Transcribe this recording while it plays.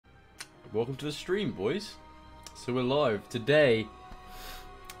Welcome to the stream, boys. So we're live. Today,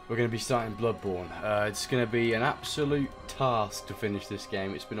 we're going to be starting Bloodborne. It's going to be an absolute task to finish this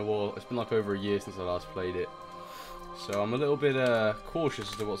game. It's been a while. It's been like over a year since I last played it. So I'm a little bit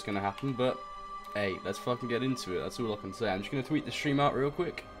cautious as to what's going to happen, but hey, let's fucking get into it. That's all I can say. I'm just going to tweet the stream out real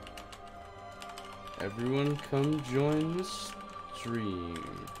quick. Everyone come join the stream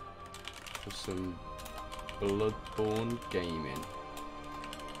for some Bloodborne gaming.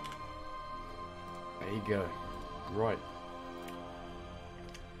 There you go. Right.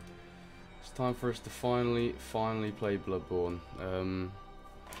 It's time for us to finally play Bloodborne.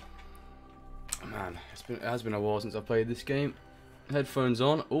 Man, it has been a while since I played this game. Headphones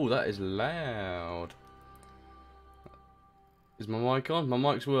on. Oh, that is loud. Is my mic on? My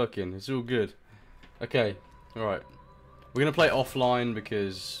mic's working. It's all good. Okay. Alright. We're going to play offline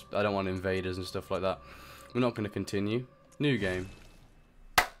because I don't want invaders and stuff like that. We're not going to continue. New game.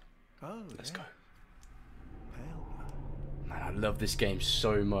 Oh, let's go. Man, I love this game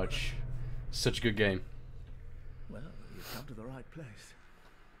so much. Such a good game. Well, you've come to the right place.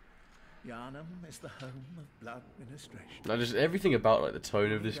 Yharnam is the home of blood ministration. Everything about like the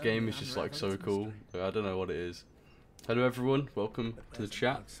tone of this game is just like so cool. Like, I don't know what it is. Hello everyone, welcome to the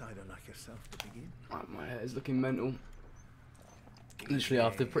chat. Outsider like yourself to begin. Oh, my hair is looking mental. Literally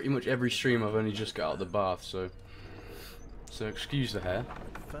after pretty much every stream I've only just got out of the bath, so excuse the hair.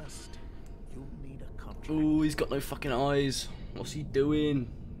 But first, you'll need a contract. Ooh, he's got no fucking eyes. What's he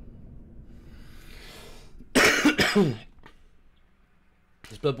doing? Does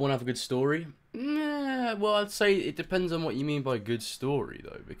Bloodborne have a good story? Nah, well, I'd say it depends on what you mean by good story,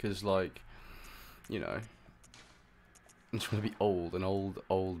 though, because, like, you know, I'm just gonna be old, an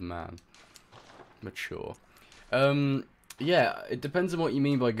old man, mature. Yeah, it depends on what you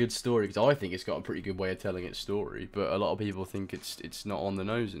mean by good story, because I think it's got a pretty good way of telling its story, but a lot of people think it's not on the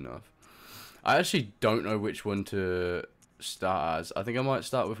nose enough. I actually don't know which one to start as. I think I might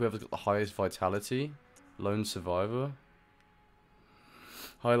start with whoever's got the highest vitality. Lone survivor.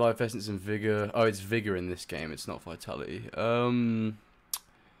 High life essence and vigor. Oh, it's vigor in this game. It's not vitality.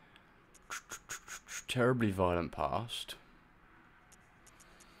 Terribly violent past.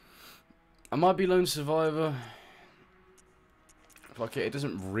 I might be lone survivor. Like it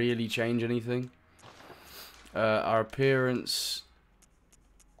doesn't really change anything. Our appearance.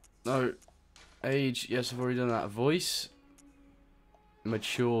 No. Age. Yes, I've already done that. Voice.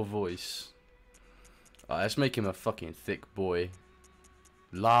 Mature voice. Let's make him a fucking thick boy.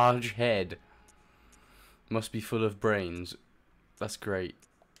 Large head. Must be full of brains. That's great.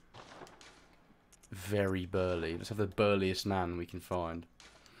 Very burly. Let's have the burliest man we can find.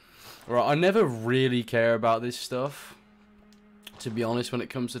 Alright, I never really care about this stuff, to be honest, when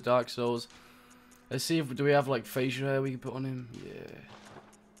it comes to Dark Souls. Let's see do we have like facial hair we can put on him? Yeah.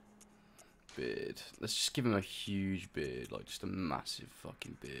 Beard. Let's just give him a huge beard, like just a massive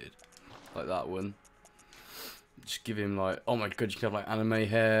fucking beard. Like that one. Just give him like, oh my god, you can have like anime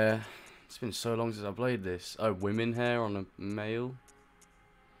hair. It's been so long since I played this. Oh, women hair on a male.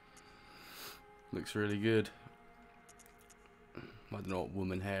 Looks really good. I don't know what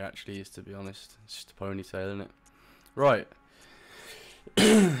woman hair actually is, to be honest. It's just a ponytail, isn't it? Right.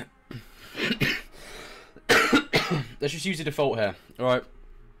 Let's just use the default hair. Alright.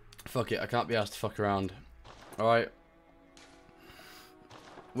 Fuck it, I can't be asked to fuck around. Alright.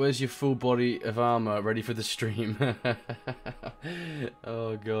 Where's your full body of armor ready for the stream?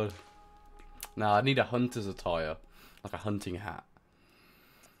 Oh god. Nah, I need a hunter's attire. Like a hunting hat.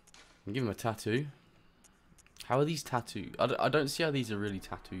 And give him a tattoo. How are these tattoos? I don't see how these are really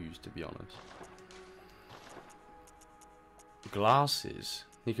tattoos, to be honest. Glasses.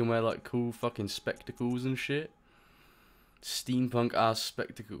 He can wear like cool fucking spectacles and shit. Steampunk ass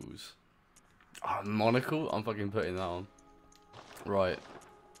spectacles. Oh, monocle? I'm fucking putting that on. Right.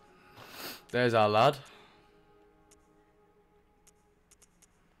 There's our lad.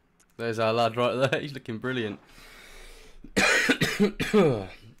 There's our lad right there. He's looking brilliant.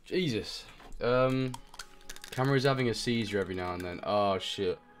 Jesus. Camera's having a seizure every now and then. Oh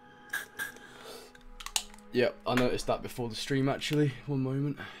shit. Yep, I noticed that before the stream actually. One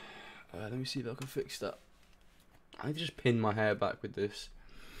moment. Let me see if I can fix that. I need to just pin my hair back with this.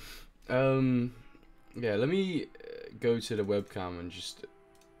 Yeah, let me go to the webcam and just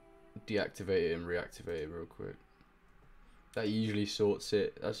deactivate it and reactivate it real quick. That usually sorts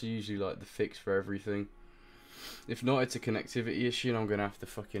it. That's usually like the fix for everything. If not, it's a connectivity issue and I'm gonna have to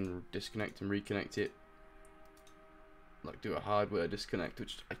fucking disconnect and reconnect it. Like do a hardware disconnect,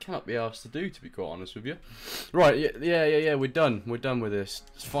 which I cannot be asked to do, to be quite honest with you. Right, yeah, we're done. We're done with this.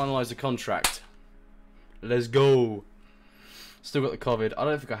 Let's finalise the contract. Let's go. Still got the COVID. I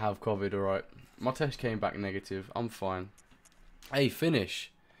don't think I have COVID, alright. My test came back negative. I'm fine. Hey,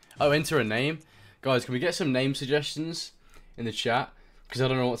 finish. Oh, enter a name. Guys, can we get some name suggestions in the chat? Because I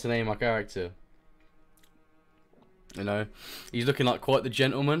don't know what to name my character. You know, he's looking like quite the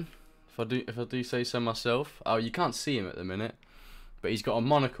gentleman. If I do say so myself. Oh, you can't see him at the minute, but he's got a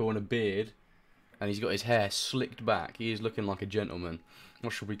monocle and a beard, and he's got his hair slicked back. He is looking like a gentleman.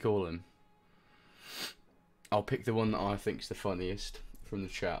 What should we call him? I'll pick the one that I think's the funniest from the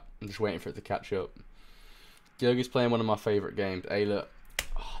chat. I'm just waiting for it to catch up. Yogi's playing one of my favourite games. Hey, look.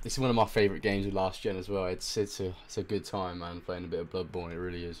 Oh, this is one of my favourite games of last gen as well. It's a good time, man, playing a bit of Bloodborne. It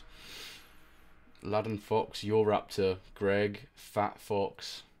really is. Laden Fox, Your Raptor, Greg, Fat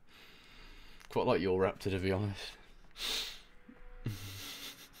Fox. Quite like Your Raptor, to be honest.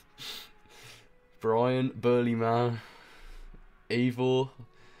 Brian, Burly Man, Evil,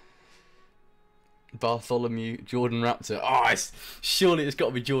 Bartholomew, Jordan Raptor. Oh, surely it's got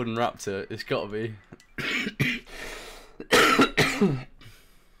to be Jordan Raptor. It's got to be.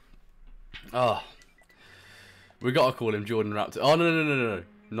 Oh, we got to call him Jordan Raptor. Oh, no.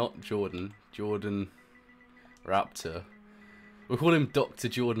 Not Jordan. Jordan Raptor. We'll call him Dr.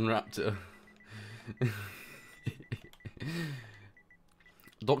 Jordan Raptor.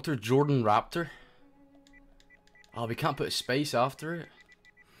 Dr. Jordan Raptor? Oh, we can't put a space after it?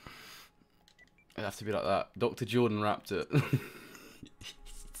 It'd have to be like that. Dr. Jordan Raptor.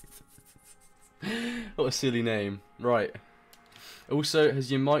 What a silly name. Right. Also, has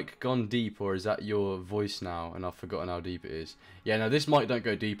your mic gone deep, or is that your voice now and I've forgotten how deep it is? Yeah, no, this mic don't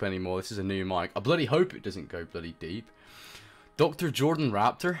go deep anymore. This is a new mic. I bloody hope it doesn't go bloody deep. Dr. Jordan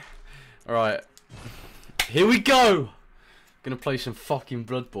Raptor? Alright. Here we go! Gonna play some fucking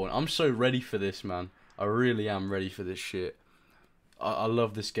Bloodborne. I'm so ready for this, man. I really am ready for this shit. I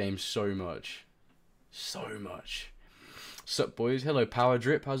love this game so much. So much. Sup, boys? Hello, Power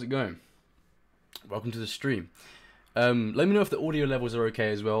Drip. How's it going? Welcome to the stream. Let me know if the audio levels are okay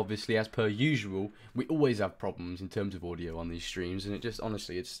as well. Obviously, as per usual, we always have problems in terms of audio on these streams, and it just,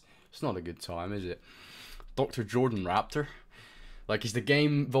 honestly, it's not a good time, is it? Dr. Jordan Raptor? Like, is the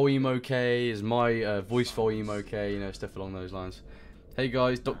game volume okay? Is my voice volume okay? You know, stuff along those lines. Hey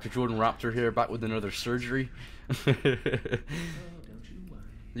guys, Dr. Jordan Raptor here, back with another surgery.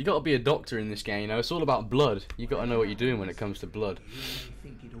 You gotta be a doctor in this game, you know. It's all about blood. You gotta know what you're doing when it comes to blood.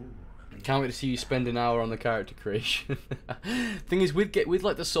 Can't wait to see you spend an hour on the character creation. Thing is, with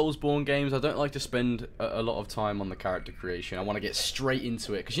like the Soulsborne games, I don't like to spend a lot of time on the character creation. I want to get straight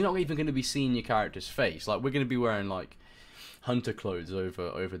into it, because you're not even going to be seeing your character's face. Like, we're going to be wearing like hunter clothes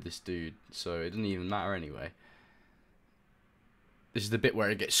over this dude, so it doesn't even matter anyway. This is the bit where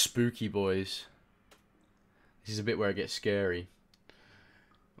it gets spooky, boys. This is the bit where it gets scary.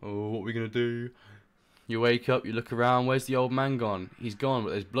 Oh, what are we gonna do? You wake up, you look around, where's the old man gone? He's gone, but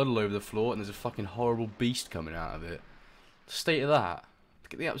there's blood all over the floor, and there's a fucking horrible beast coming out of it. The state of that.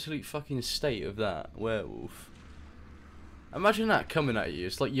 Look at the absolute fucking state of that werewolf. Imagine that coming at you.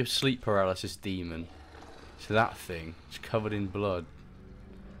 It's like your sleep paralysis demon. It's that thing. It's covered in blood.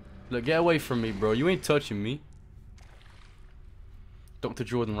 Look, get away from me, bro. You ain't touching me. Dr.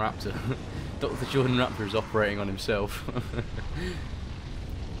 Jordan Raptor. Dr. Jordan Raptor is operating on himself.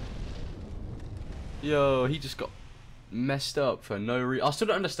 Yo, he just got messed up for no reason. I still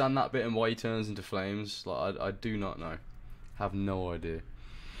don't understand that bit and why he turns into flames. Like, I do not know. Have no idea.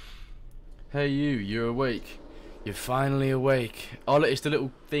 Hey you're awake. You're finally awake. Oh look, it's the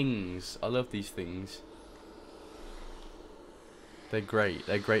little things. I love these things. They're great.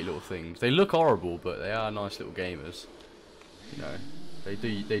 They're great little things. They look horrible, but they are nice little gamers. You know,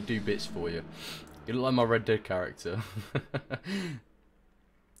 they do bits for you. You look like my Red Dead character.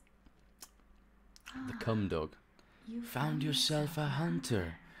 The cum dog. You found yourself a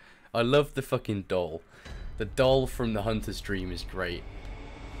hunter. I love the fucking doll. The doll from the hunter stream is great.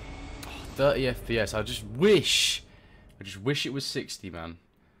 Oh, 30 FPS. I just wish it was 60, man.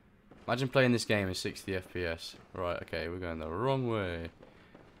 Imagine playing this game at 60 FPS. Right, okay, we're going the wrong way.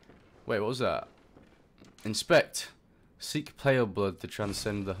 Wait, what was that? Inspect. Seek player blood to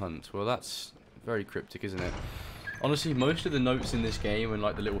transcend the hunt. Well, that's very cryptic, isn't it? Honestly, most of the notes in this game and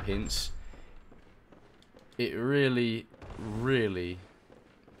like the little hints, it really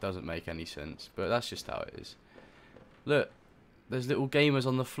doesn't make any sense, but that's just how it is. Look, there's little gamers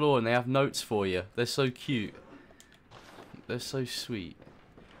on the floor and they have notes for you. They're so cute. They're so sweet.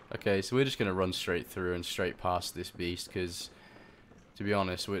 Okay, so we're just going to run straight through and straight past this beast, because, to be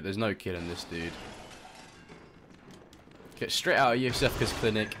honest, there's no killing this dude. Get straight out of Yosefka's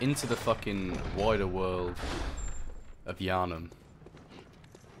clinic into the fucking wider world of Yharnam.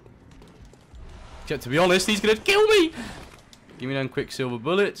 Except, to be honest, he's gonna kill me! Give me them quicksilver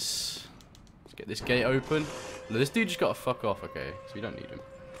bullets. Let's get this gate open. Look, this dude just got to fuck off, okay? So we don't need him.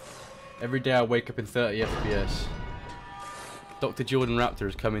 Every day I wake up in 30 FPS. Dr. Jordan Raptor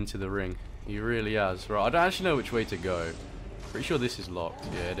has come into the ring. He really has. Right, I don't actually know which way to go. Pretty sure this is locked.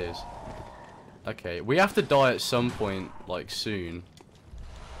 Yeah, it is. Okay, we have to die at some point, like, soon.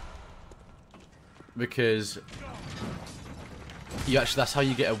 Because you actually, that's how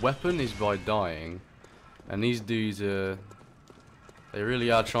you get a weapon, is by dying. And these dudes are... They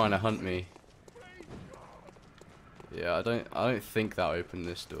really are trying to hunt me. Yeah, I don't think that opened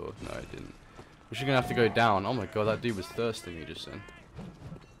this door. No, it didn't. We're just gonna have to go down. Oh my god, that dude was thirsting me just then.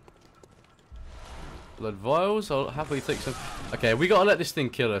 Blood vials? I'll happily take some. Okay, we gotta let this thing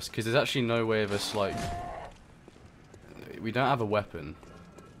kill us, because there's actually no way of us, like... We don't have a weapon.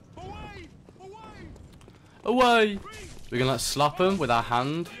 Away! We're gonna like slap him with our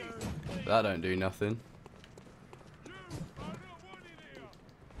hand. That don't do nothing.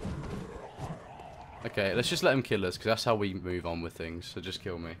 Okay, let's just let him kill us, because that's how we move on with things. So just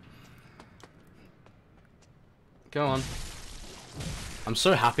kill me. Go on. I'm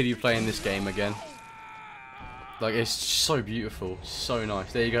so happy to be playing this game again. Like, it's so beautiful. So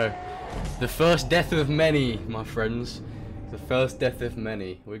nice. There you go. The first death of many, my friends. The first death of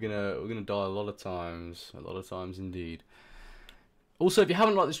many. We're gonna die a lot of times. A lot of times indeed. Also, if you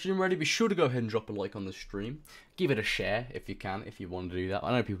haven't liked the stream already, be sure to go ahead and drop a like on the stream. Give it a share if you can, if you want to do that.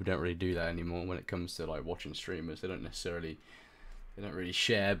 I know people don't really do that anymore when it comes to like watching streamers. They don't really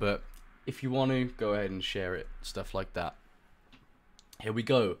share, but if you want to, go ahead and share it. Stuff like that. Here we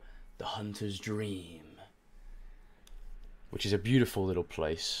go. The Hunter's Dream. Which is a beautiful little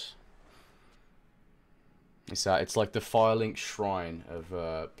place. It's like the Fire Link Shrine of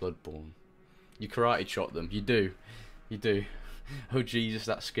Bloodborne. You karate chop them. You do. You do. Oh Jesus,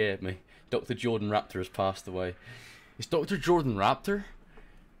 that scared me. Dr. Jordan Raptor has passed away. Is Dr. Jordan Raptor?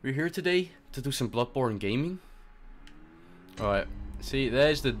 We're here today to do some Bloodborne gaming. Alright. See,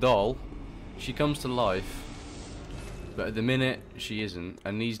 there's the doll. She comes to life. But at the minute, she isn't.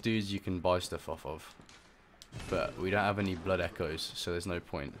 And these dudes you can buy stuff off of. But we don't have any blood echoes, so there's no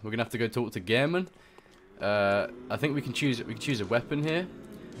point. We're gonna have to go talk to Gehrman. I think we can choose a weapon here.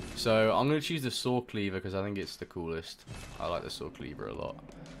 So I'm gonna choose the saw cleaver because I think it's the coolest. I like the saw cleaver a lot.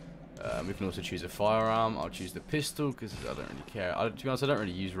 We can also choose a firearm. I'll choose the pistol because I don't really care. To be honest, I don't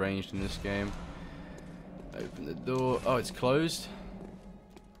really use ranged in this game. Open the door. Oh, it's closed.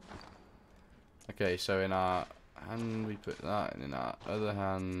 Okay, so in our hand we put that, and in our other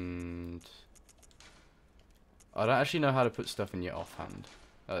hand, I don't actually know how to put stuff in your offhand.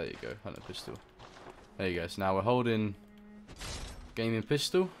 Oh, there you go. Hunter pistol. There you go. So now we're holding gaming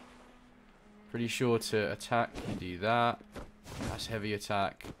pistol. Pretty sure to attack, you do that. That's heavy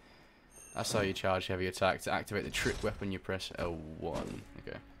attack. That's how you charge heavy attack. To activate the trick weapon, you press L1.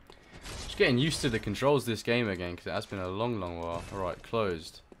 Okay. Just getting used to the controls of this game again, because it has been a long, long while. Alright,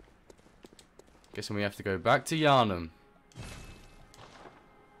 closed. Guessing we have to go back to Yharnam.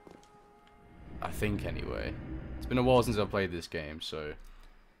 I think, anyway. It's been a while since I've played this game, so...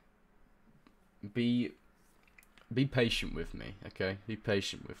 Be patient with me, okay? Be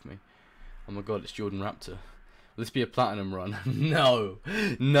patient with me. Oh my god, it's Jordan Raptor. Will this be a platinum run? No!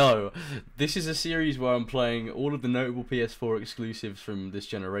 No! This is a series where I'm playing all of the notable PS4 exclusives from this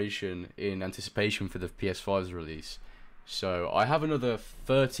generation in anticipation for the PS5's release. So, I have another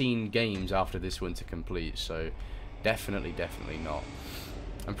 13 games after this one to complete, so definitely not.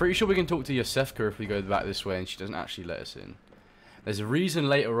 I'm pretty sure we can talk to Yosefka if we go back this way and she doesn't actually let us in. There's a reason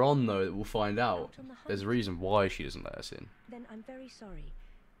later on, though, that we'll find out. There's a reason why she doesn't let us in. Then I'm very sorry,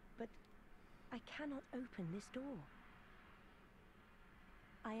 but I cannot open this door.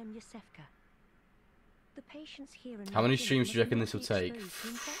 I am Yosefka. The patients here in How many streams do you reckon this will take?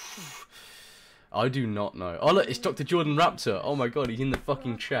 I do not know. Oh look, it's Dr. Jordan Raptor. Oh my god, he's in the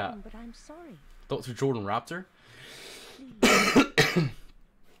fucking chat. But I'm sorry. Dr. Jordan Raptor?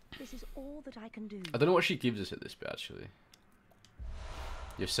 This is all that I can do. I don't know what she gives us at this bit, actually.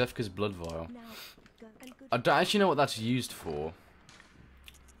 Yosefka's blood vial. I don't actually know what that's used for.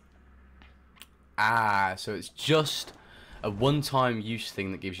 Ah, so it's just a one-time use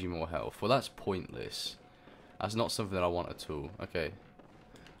thing that gives you more health. Well, that's pointless. That's not something that I want at all. Okay.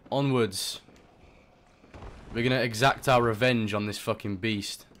 Onwards. We're gonna exact our revenge on this fucking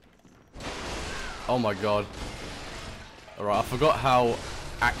beast. Oh my god. Alright, I forgot how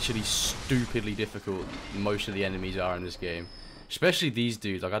actually stupidly difficult most of the enemies are in this game. Especially these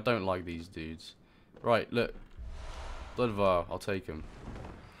dudes. Like, I don't like these dudes. Right, look. Blood vial. I'll take him.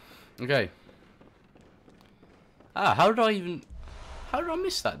 Okay. Ah, how did I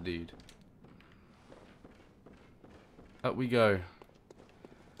miss that dude? Up we go.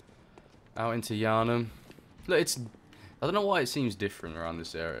 Out into Yharnam. Look, it's... I don't know why it seems different around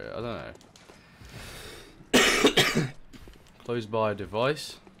this area. I don't know. Close by a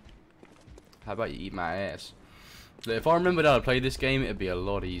device. How about you eat my ass? Look, if I remembered how to play this game, it'd be a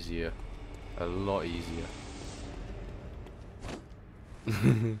lot easier. A lot easier.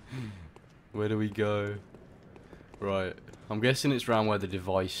 Where do we go? Right. I'm guessing it's around where the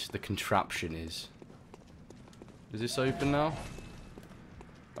device, the contraption is. Is this open now?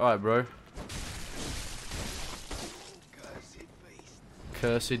 Alright, bro.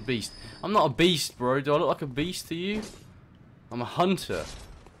 Cursed beast. I'm not a beast, bro. Do I look like a beast to you? I'm a hunter.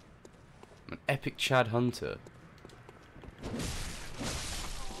 I'm an epic Chad hunter.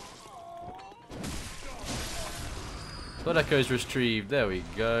 Blood echoes retrieved. There we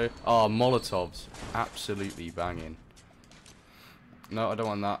go. Oh, Molotovs. Absolutely banging. No, I don't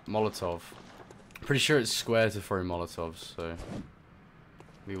want that. Molotov. Pretty sure it's square to throw Molotovs, so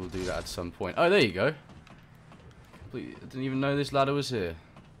we will do that at some point. Oh, there you go. I didn't even know this ladder was here.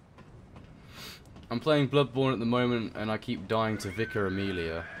 I'm playing Bloodborne at the moment, and I keep dying to Vicar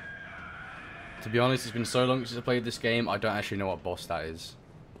Amelia. To be honest, it's been so long since I played this game, I don't actually know what boss that is.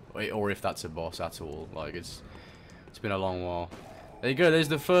 Or if that's a boss at all. Like, it's been a long while. There you go, there's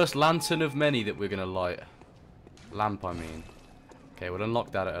the first lantern of many that we're going to light. Lamp, I mean. Okay, we'll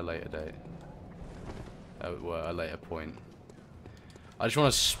unlock that at a later date. Well, a later point. I just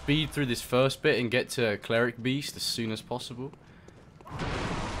want to speed through this first bit and get to Cleric Beast as soon as possible.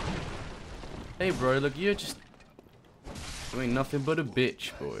 Hey bro, look, you're just... I mean, nothing but a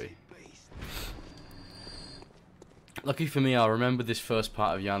bitch, boy. Lucky for me, I remember this first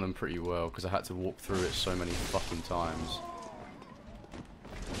part of Yharnam pretty well, because I had to walk through it so many fucking times.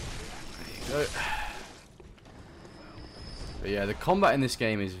 There you go. But yeah, the combat in this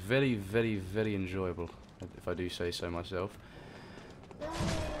game is very, very, very enjoyable, if I do say so myself.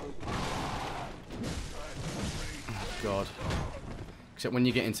 Oh god. Except when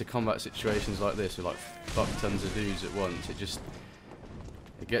you get into combat situations like this with like fuck tons of dudes at once, it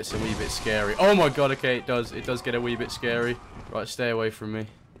gets a wee bit scary. Oh my god, okay, it does get a wee bit scary. Right, stay away from me.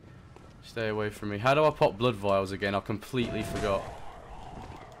 Stay away from me. How do I pop blood vials again? I completely forgot.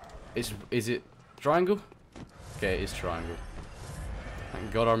 Is it triangle? Okay, it is triangle.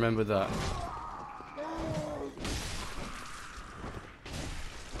 Thank god I remember that.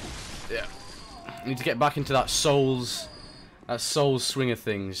 Yeah. I need to get back into that souls swing of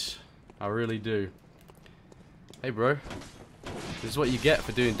things. I really do. Hey bro. This is what you get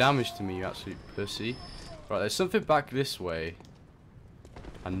for doing damage to me, you absolute pussy. Right, there's something back this way.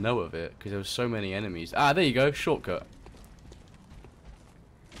 I know of it, because there were so many enemies. Ah, there you go, shortcut.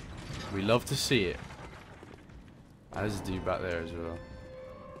 We love to see it. Ah, there's a dude back there as well.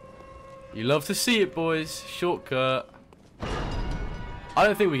 You love to see it, boys. Shortcut. I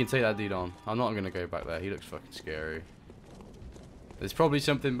don't think we can take that dude on. I'm not going to go back there. He looks fucking scary. There's probably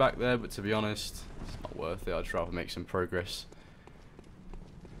something back there, but to be honest, it's not worth it. I'd rather make some progress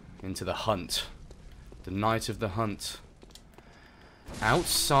into the hunt. The night of the hunt.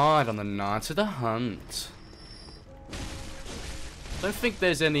 Outside on the night of the hunt. I don't think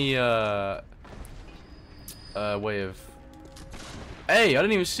there's any way of... Hey, I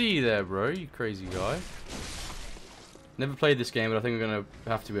didn't even see you there, bro. You crazy guy. Never played this game, but I think I'm going to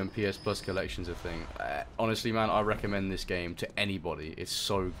have to be on PS Plus collections, I think. Honestly, man, I recommend this game to anybody. It's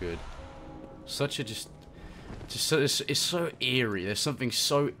so good. Such a it's so eerie. There's something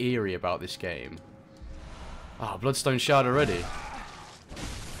so eerie about this game. Ah, Bloodstone Shard already.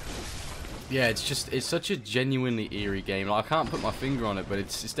 Yeah, it's such a genuinely eerie game. Like, I can't put my finger on it, but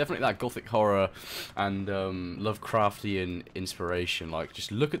it's definitely that gothic horror and Lovecraftian inspiration. Like,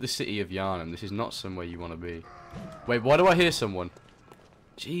 just look at the city of Yharnam. This is not somewhere you want to be. Wait, why do I hear someone?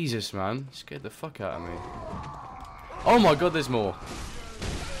 Jesus, man. Scared the fuck out of me. Oh my god, there's more.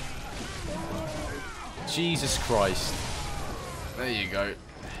 Jesus Christ. There you go.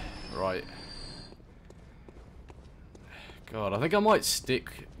 Right. God, I think I might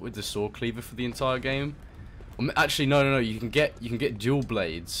stick with the sword cleaver for the entire game. Actually, no. You can get dual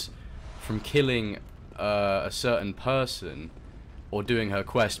blades from killing a certain person or doing her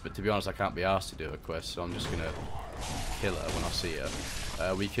quest. But to be honest, I can't be asked to do her quest, so I'm just gonna kill her when I see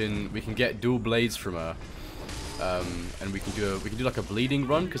her. We can get dual blades from her, and we can do like a bleeding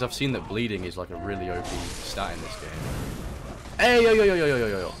run, because I've seen that bleeding is like a really OP stat in this game. Hey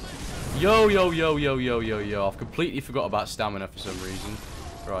yo, I've completely forgot about stamina for some reason.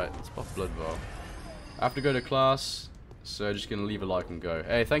 Right, let's pop blood vial. I have to go to class, so just gonna leave a like and go.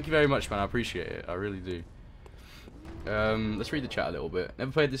 Hey, thank you very much, man. I appreciate it. I really do. Let's read the chat a little bit.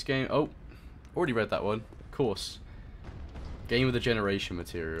 Never played this game. Oh, already read that one. Of course. Game of the generation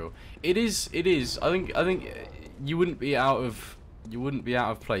material. It is. It is. I think you wouldn't be out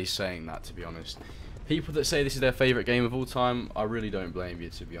of place saying that, to be honest. People that say this is their favorite game of all time, I really don't blame you,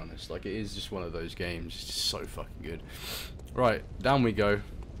 to be honest. Like, it is just one of those games. It's just so fucking good. Right, down we go.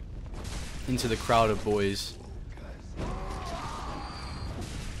 Into the crowd of boys.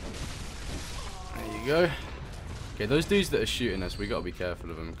 There you go. Okay, those dudes that are shooting us, we gotta be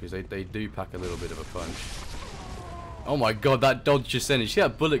careful of them, because they do pack a little bit of a punch. Oh my god, that dodge just ended. You see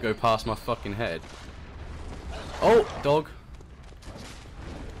that bullet go past my fucking head? Oh, dog.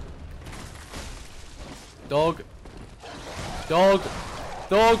 Dog. Dog.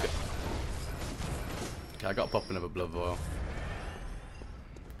 Dog. Okay, I got to pop another blood vial.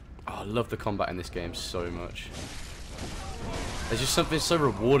 Oh, I love the combat in this game so much. There's just something so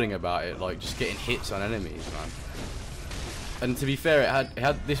rewarding about it, like just getting hits on enemies, man. And to be fair, it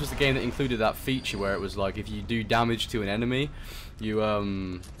had this was the game that included that feature where it was like if you do damage to an enemy, you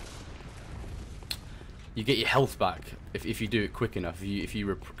get your health back if you do it quick enough. If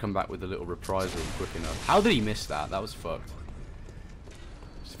you come back with a little reprisal quick enough. How did he miss that? That was fucked.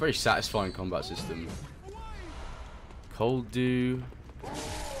 It's a very satisfying combat system. Cold Dew.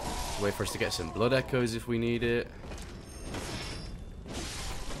 Wait for us to get some blood echoes if we need it.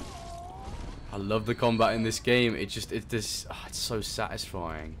 I love the combat in this game. It's so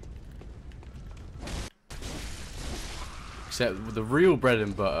satisfying. Except the real bread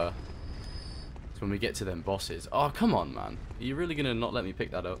and butter is when we get to them bosses. Oh, come on, man. Are you really gonna not let me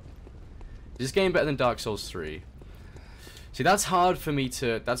pick that up? Is this game better than Dark Souls 3? See, that's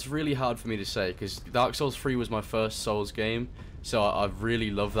really hard for me to say, because Dark Souls 3 was my first Souls game, so I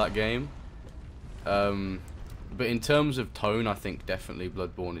really love that game. But in terms of tone, I think definitely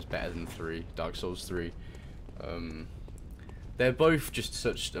Bloodborne is better than Dark Souls 3. They're both just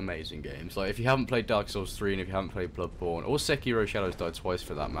such amazing games. Like, if you haven't played Dark Souls 3 and if you haven't played Bloodborne, or Sekiro Shadows Die Twice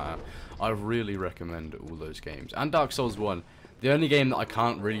for that matter, I really recommend all those games. And Dark Souls 1. The only game that I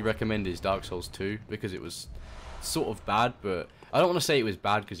can't really recommend is Dark Souls 2, because it was sort of bad, but I don't want to say it was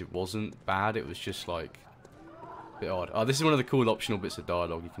bad because it wasn't bad, it was just like a bit odd. Oh, this is one of the cool optional bits of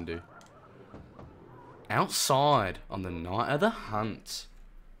dialogue you can do. Outside on the night of the hunt.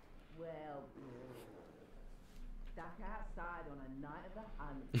 Well, stuck outside on a night of the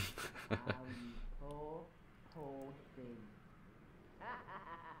hunt. How you poor thing.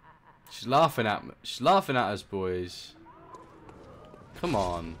 She's laughing at me. She's laughing at us, boys. Come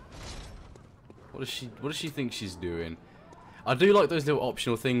on. What does she think she's doing? I do like those little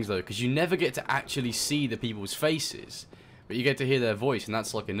optional things though, because you never get to actually see the people's faces, but you get to hear their voice, and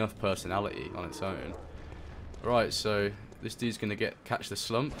that's like enough personality on its own. Right, so this dude's gonna catch the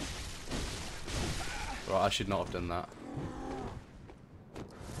slump. Right, I should not have done that.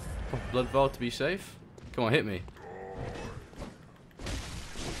 Blood vial to be safe. Come on, hit me.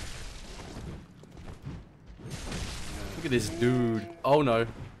 Look at this dude. Oh no.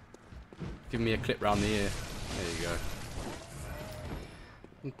 Giving me a clip round the ear. There you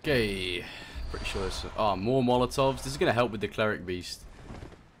go. Okay. Pretty sure there's... Oh, more Molotovs. This is going to help with the Cleric Beast.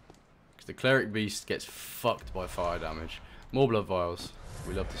 Because the Cleric Beast gets fucked by fire damage. More blood vials.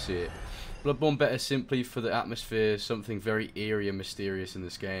 We love to see it. Bloodborne better simply for the atmosphere. Something very eerie and mysterious in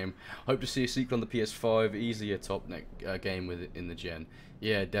this game. Hope to see a sequel on the PS5. Easily a top game with it in the gen.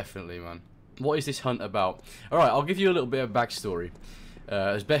 Yeah, definitely, man. What is this hunt about? Alright, I'll give you a little bit of backstory.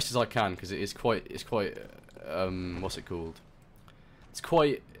 As best as I can, because it's quite what's it called? It's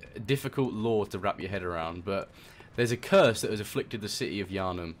quite difficult lore to wrap your head around, but there's a curse that has afflicted the city of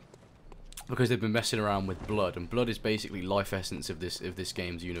Yharnam because they've been messing around with blood, and blood is basically life essence of this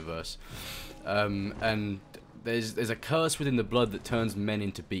game's universe. And there's a curse within the blood that turns men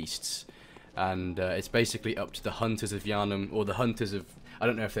into beasts, and it's basically up to the hunters of Yharnam, or the hunters of, I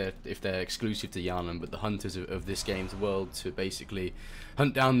don't know if they're exclusive to Yharnam, but the hunters of this game's world, to basically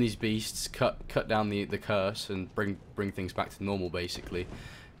hunt down these beasts, cut down the curse, and bring things back to normal, basically.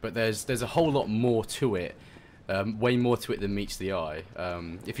 But there's a whole lot more to it, way more to it than meets the eye.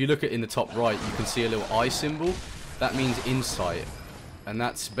 If you look at in the top right, you can see a little eye symbol. That means insight, and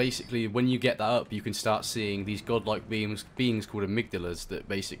that's basically when you get that up, you can start seeing these godlike beings called amygdalas that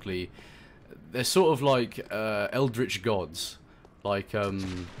basically they're sort of like eldritch gods. Like,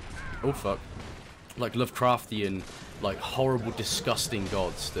 oh fuck, like Lovecraftian, like horrible, disgusting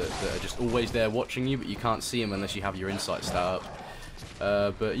gods that are just always there watching you, but you can't see them unless you have your insight stat up.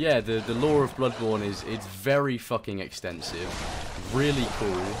 But yeah, the lore of Bloodborne it's very fucking extensive, really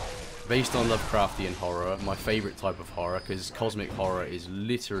cool, based on Lovecraftian horror, my favourite type of horror, because cosmic horror is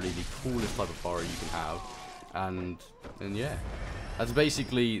literally the coolest type of horror you can have, and yeah. That's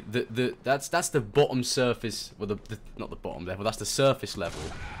basically that's the bottom surface, well, not the bottom level. That's the surface level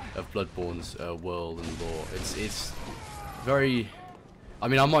of Bloodborne's world and lore. It's very. I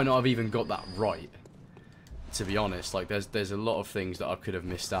mean, I might not have even got that right, to be honest. Like, there's a lot of things that I could have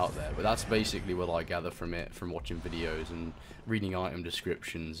missed out there, but that's basically what I gather from it, from watching videos and reading item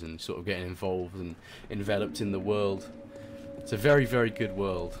descriptions and sort of getting involved and enveloped in the world. It's a very, very good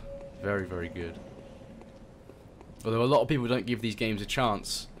world. Very, very good. Although a lot of people don't give these games a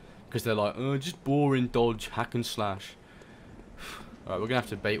chance because they're like, oh, just boring, dodge, hack and slash. Alright, we're going to have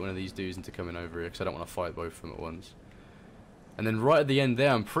to bait one of these dudes into coming over here because I don't want to fight both of them at once. And then right at the end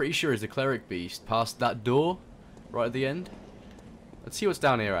there, I'm pretty sure is the cleric beast past that door. Right at the end. Let's see what's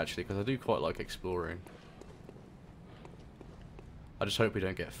down here actually, because I do quite like exploring. I just hope we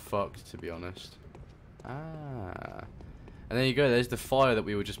don't get fucked, to be honest. Ah. And there you go, there's the fire that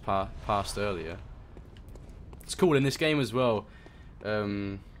we were just past earlier. It's cool in this game as well.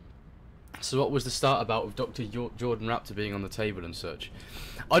 So what was the start about with Dr. Jordan Raptor being on the table and such?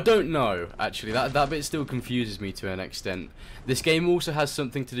 I don't know, actually. That bit still confuses me to an extent. This game also has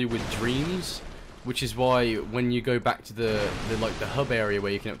something to do with dreams, which is why when you go back to the hub area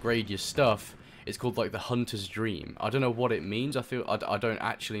where you can upgrade your stuff, it's called like the Hunter's Dream. I don't know what it means. I don't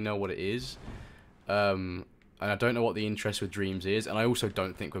actually know what it is. And I don't know what the interest with dreams is, and I also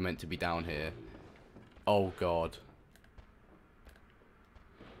don't think we're meant to be down here. Oh god.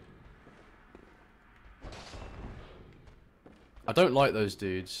 I don't like those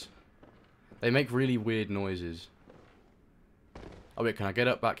dudes. They make really weird noises. Oh wait, can I get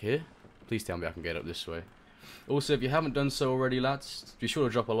up back here? Please tell me I can get up this way. Also, if you haven't done so already, lads, be sure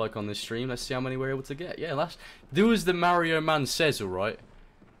to drop a like on this stream. Let's see how many we're able to get. Yeah, do as the Mario man says, alright?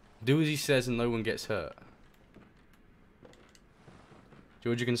 Do as he says and no one gets hurt.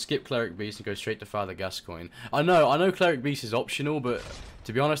 George, you can skip Cleric Beast and go straight to Father Gascoigne. I know Cleric Beast is optional, but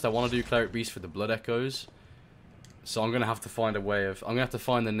to be honest, I want to do Cleric Beast for the Blood Echoes. So I'm going to have to find a way of... I'm going to have to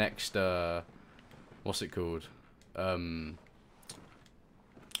find the next... what's it called?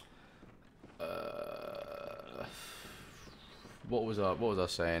 What was I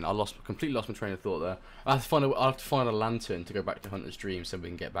saying? Completely lost my train of thought there. I have to find a lantern to go back to Hunter's Dream so we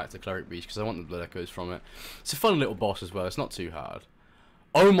can get back to Cleric Beast because I want the Blood Echoes from it. It's a fun little boss as well. It's not too hard.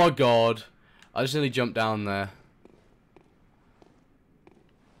 Oh my god! I just nearly jumped down there.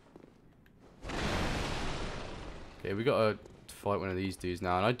 Okay, we gotta fight one of these dudes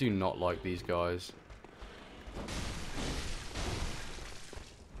now, and I do not like these guys.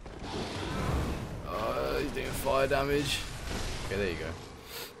 He's doing fire damage. Okay, there you go.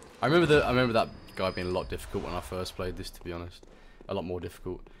 I remember that guy being a lot difficult when I first played this, to be honest. A lot more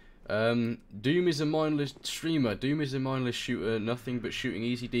difficult. Doom is a mindless streamer. Doom is a mindless shooter. Nothing but shooting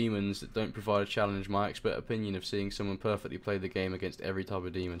easy demons that don't provide a challenge. My expert opinion of seeing someone perfectly play the game against every type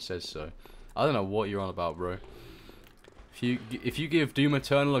of demon says so. I don't know what you're on about, bro. If you give Doom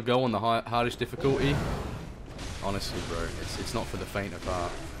Eternal a go on the hardest difficulty, honestly, bro, it's not for the faint of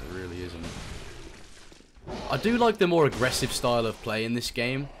heart. It really isn't. I do like the more aggressive style of play in this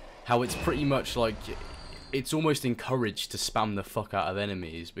game. How it's pretty much like, it's almost encouraged to spam the fuck out of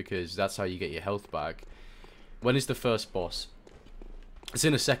enemies because that's how you get your health back. When is the first boss? It's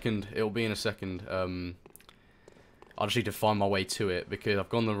in a second. It'll be in a second. I just need to find my way to it because I've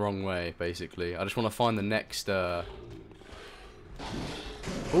gone the wrong way, basically. I just want to find the next... Oh,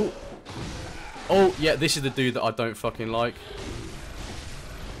 yeah, this is the dude that I don't fucking like.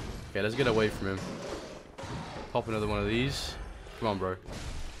 Okay, let's get away from him. Pop another one of these. Come on, bro.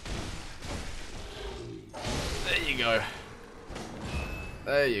 There you go.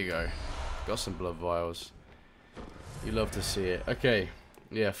 There you go. Got some blood vials. You love to see it. Okay.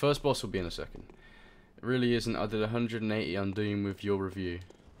 Yeah, first boss will be in a second. It really isn't. I did 180 on Doom with your review.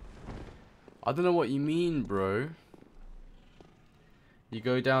 I don't know what you mean, bro. You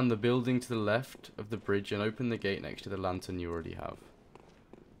go down the building to the left of the bridge and open the gate next to the lantern you already have.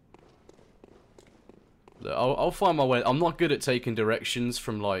 Look, I'll find my way. I'm not good at taking directions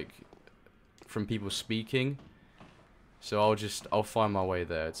from people speaking. So I'll find my way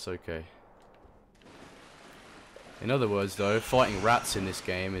there. It's okay. In other words, though, fighting rats in this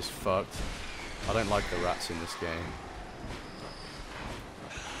game is fucked. I don't like the rats in this game.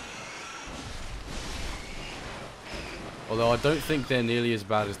 Although I don't think they're nearly as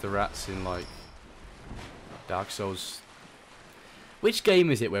bad as the rats in, like, Dark Souls. Which game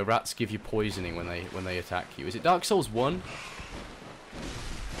is it where rats give you poisoning when they attack you? Is it Dark Souls 1?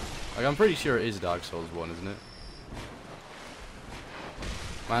 Like, I'm pretty sure it is Dark Souls 1, isn't it?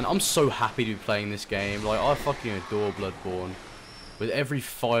 Man, I'm so happy to be playing this game. Like, I fucking adore Bloodborne. With every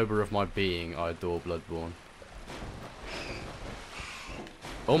fibre of my being, I adore Bloodborne.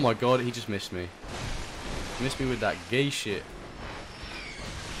 Oh my god, he just missed me. Missed me with that gay shit.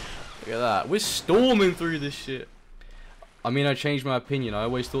 Look at that. We're storming through this shit. I mean, I changed my opinion. I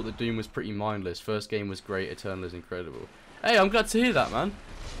always thought that Doom was pretty mindless. First game was great, Eternal is incredible. Hey, I'm glad to hear that, man.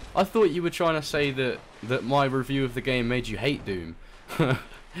 I thought you were trying to say that my review of the game made you hate Doom.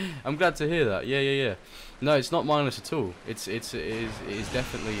 I'm glad to hear that. Yeah. No, it's not mindless at all. It is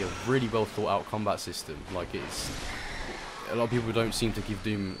definitely a really well thought out combat system. Like, it's... A lot of people don't seem to give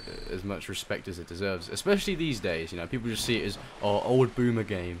Doom as much respect as it deserves. Especially these days, you know. People just see it as, oh, old boomer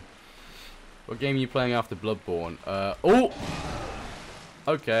game. What game are you playing after Bloodborne? Oh!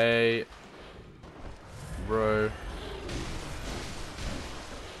 Okay. Bro.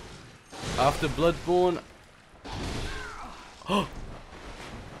 After Bloodborne... Oh!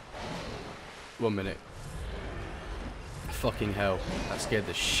 1 minute. Fucking hell. That scared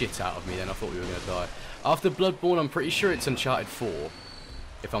the shit out of me then. I thought we were going to die. After Bloodborne, I'm pretty sure it's Uncharted 4.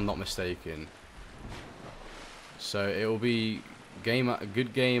 If I'm not mistaken. So it will be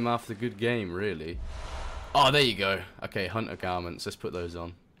good game after good game, really. Oh, there you go. Okay, hunter garments. Let's put those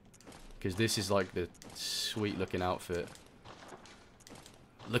on. Because this is like the sweet looking outfit.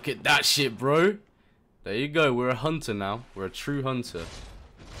 Look at that shit, bro. There you go. We're a hunter now. We're a true hunter.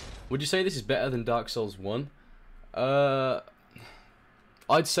 Would you say this is better than Dark Souls 1? I'd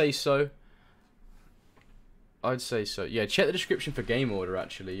say so. Yeah, check the description for game order,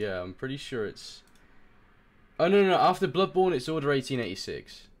 actually. Yeah, I'm pretty sure it's... Oh, no. After Bloodborne, it's order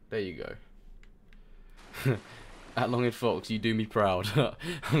 1886. There you go. At Longed Fox, you do me proud.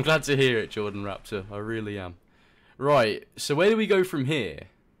 I'm glad to hear it, Jordan Raptor. I really am. Right, so where do we go from here?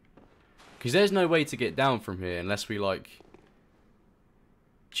 Because there's no way to get down from here unless we, like...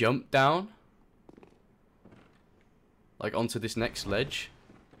 jump down? Like, onto this next ledge?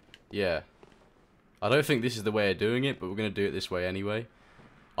 Yeah. I don't think this is the way of doing it, but we're going to do it this way anyway.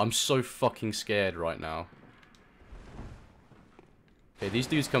 I'm so fucking scared right now. Okay, these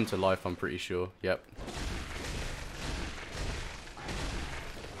dudes come to life, I'm pretty sure. Yep.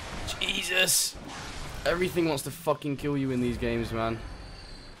 Jesus! Everything wants to fucking kill you in these games, man.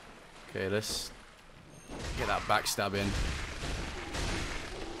 Okay, let's get that backstab in.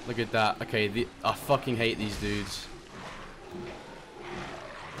 Look at that. Okay, I fucking hate these dudes.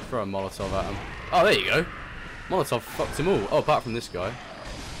 Throw a Molotov at them. Oh, there you go. Molotov fucked them all. Oh, apart from this guy.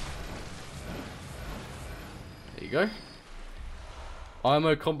 There you go.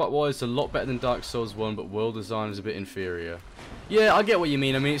 IMO combat-wise is a lot better than Dark Souls 1, but world design is a bit inferior. Yeah, I get what you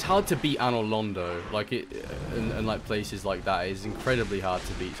mean. I mean, it's hard to beat Anor Londo, like and like places like that. It's incredibly hard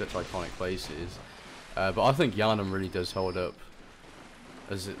to beat such iconic places. But I think Yharnam really does hold up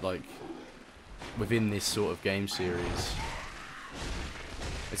as it like within this sort of game series.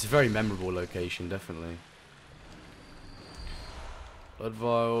 It's a very memorable location, definitely. Blood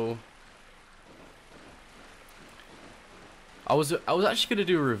Vial. I was actually gonna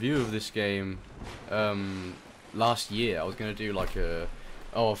do a review of this game last year. I was gonna do like I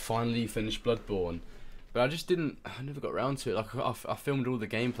finally finished Bloodborne, but I just didn't. I never got around to it. Like I filmed all the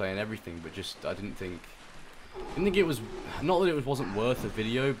gameplay and everything, but just I didn't think it was, not that it wasn't worth a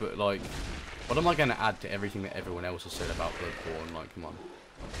video, but like, what am I gonna add to everything that everyone else has said about Bloodborne? Like, come on.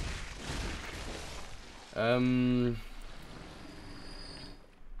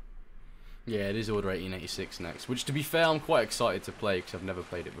 Yeah, it is Order 1886 next, which to be fair I'm quite excited to play because I've never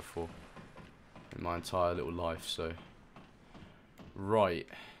played it before in my entire little life, so... Right,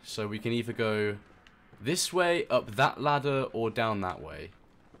 so we can either go this way, up that ladder, or down that way.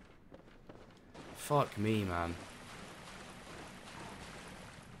 Fuck me, man.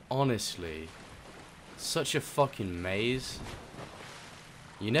 Honestly. Such a fucking maze.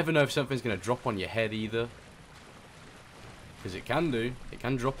 You never know if something's gonna drop on your head either. Because it can do. It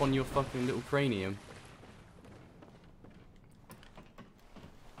can drop on your fucking little cranium.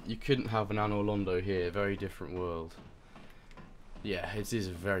 You couldn't have an Anor Londo here. Very different world. Yeah, it is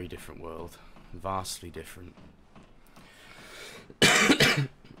a very different world. Vastly different.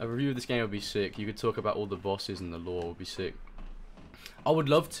 A review of this game would be sick. You could talk about all the bosses and the lore would be sick. I would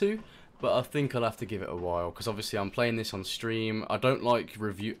love to, but I think I'll have to give it a while because obviously I'm playing this on stream. I don't like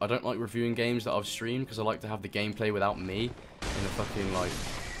reviewing games that I've streamed because I like to have the gameplay without me in the fucking like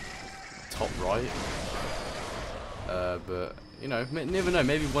top right. But you know, never know.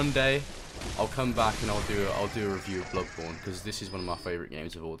 Maybe one day I'll come back and I'll do a review of Bloodborne because this is one of my favorite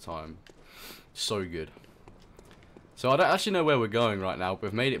games of all time. So good. So I don't actually know where we're going right now, but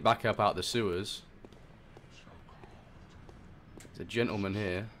we've made it back up out the sewers. There's a gentleman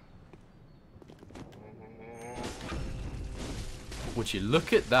here. Would you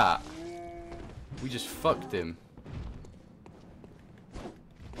look at that? We just fucked him.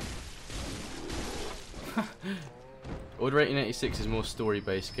 Order 1886 is more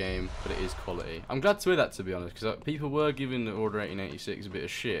story-based game, but it is quality. I'm glad to hear that, to be honest, because people were giving Order 1886 a bit of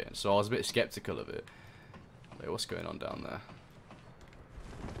shit, so I was a bit skeptical of it. Wait, what's going on down there?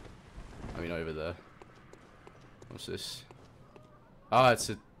 I mean, over there. What's this? Ah, it's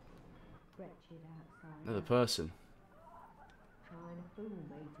another person. Trying to fool me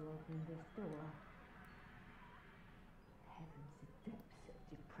to open this door. Heavens, the depths of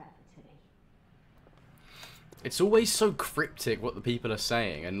depravity. It's always so cryptic what the people are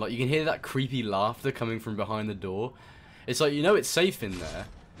saying, and like you can hear that creepy laughter coming from behind the door. It's like, you know, it's safe in there,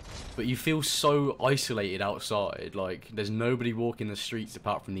 but you feel so isolated outside. Like there's nobody walking the streets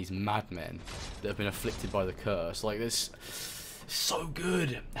apart from these madmen that have been afflicted by the curse. Like this, so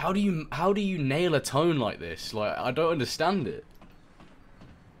good. How do you nail a tone like this? Like I don't understand it.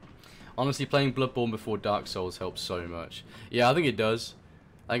 Honestly, playing Bloodborne before Dark Souls helps so much. Yeah, I think it does.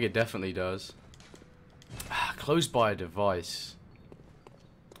 I think it definitely does. Closed by a device.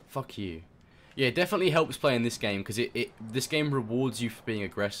 Fuck you. Yeah, it definitely helps playing this game because this game rewards you for being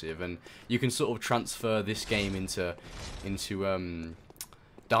aggressive, and you can sort of transfer this game into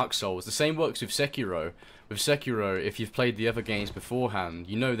Dark Souls. The same works with Sekiro. With Sekiro, if you've played the other games beforehand,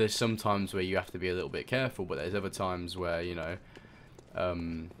 you know there's some times where you have to be a little bit careful, but there's other times where, you know,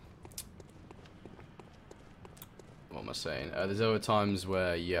 what am I saying? There's other times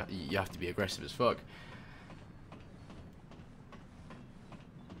where you have to be aggressive as fuck.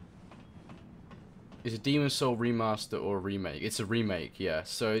 Is a Demon Soul remaster or a remake? It's a remake, yeah.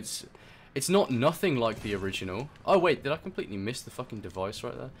 So it's not nothing like the original. Oh wait, did I completely miss the fucking device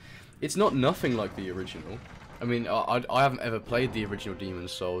right there? It's not nothing like the original. I mean, I haven't ever played the original Demon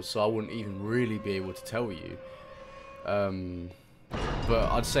Souls, so I wouldn't even really be able to tell you.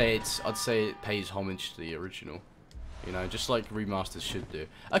 But I'd say it pays homage to the original. You know, just like remasters should do.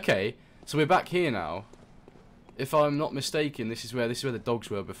 Okay, so we're back here now. If I'm not mistaken, this is where the dogs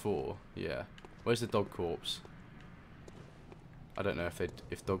were before. Yeah. Where's the dog corpse? I don't know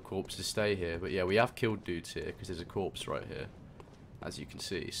if dog corpses stay here, but yeah, we have killed dudes here because there's a corpse right here, as you can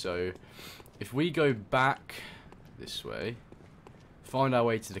see. So, if we go back this way, find our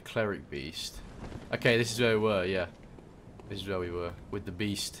way to the cleric beast. Okay, this is where we were. Yeah, this is where we were with the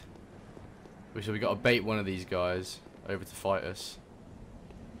beast. So we got to bait one of these guys over to fight us.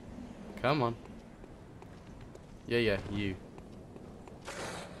 Come on. Yeah, you.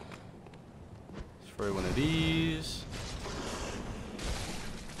 Throw one of these.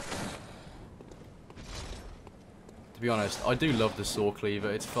 To be honest, I do love the saw cleaver.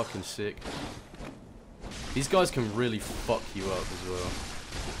 It's fucking sick. These guys can really fuck you up as well.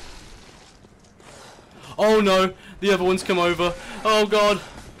 Oh no! The other one's come over. Oh god!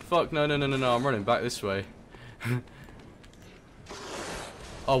 Fuck, no, I'm running back this way.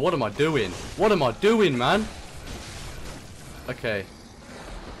 Oh, what am I doing? What am I doing, man? Okay.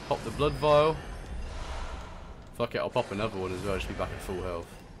 Pop the blood vial. Fuck it, I'll pop another one as well, just be back at full health.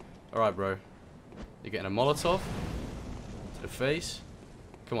 Alright, bro. You're getting a Molotov? To the face?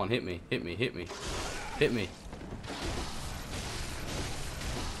 Come on, hit me, hit me, hit me. Hit me.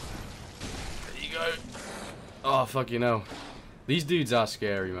 There you go. Oh, fucking hell. These dudes are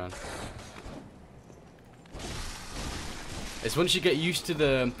scary, man. It's once you get used to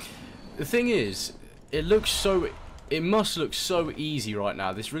the thing is, it must look so easy right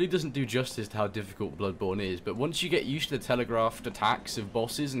now. This really doesn't do justice to how difficult Bloodborne is, but once you get used to the telegraphed attacks of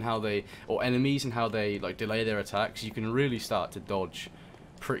bosses and how they, or enemies, and how they like delay their attacks, you can really start to dodge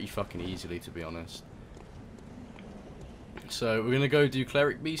pretty fucking easily, to be honest. So we're gonna go do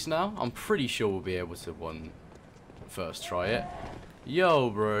Cleric Beast now. I'm pretty sure we'll be able to first try it. Yo,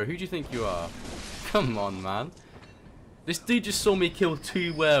 bro, who do you think you are? Come on, man. This dude just saw me kill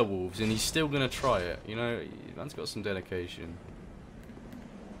 2 werewolves and he's still gonna try it. You know, man's got some dedication.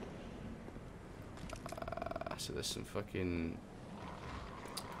 So there's some fucking...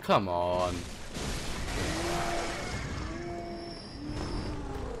 Come on.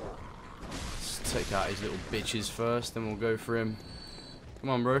 Let's take out his little bitches first, then we'll go for him.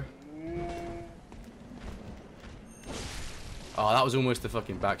 Come on, bro. Oh, that was almost a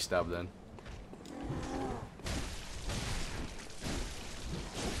fucking backstab then.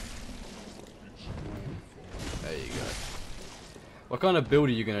 There you go. What kind of build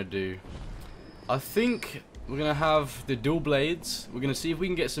are you going to do? I think we're going to have the dual blades. We're going to see if we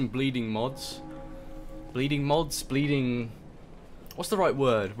can get some bleeding mods. Bleeding mods? Bleeding... What's the right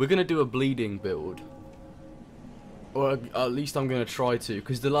word? We're going to do a bleeding build. Or at least I'm going to try to.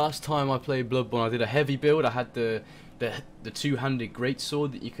 Because the last time I played Bloodborne, I did a heavy build. I had the two-handed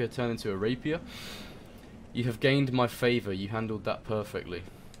greatsword that you could turn into a rapier. You have gained my favour. You handled that perfectly.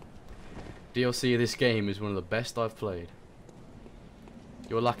 DLC of this game is one of the best I've played.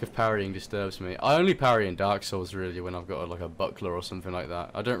 Your lack of parrying disturbs me. I only parry in Dark Souls really when I've got like a buckler or something like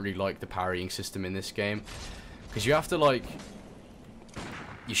that. I don't really like the parrying system in this game. Because you have to like...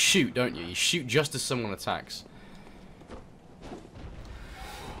 You shoot, don't you? You shoot just as someone attacks.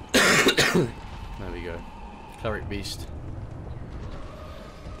 There we go. Cleric Beast.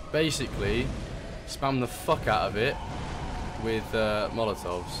 Basically, spam the fuck out of it with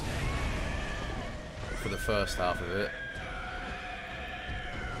Molotovs. For the first half of it.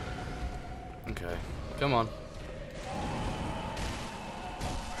 Okay, come on.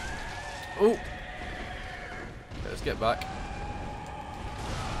 Oh! Okay, let's get back.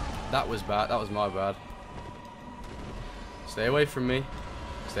 That was bad, that was my bad. Stay away from me.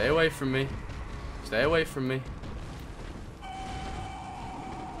 Stay away from me. Stay away from me.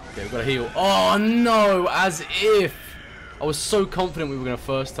 Okay, we've got to heal. Oh no! As if! I was so confident we were going to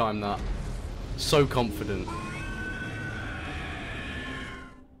first time that. So confident.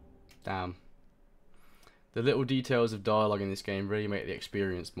 Damn. The little details of dialogue in this game really make the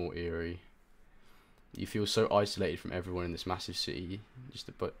experience more eerie. You feel so isolated from everyone in this massive city.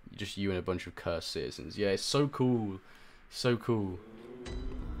 Just you and a bunch of cursed citizens. Yeah, it's so cool. So cool.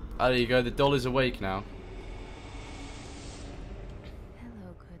 Ah, there you go. The doll is awake now.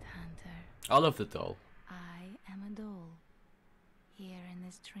 Hello, good hunter. I love the doll. I am a doll. Here in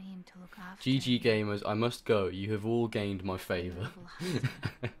this dream to look after GG gamers, I must go. You have all gained my favour.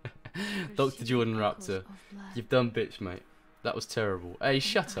 Dr. Jordan Raptor, you've done bitch, mate. That was terrible. Hey,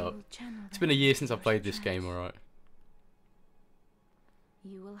 shut up. It's been a year since I played this game, alright.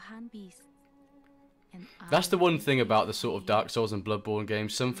 You will hunt beasts. That's the one thing about the sort of Dark Souls and Bloodborne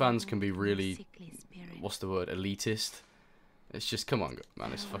games. Some fans can be really, what's the word, elitist. It's just, come on,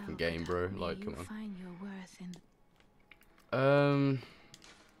 man, it's a fucking game, bro. Like, come on.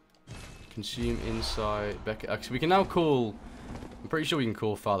 Consume insight. Actually, we can now call. I'm pretty sure we can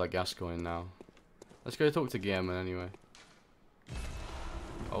call Father Gascoigne now. Let's go talk to Gehrman anyway.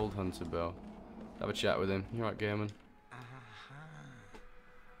 Old Hunter Bell. Have a chat with him. You alright, Gehrman? Aha.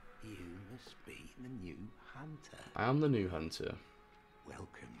 You must be the new hunter. I am the new hunter.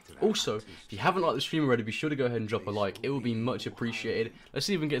 Welcome to the Also, if you haven't liked the stream already, be sure to go ahead and drop a like. It will be much appreciated. Let's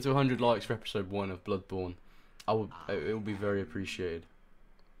see if we can get to 100 likes for episode 1 of Bloodborne. It will be very appreciated.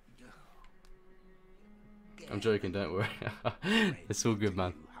 I'm joking, don't worry. It's all good,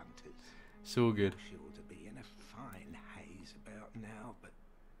 man. It's all good. Sure to be in a fine haze about now, but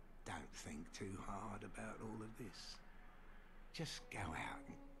don't think too hard about all of this. Just go out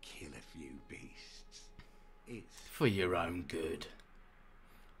and kill a few beasts. It's For your own good.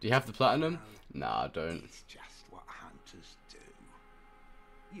 Do you have the platinum? Nah, I don't. It's just what hunters do.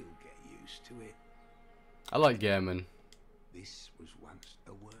 You'll get used to it. I like Gehrman. This was once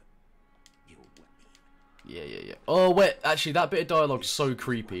a work. You'll wait. Yeah. Oh, wait. Actually, that bit of dialogue's so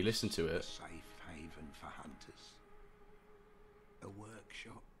creepy. Listen to A it. safe haven for hunters. A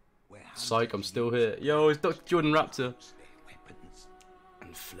workshop where Psych, I'm still here. Yo, it's Dr. Jordan Raptor. their weapons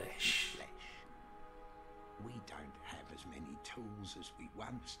And flesh. flesh. We don't have as many tools as we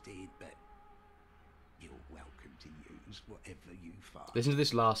once did, but you're welcome to use whatever you find. Listen to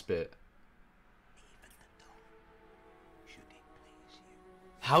this last bit. Even the doll. Should it please you?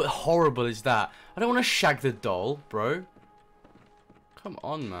 How horrible is that? I don't want to shag the doll, bro. Come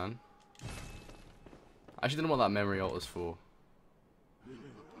on, man. I actually don't know what that memory altar's for.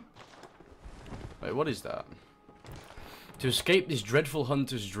 Wait, what is that? To escape this dreadful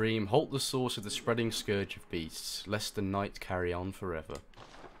hunter's dream, halt the source of the spreading scourge of beasts, lest the night carry on forever.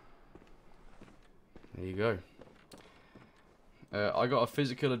 There you go. I got a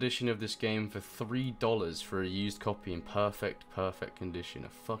physical edition of this game for $3 for a used copy in perfect condition. A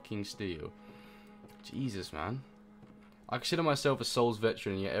fucking steal. Jesus, man. I consider myself a Souls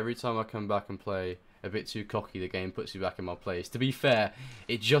veteran, yet every time I come back and play a bit too cocky, the game puts me back in my place. To be fair,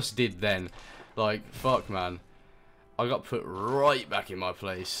 it just did then. Like, fuck, man. I got put right back in my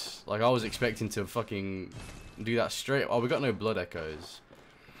place. Like, I was expecting to fucking do that straight. Oh, we got no blood echoes.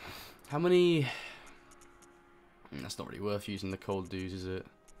 How many... That's not really worth using the cold dues, is it?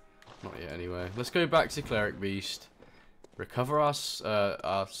 Not yet, anyway. Let's go back to Cleric Beast. Recover our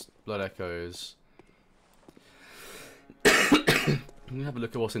blood echoes. I'm gonna have a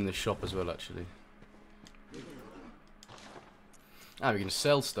look at what's in the shop as well, actually. Ah, we can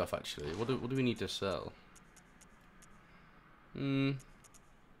sell stuff, actually. What do we need to sell? Not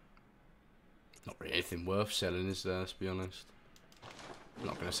really anything worth selling, is there, let's be honest. I'm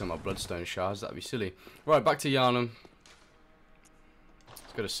not going to sell my bloodstone shards, that'd be silly. Right, back to Yharnam.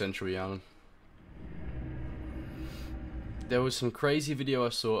 Let's go to Central Yharnam. There was some crazy video I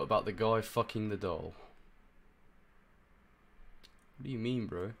saw about the guy fucking the doll. What do you mean,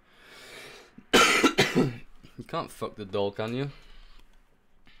 bro? You can't fuck the doll, can you?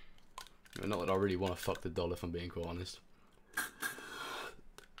 Not that I really want to fuck the doll, if I'm being quite honest.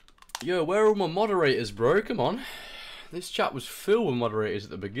 Yo, where are all my moderators, bro? Come on. This chat was filled with moderators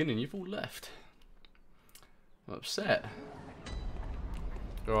at the beginning. You've all left. I'm upset.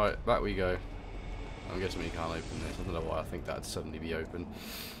 Alright, back we go. I'm guessing we can't open this. I don't know why I think that'd suddenly be open.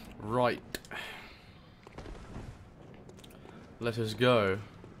 Right. Let us go.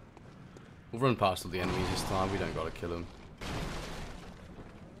 We'll run past all the enemies this time. We don't gotta kill them.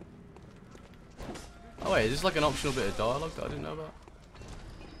 Oh wait, is this like an optional bit of dialogue that I didn't know about?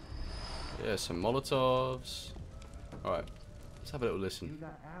 Yeah, some Molotovs. Alright, let's have a little listen. You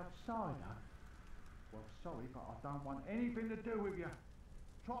that outsider? Well, sorry, but I don't want anything to do with you.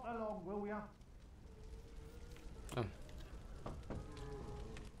 Trot along, will ya? Oh. And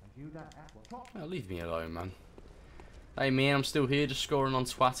you that trot. Oh, leave me alone, man. Hey man, I'm still here just scoring on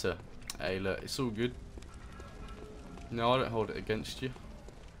Twitter. Hey look, it's all good. No, I don't hold it against you.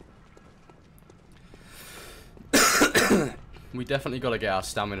 We definitely got to get our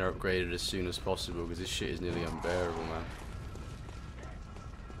stamina upgraded as soon as possible because this shit is nearly unbearable, man.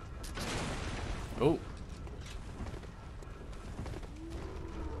 Oh.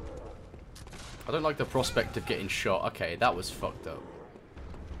 I don't like the prospect of getting shot. Okay, that was fucked up.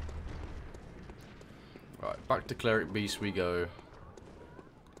 Right, back to Cleric Beast we go.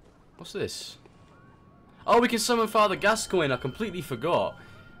 What's this? Oh, we can summon Father Gascoigne. I completely forgot.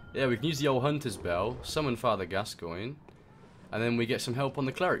 Yeah, we can use the old Hunter's Bell, summon Father Gascoigne, and then we get some help on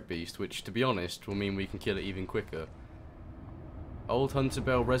the Cleric Beast, which, to be honest, will mean we can kill it even quicker. Old Hunter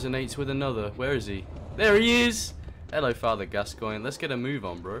Bell resonates with another. Where is he? There he is! Hello, Father Gascoigne. Let's get a move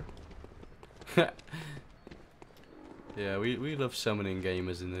on, bro. Yeah, we love summoning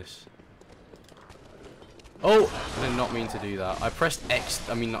gamers in this. Oh! I did not mean to do that. I pressed X,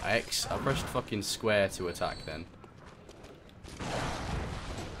 I mean not X, I pressed fucking square to attack then.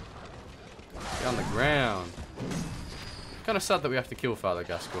 Get on the ground. Kind of sad that we have to kill Father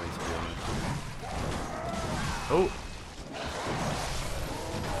Gascoigne, to be honest. Oh!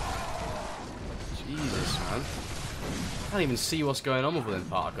 Jesus, man. I can't even see what's going on with them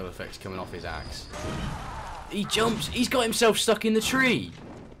particle effects coming off his axe. He jumps! He's got himself stuck in the tree!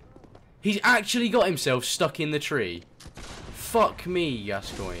 He's actually got himself stuck in the tree. Fuck me,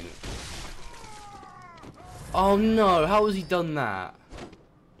 Gascoigne. Oh no, how has he done that?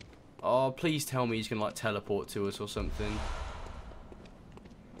 Oh, please tell me he's gonna like teleport to us or something.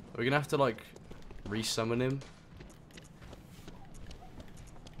 Are we gonna have to like resummon him?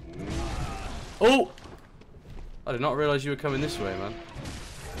 Oh! I did not realise you were coming this way, man.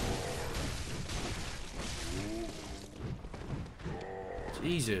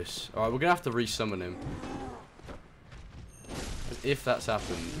 Jesus. Alright, we're gonna have to resummon him. As if that's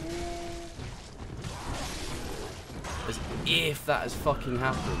happened. As if that has fucking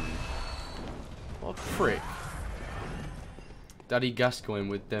happened. What a prick. Daddy Gascoigne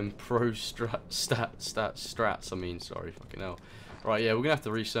with them pro strats, I mean, sorry, fucking hell. Right, yeah, we're gonna have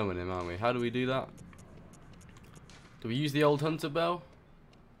to resummon him, aren't we? How do we do that? Do we use the old Hunter Bell?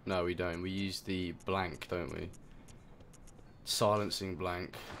 No, we don't. We use the blank, don't we? Silencing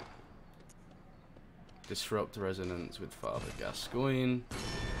blank. Disrupt resonance with Father Gascoigne.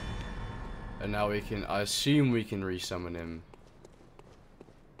 And now we can, I assume we can resummon him.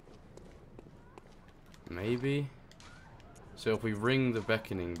 Maybe? So if we ring the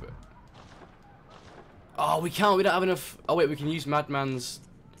beckoning, but... Oh, we can't, we don't have enough... Oh wait, we can use Madman's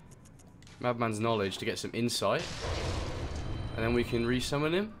knowledge to get some insight. And then we can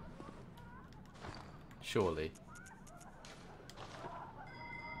resummon him? Surely.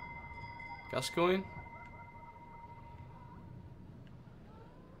 Gascoigne?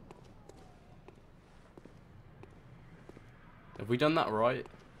 Have we done that right?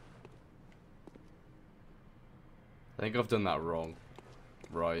 I think I've done that wrong.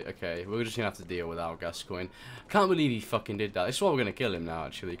 Right, okay. We're just gonna have to deal with our Gascoigne. Can't believe he fucking did that. This is why we're gonna kill him now,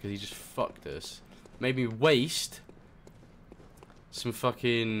 actually, because he just fucked us. Made me waste some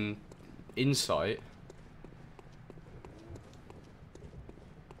fucking insight.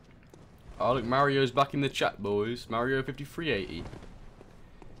 Oh, look, Mario's back in the chat, boys. Mario 5380.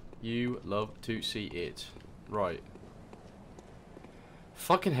 You love to see it. Right.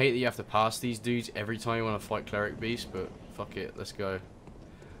 Fucking hate that you have to pass these dudes every time you want to fight Cleric Beast, but fuck it, let's go.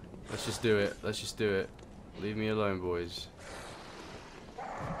 Let's just do it. Let's just do it. Leave me alone, boys.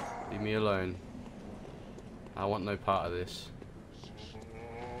 Leave me alone. I want no part of this.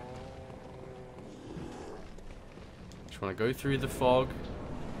 just want to go through the fog,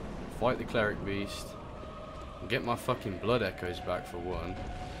 fight the cleric beast, and get my fucking blood echoes back for one.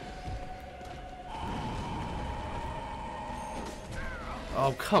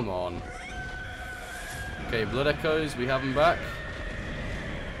 Oh, come on. Okay, blood echoes, we have them back.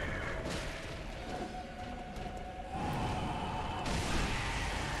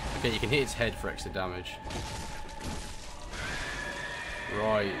 Okay, you can hit its head for extra damage.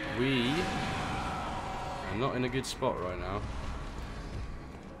 Right, we are not in a good spot right now.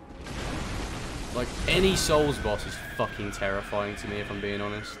 Like, any Souls boss is fucking terrifying to me, if I'm being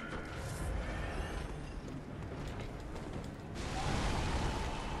honest.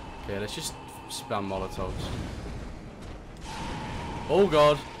 Okay, let's just spam Molotovs. Oh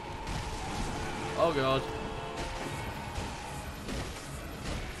god. Oh god.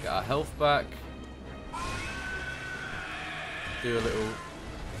 Get our health back. Do a little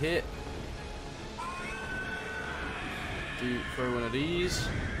hit. Throw one of these.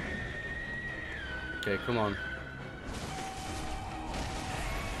 Okay, come on.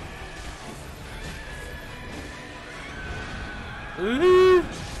 Ooh.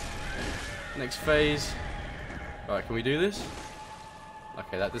 Next phase. Alright, can we do this?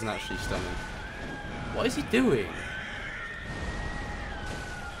 Okay, that doesn't actually stun him. What is he doing?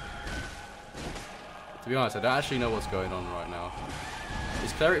 To be honest, I don't actually know what's going on right now.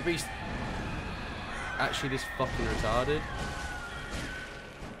 Is Cleric Beast actually this fucking retarded?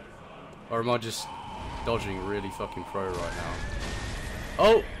 Or am I just dodging really fucking pro right now?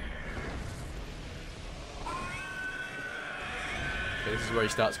 Oh! Okay, this is where he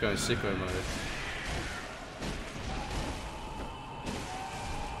starts going sicko mode.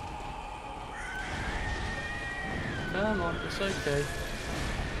 Come on, it's okay.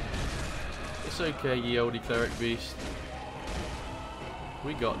 It's okay, ye oldie Cleric Beast.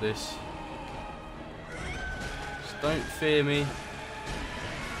 We got this. Just don't fear me.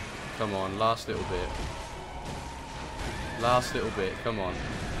 Come on, last little bit. Last little bit, come on.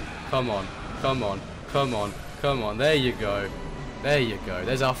 Come on, come on, come on, come on. There you go. There you go.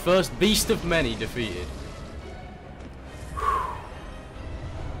 There's our first beast of many defeated. Whew.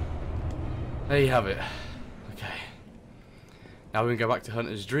 There you have it. Okay. Now we can go back to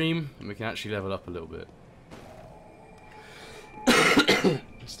Hunter's Dream and we can actually level up a little bit.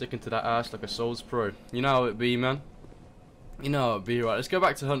 Sticking to that ass like a Souls Pro. You know how it be, man. You know how it be. Right, let's go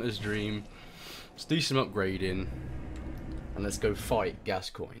back to Hunter's Dream. Let's do some upgrading. And let's go fight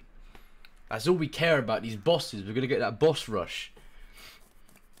Gascoigne. That's all we care about, these bosses. We're gonna get that boss rush.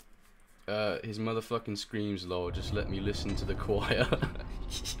 His motherfucking screams, lol. Just let me listen to the choir.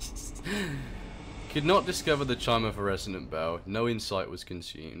 Could not discover the chime of a resonant bell. No insight was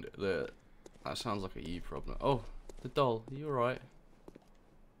consumed. That sounds like a you problem. Oh, the doll. Are you alright?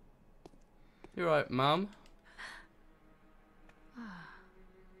 You alright, ma'am?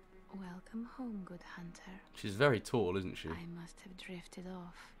 Welcome home, good hunter. She's very tall, isn't she? I must have drifted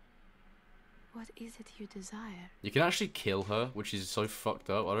off. What is it you desire? You can actually kill her, which is so fucked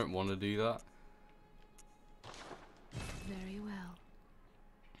up. I don't want to do that. Very well.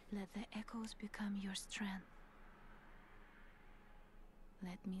 Let the echoes become your strength.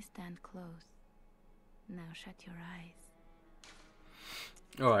 Let me stand close. Now shut your eyes.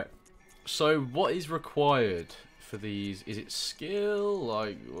 Alright. So, what is required for these? Is it skill?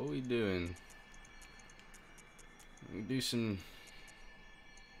 Like, what are we doing? We do some...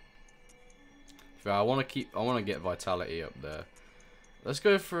 I want to get vitality up there. Let's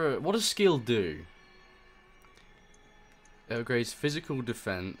go for... What does skill do? It upgrades physical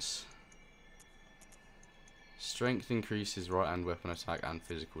defense. Strength increases right hand weapon attack and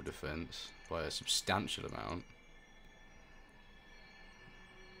physical defense by a substantial amount.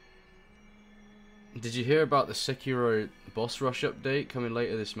 Did you hear about the Sekiro boss rush update coming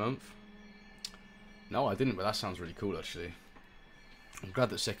later this month? No, I didn't, but that sounds really cool actually. I'm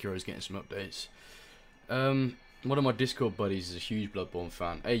glad that Sekiro is getting some updates. One of my Discord buddies is a huge Bloodborne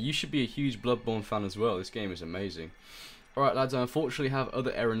fan. Hey, you should be a huge Bloodborne fan as well. This game is amazing. Alright lads, I unfortunately have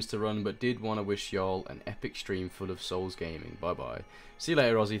other errands to run, but did want to wish y'all an epic stream full of Souls gaming. Bye bye. See you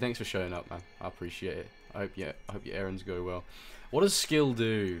later, Ozzy. Thanks for showing up, man. I appreciate it. I hope your errands go well. What does skill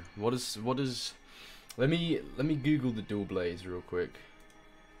do? What does Let me Google the dual blades real quick.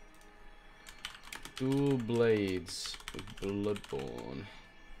 Dual blades of Bloodborne.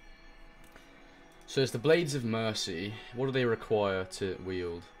 So it's the Blades of Mercy. What do they require to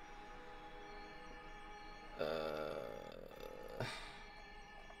wield?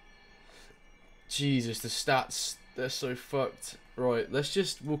 Jesus, the stats, they're so fucked. Right,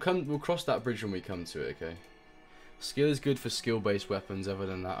 we'll cross that bridge when we come to it, okay? Skill is good for skill-based weapons. Other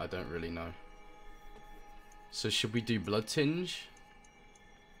than that, I don't really know. So should we do Blood Tinge?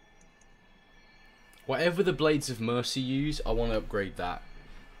 Whatever the Blades of Mercy use, I want to upgrade that.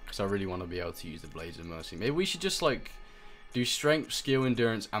 Because I really want to be able to use the Blades of Mercy. Maybe we should just like do strength, skill,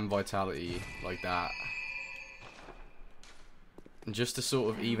 endurance, and vitality like that. And just to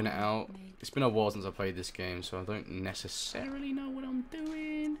sort of even it out. It's been a while since I played this game, so I don't necessarily know what I'm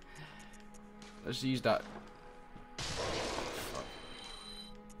doing. Let's use that. Fuck.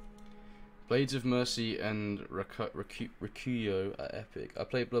 Blades of Mercy and Rikuyo are epic. I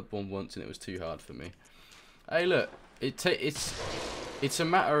played Bloodborne once and it was too hard for me. Hey, look, it's a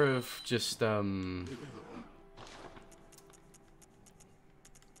matter of just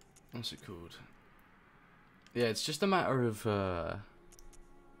what's it called? Yeah, it's just a matter of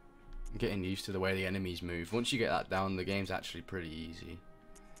getting used to the way the enemies move. Once you get that down, the game's actually pretty easy.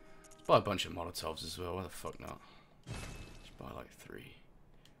 Let's buy a bunch of Molotovs as well. Why the fuck not? Just buy like 3.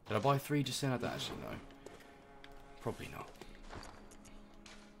 Did I buy 3 just then? I don't actually know. Probably not.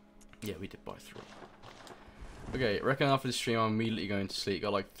 Yeah, we did buy 3. Okay, I reckon after the stream I'm immediately going to sleep.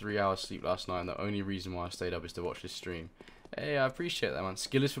 Got like 3 hours sleep last night and the only reason why I stayed up is to watch this stream. Hey, I appreciate that, man.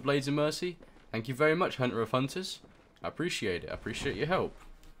 Skill is for Blades of Mercy. Thank you very much, Hunter of Hunters. I appreciate it. I appreciate your help.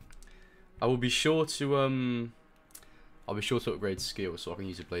 I will be sure to upgrade skills so I can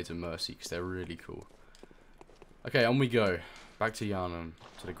use the Blades of Mercy because they're really cool. Okay, on we go. Back to Yharnam,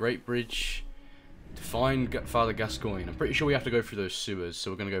 to the Great Bridge, to find Father Gascoigne. I'm pretty sure we have to go through those sewers,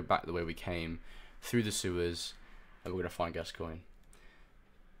 so we're going to go back the way we came, through the sewers, and we're going to find Gascoigne.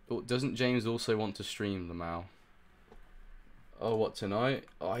 Oh, doesn't James also want to stream the Mao? Oh, what, tonight?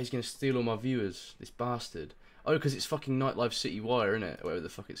 Oh, he's going to steal all my viewers, this bastard. Oh, because it's fucking Nightlife City Wire, isn't it? Or whatever the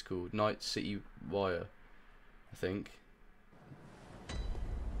fuck it's called. Night City Wire, I think.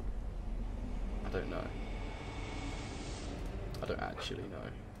 I don't know. I don't actually know.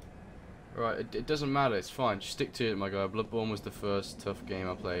 Right, it doesn't matter, it's fine. Just stick to it, my guy. Bloodborne was the first tough game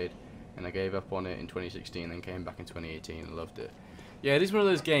I played, and I gave up on it in 2016, then came back in 2018 and loved it. Yeah, it is one of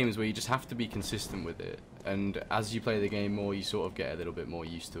those games where you just have to be consistent with it, and as you play the game more, you sort of get a little bit more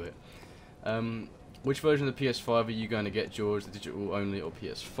used to it. Which version of the PS5 are you going to get, George? The digital only or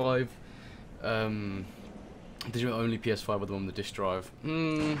PS5? Digital only PS5 or the one with the disc drive?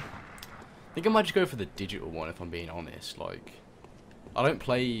 I think I might just go for the digital one if I'm being honest. Like, I don't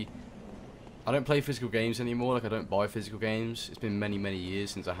play physical games anymore. Like, I don't buy physical games. It's been many, many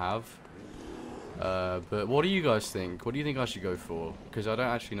years since I have. But what do you guys think? What do you think I should go for? Because I don't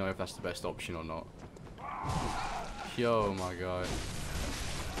actually know if that's the best option or not. Yo, my guy.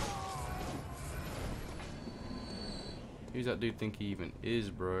 Who's that dude think he even is,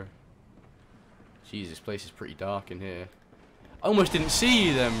 bro? Jeez, this place is pretty dark in here. I almost didn't see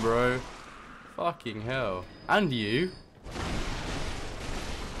you then, bro. Fucking hell. And you.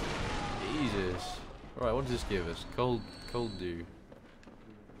 Jesus. Alright, what does this give us? Cold dew.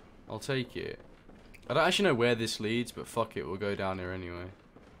 I'll take it. I don't actually know where this leads, but fuck it, we'll go down here anyway.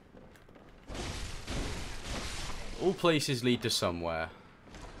 All places lead to somewhere.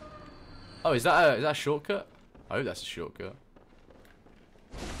 Oh, is that a shortcut? I hope that's a shortcut.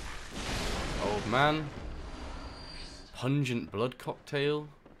 Old man. Pungent blood cocktail.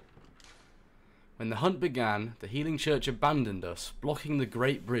 When the hunt began, the Healing Church abandoned us, blocking the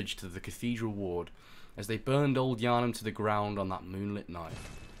great bridge to the cathedral ward, as they burned old Yharnam to the ground on that moonlit night.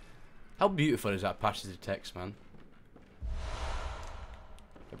 How beautiful is that passage of text, man?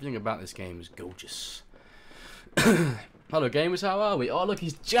 Everything about this game is gorgeous. Hello gamers, how are we? Oh look,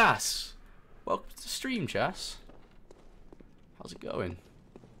 he's Jas! Welcome to the stream, Jas. How's it going?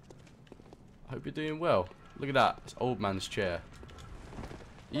 I hope you're doing well. Look at that, it's old man's chair.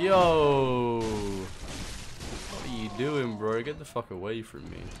 Yo! What are you doing, bro? Get the fuck away from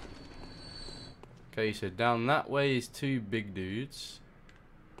me. Okay, so down that way is 2 big dudes.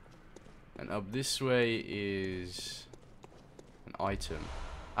 And up this way is an item.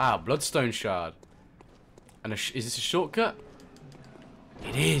 Ah, bloodstone shard. And is this a shortcut?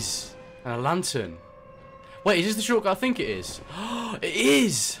 It is! And a lantern. Wait, is this the shortcut I think it is? It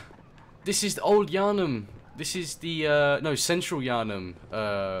is! This is the old Yharnam. This is the, no, central Yharnam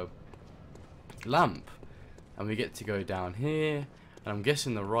lamp. And we get to go down here. And I'm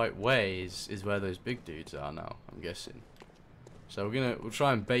guessing the right way is where those big dudes are now. I'm guessing. So we'll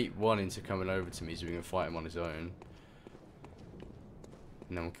try and bait one into coming over to me so we can fight him on his own.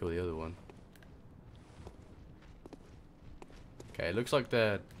 And then we'll kill the other one. Okay, it looks like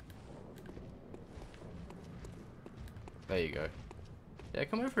they're... There you go. Yeah,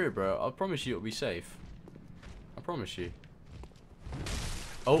 come over here, bro. I promise you it'll be safe. I promise you.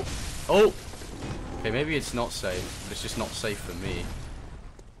 Oh! Oh! Okay, maybe it's not safe. But it's just not safe for me.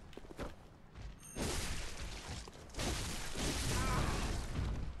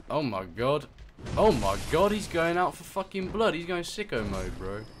 Oh my god. Oh my god, he's going out for fucking blood. He's going sicko mode,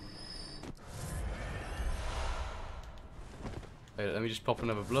 bro. Hey, let me just pop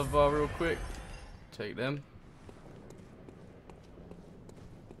another blood vial real quick. Take them.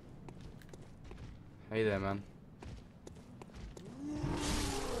 Hey there, man.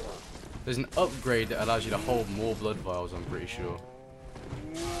 There's an upgrade that allows you to hold more blood vials, I'm pretty sure.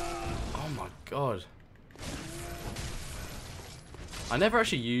 Oh my god. I never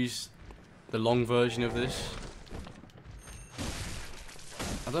actually used the long version of this.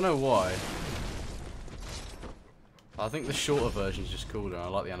 I don't know why. I think the shorter version is just cooler. I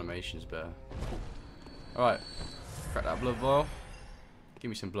like the animations better. Alright. Crack that blood vial. Give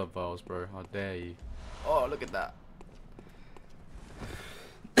me some blood vials, bro. How dare you. Oh, look at that.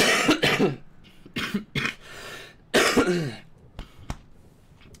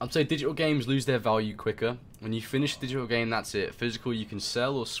 I'd say digital games lose their value quicker. When you finish a digital game, that's it. Physical, you can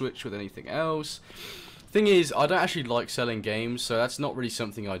sell or switch with anything else. Thing is, I don't actually like selling games, so that's not really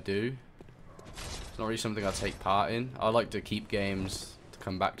something I do. It's not really something I take part in. I like to keep games to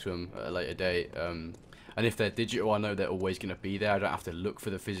come back to them at a later date. And if they're digital, I know they're always going to be there. I don't have to look for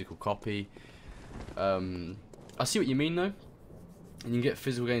the physical copy. I see what you mean, though. And you can get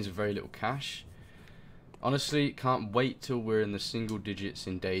physical games with very little cash. Honestly, can't wait till we're in the single digits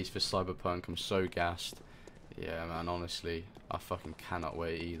in days for Cyberpunk. I'm so gassed. Yeah, man, honestly, I fucking cannot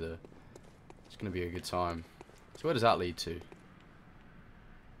wait either. It's going to be a good time. So where does that lead to?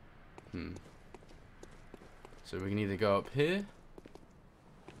 So we can either go up here,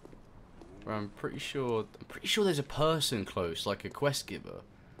 where I'm pretty sure there's a person close, like a quest giver.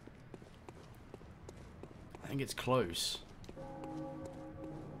 I think it's close.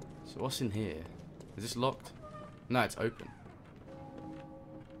 So what's in here? Is this locked? No, it's open.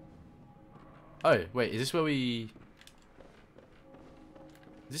 Oh, wait, is this where we...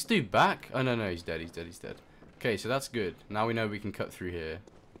 Is this dude back? Oh, no, he's dead, he's dead. Okay, so that's good. Now we know we can cut through here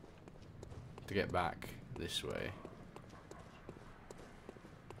to get back this way.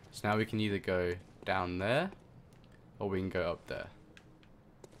 So now we can either go down there, or we can go up there.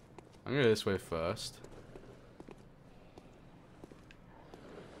 I'm going to go this way first.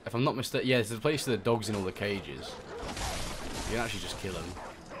 If I'm not mistaken, yeah, there's a place for the dogs in all the cages. You can actually just kill them.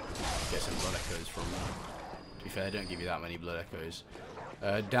 Get some blood echoes from them. To be fair, they don't give you that many blood echoes.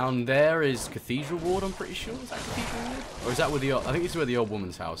 Down there is Cathedral Ward, I'm pretty sure. Is that Cathedral Ward? Or is that where the I think it's where the old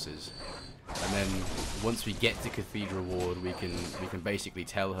woman's house is. And then once we get to Cathedral Ward, we can basically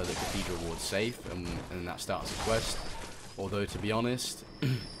tell her that Cathedral Ward's safe, and that starts a quest. Although, to be honest,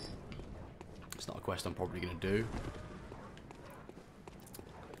 it's not a quest I'm probably going to do.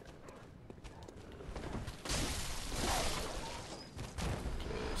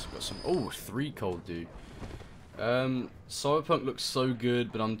 Oh, 3 cold, dude. Cyberpunk looks so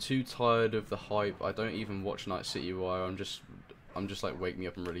good, but I'm too tired of the hype. I don't even watch Night City Wire. I'm just like, wake me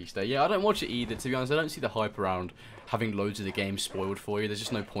up and release day. Yeah, I don't watch it either, to be honest. I don't see the hype around having loads of the game spoiled for you. There's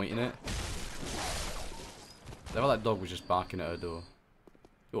just no point in it. That dog was just barking at her door.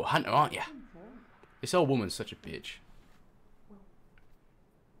 You're a hunter, aren't you? This old woman's such a bitch.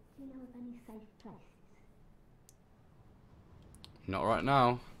 Do you know of any safe places? Not right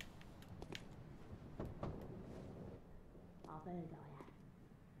now. I've heard I have.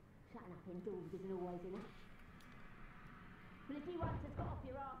 Shutting up indoors isn't always enough. Well, if you once had got off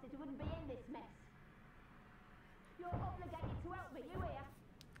your arse, you wouldn't be in this mess. You're obligated to help me, you hear?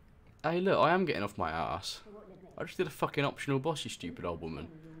 Hey, look, I am getting off my ass. I just did a fucking optional boss, you stupid old woman.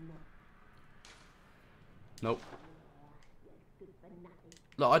 Nope.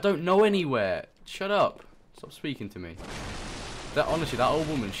 Look, I don't know anywhere. Shut up. Stop speaking to me. Honestly, that old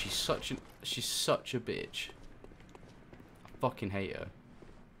woman, she's such a bitch. I fucking hate her.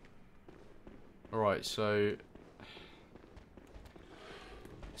 Alright, so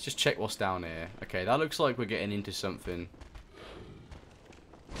let's just check what's down here. Okay, that looks like we're getting into something.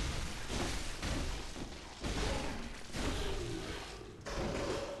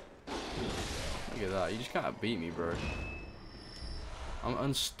 Look at that. You just can't beat me, bro. I'm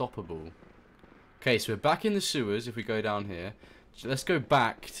unstoppable. Okay, so we're back in the sewers if we go down here. So let's go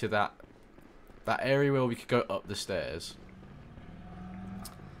back to that area where we could go up the stairs.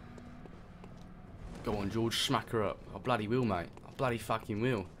 Go on, George, smack her up. I bloody will, mate. I bloody fucking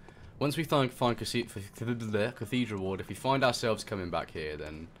will. Once we find Cathedral Ward, if we find ourselves coming back here,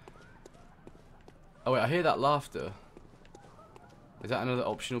 then... Oh wait, I hear that laughter. Is that another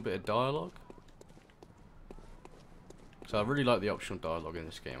optional bit of dialogue? So I really like the optional dialogue in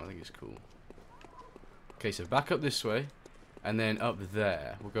this game. I think it's cool. Okay, so back up this way, and then up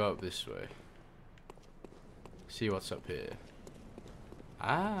there. We'll go up this way. See what's up here.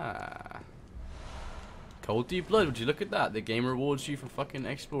 Ah. Cold Deep Blood, would you look at that? The game rewards you for fucking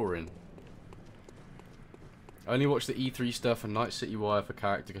exploring. I only watch the E3 stuff and Night City Wire for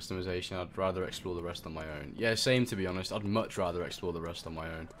character customization. I'd rather explore the rest on my own. Yeah, same to be honest. I'd much rather explore the rest on my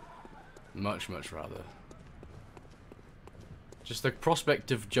own. Much rather. Just the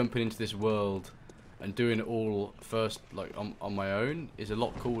prospect of jumping into this world and doing it all first, like on my own, is a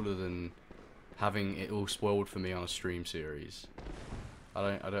lot cooler than having it all spoiled for me on a stream series.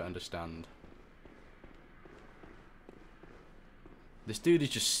 I don't understand. This dude is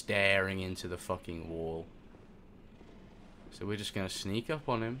just staring into the fucking wall. So we're just gonna sneak up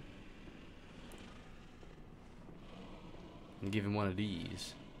on him and give him one of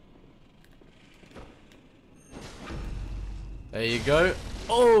these. There you go.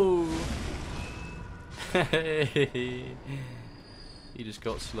 Oh! Hey! He just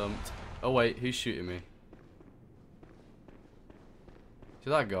got slumped. Oh wait, who's shooting me? Is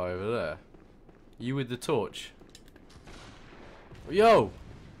that guy over there? You with the torch? Yo!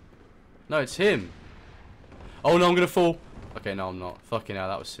 No, it's him. Oh no, I'm gonna fall. Okay, no, I'm not. Fucking hell,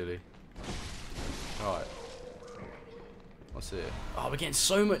 that was silly. Alright. What's it? Oh, we're getting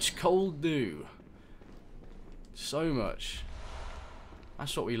so much cold dew. So much.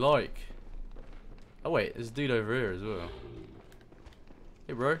 That's what we like. Oh wait, there's a dude over here as well.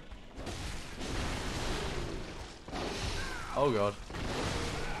 Hey bro. Oh god.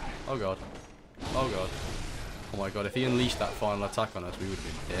 Oh god. Oh god. Oh my god, if he unleashed that final attack on us, we would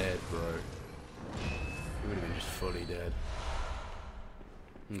have been dead, bro. We would have been just fully dead.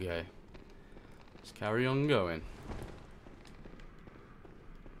 Okay. Let's carry on going.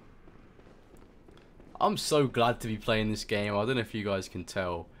 I'm so glad to be playing this game. I don't know if you guys can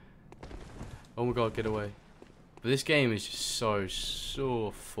tell. Oh my god, get away. But this game is just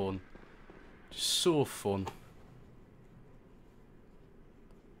so fun. Just so fun.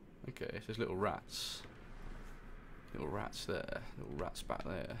 Okay, so there's little rats. Little rats there. Little rats back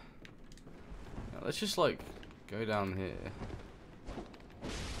there. Now let's just like go down here.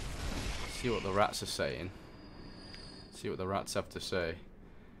 See what the rats are saying. See what the rats have to say.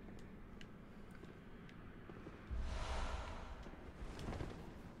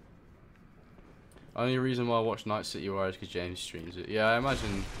 Only reason why I watch Night City Wire is because James streams it. Yeah, I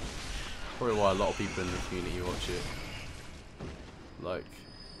imagine probably why a lot of people in the community watch it. Like,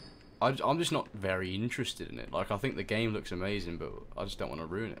 I'm just not very interested in it. Like, I think the game looks amazing, but I just don't want to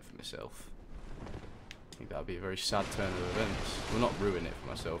ruin it for myself. I think that would be a very sad turn of events. Well, not ruin it for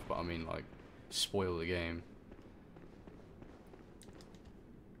myself, but I mean, like, spoil the game.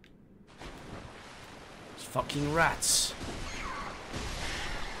 It's fucking rats.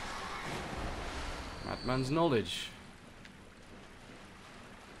 Madman's knowledge.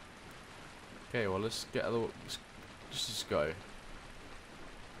 Okay, well, let's get a little. Just go.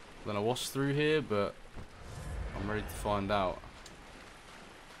 I don't know what's through here, but I'm ready to find out.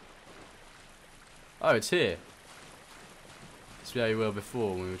 Oh, it's here. It's where we were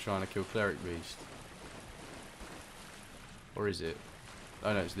before when we were trying to kill Cleric Beast. Or is it?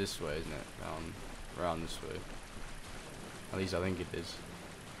 Oh no, it's this way, isn't it? Down, around this way. At least I think it is.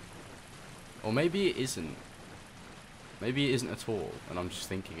 Or maybe it isn't. Maybe it isn't at all, and I'm just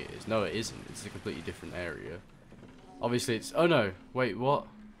thinking it is. No, it isn't. It's a completely different area. Obviously, it's... Oh no, wait, what?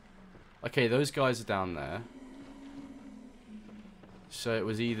 Okay, those guys are down there. So it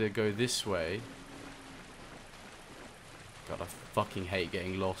was either go this way. God, I fucking hate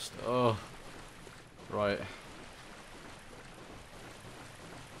getting lost. Oh. Right.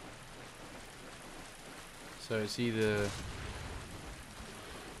 So it's either...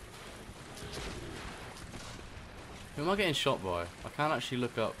 Who am I getting shot by? I can't actually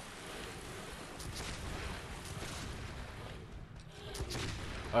look up.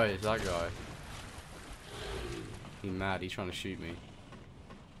 Oh, it's that guy. He's mad, he's trying to shoot me.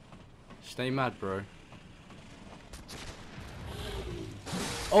 Stay mad, bro.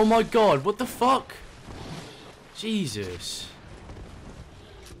 Oh my god, what the fuck? Jesus.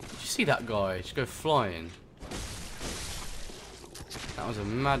 Did you see that guy just go flying? That was a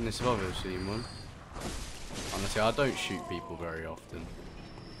madness if I've ever seen one. Honestly, I don't shoot people very often.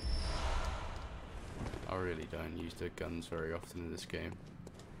 I really don't use the guns very often in this game.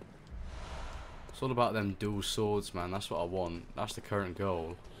 It's all about them dual swords, man. That's what I want. That's the current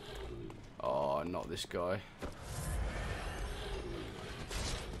goal. Oh, not this guy.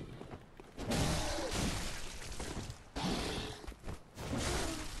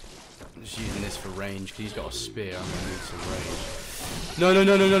 I'm just using this for range because he's got a spear. I'm gonna need some range. No, no,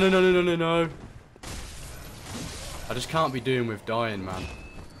 no, no, no, no, no, no, no, no. I just can't be doing with dying, man.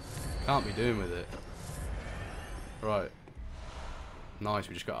 Can't be doing with it. Right. Nice,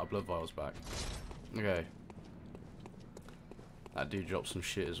 we just got our blood vials back. Okay. That dude dropped some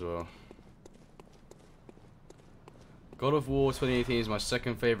shit as well. God of War 2018 is my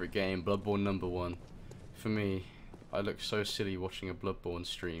second favourite game, Bloodborne #1. For me, I look so silly watching a Bloodborne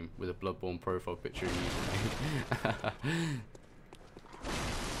stream with a Bloodborne profile picture and username.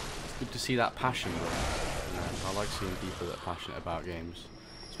 It's good to see that passion, bro. You know, I like seeing people that are passionate about games.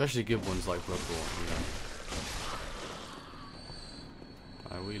 Especially good ones like Bloodborne, you know.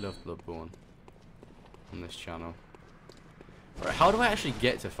 We love Bloodborne on this channel. Right, how do I actually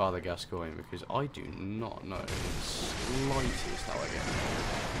get to Father Gascoigne? Because I do not know in the slightest how I get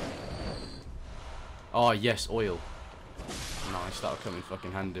there. Oh yes, oil. Nice, that'll come in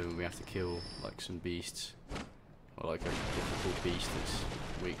fucking handy when we have to kill like some beasts. Or like a difficult beast that's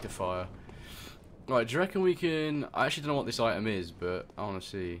weak to fire. Right, do you reckon we can... I actually don't know what this item is, but I want to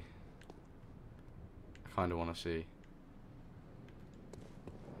see. I kind of want to see.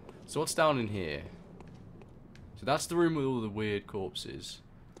 So what's down in here? So that's the room with all the weird corpses.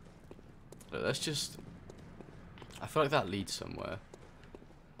 Look, let's just... I feel like that leads somewhere.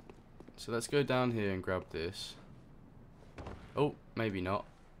 So let's go down here and grab this. Oh, maybe not.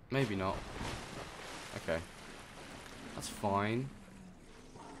 Maybe not. Okay. That's fine.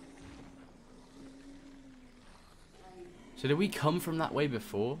 So did we come from that way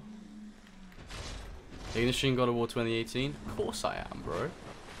before? Are you gonna stream God of War 2018? Of course I am, bro.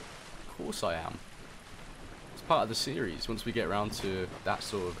 Of course I am. It's part of the series. Once we get around to that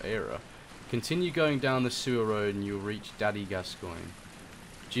sort of era. Continue going down the sewer road and you'll reach Daddy Gascoigne.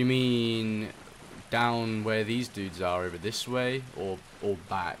 Do you mean down where these dudes are over this way or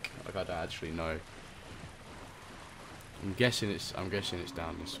back? Like I don't actually know. I'm guessing it's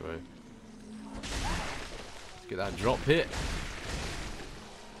down this way. Let's get that drop hit.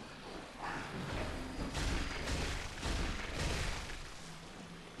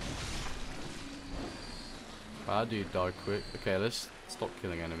 That dude died quick. Okay, let's stop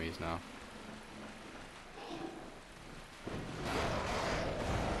killing enemies now.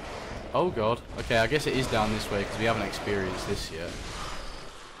 Oh god. Okay, I guess it is down this way because we haven't experienced this yet.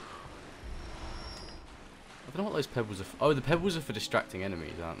 I don't know what those pebbles are for. Oh, the pebbles are for distracting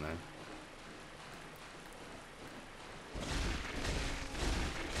enemies, aren't they?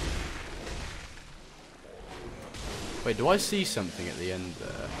 Wait, do I see something at the end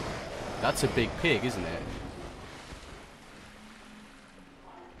there? That's a big pig, isn't it?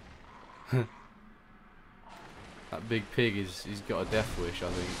 That big pig he's got a death wish, I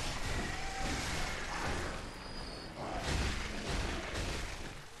think.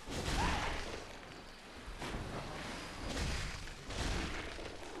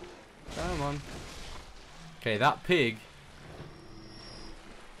 Come on. Okay, that pig.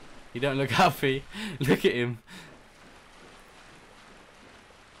 He don't look happy. Look at him.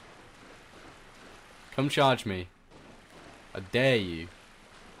 Come charge me. I dare you.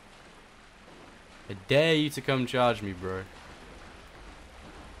 I dare you to come charge me, bro.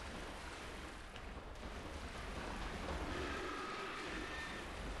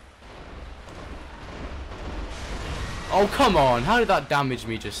 Oh, come on. How did that damage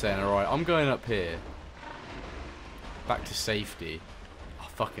me just then? Alright, I'm going up here. Back to safety. I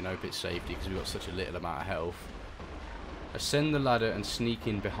fucking hope it's safety because we've got such a little amount of health. Ascend the ladder and sneak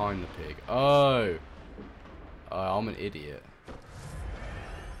in behind the pig. Oh. I'm an idiot.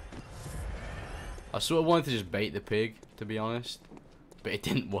 I sort of wanted to just bait the pig, to be honest. But it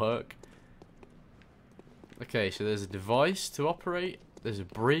didn't work. Okay, so there's a device to operate. There's a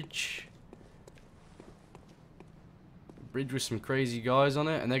bridge. Bridge with some crazy guys on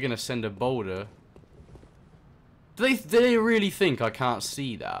it. And they're going to send a boulder. Do they really think I can't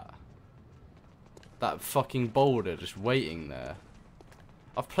see that? That fucking boulder just waiting there.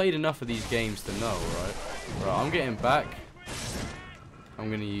 I've played enough of these games to know, right? Right, I'm getting back. I'm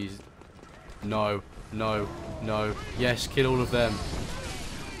going to use... No, no, no. Yes, kill all of them.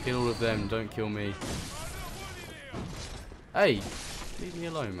 Kill all of them, don't kill me. Hey, leave me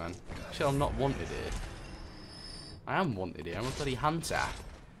alone, man. Actually, I'm not wanted here. I am wanted here. I'm a bloody hunter.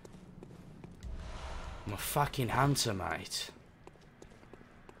 I'm a fucking hunter, mate.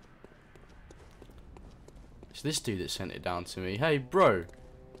 It's this dude that sent it down to me. Hey, bro.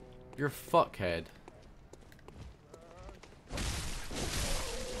 You're a fuckhead.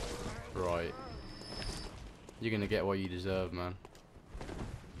 Right. You're gonna get what you deserve, man.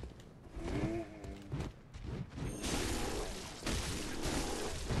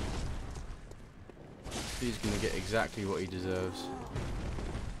 He's gonna get exactly what he deserves.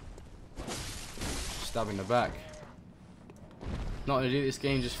 Stab in the back. Not gonna do this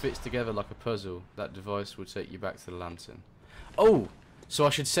game just fits together like a puzzle. That device will take you back to the lantern. Oh! So I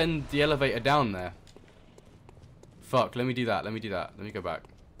should send the elevator down there. Fuck, let me do that. Let me do that. Let me go back.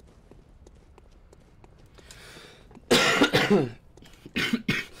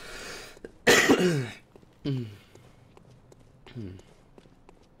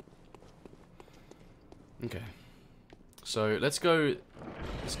 Okay. So let's go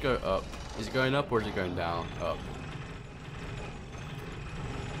up. Is it going up or is it going down? Up.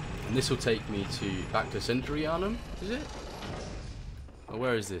 And this will take me back to Centurianum, is it? Or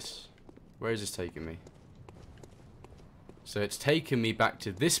where is this? Where is this taking me? So it's taken me back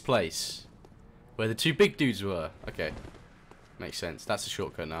to this place where the two big dudes were. Okay. Makes sense. That's a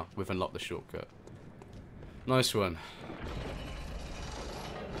shortcut now. We've unlocked the shortcut. Nice one.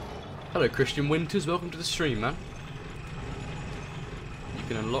 Hello, Christian Winters. Welcome to the stream, man. You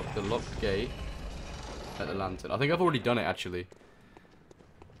can unlock the locked gate at the lantern. I think I've already done it, actually.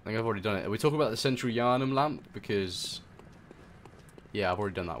 I think I've already done it. Are we talking about the Centurianum lamp? Because... yeah, I've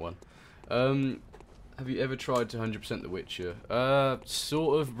already done that one. Have you ever tried to 100% The Witcher?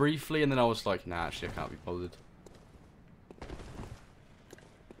 Sort of briefly, and then I was like, nah, actually, I can't be bothered.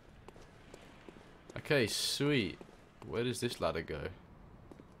 Okay, sweet. Where does this ladder go?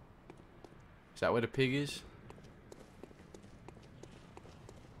 Is that where the pig is?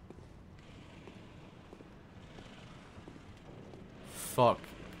 Fuck.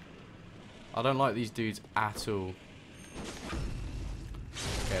 I don't like these dudes at all.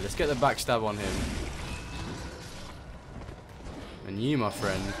 Okay, let's get the backstab on him. And you, my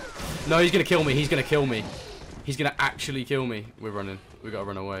friend. No, he's gonna kill me. He's gonna kill me. He's gonna actually kill me. We're running. We gotta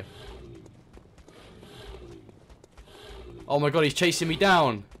run away. Oh my god, he's chasing me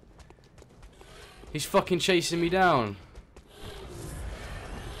down. He's fucking chasing me down.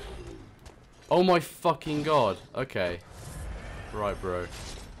 Oh my fucking god. Okay. Right, bro.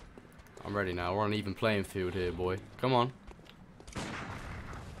 I'm ready now. We're on an even playing field here, boy. Come on.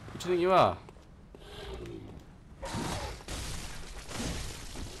 Who do you think you are?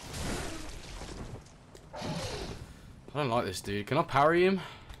 I don't like this dude. Can I parry him?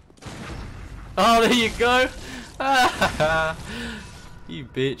 Oh, there you go. You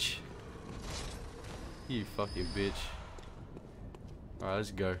bitch. You fucking bitch. Alright,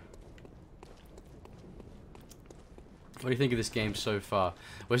 let's go. What do you think of this game so far?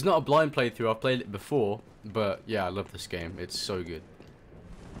 Well, it's not a blind playthrough. I've played it before. But, yeah, I love this game. It's so good.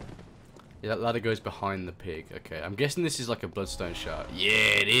 Yeah, that ladder goes behind the pig. Okay, I'm guessing this is like a bloodstone shard. Yeah,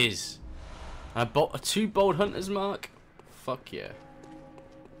 it is. I bought a 2 bold hunters mark. Fuck yeah.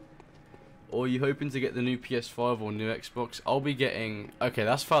 Or are you hoping to get the new PS5 or new Xbox? I'll be getting... okay,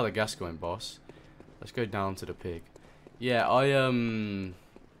 that's Father Gascoigne, boss. Let's go down to the pig. Yeah, I'm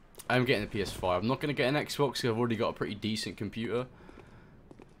getting the PS5. I'm not going to get an Xbox because I've already got a pretty decent computer.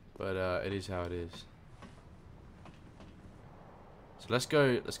 But it is how it is. So let's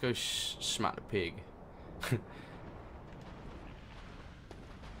go smack the pig.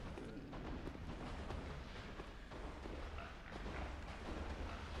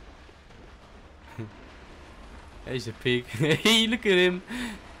 There's a pig. Hey, look at him.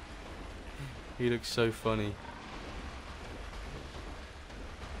 He looks so funny.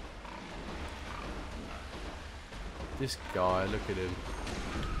 This guy, look at him.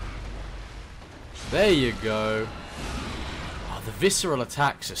 There you go. Oh, the visceral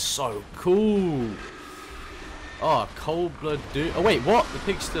attacks are so cool. Oh, cold blood dude. Oh wait, what? The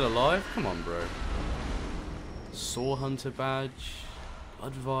pig's still alive? Come on, bro. Saw hunter badge.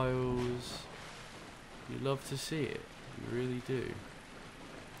 Blood vials. You love to see it. You really do.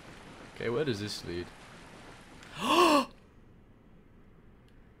 Okay, where does this lead?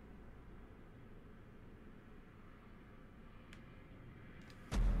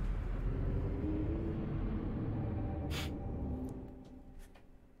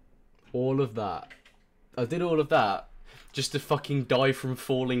 All of that. I did all of that just to fucking die from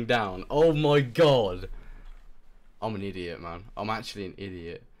falling down. Oh my god. I'm an idiot, man. I'm actually an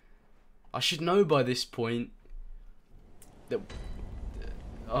idiot. I should know by this point that...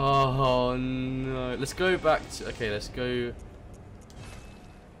 oh no. Let's go back to... okay, let's go...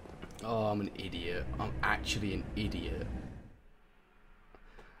 oh, I'm an idiot. I'm actually an idiot.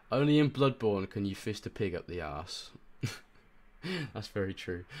 Only in Bloodborne can you fist a pig up the arse. That's very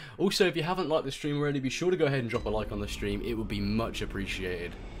true. Also, if you haven't liked the stream already, be sure to go ahead and drop a like on the stream. It would be much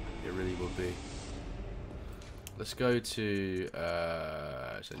appreciated. It really would be. Let's go to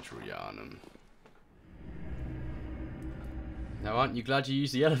Centurianum. Now, aren't you glad you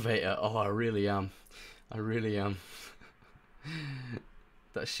used the elevator? Oh, I really am. I really am.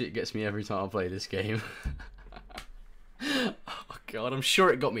 That shit gets me every time I play this game. Oh god, I'm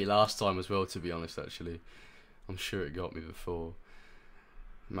sure it got me last time as well, to be honest, actually. I'm sure it got me before.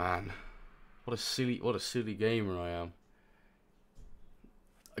 Man, what a silly gamer I am.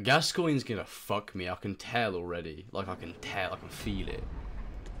 Gascoigne's gonna fuck me. I can tell already. Like I can tell. I can feel it.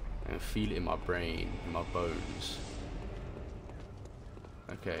 I can feel it in my brain, in my bones.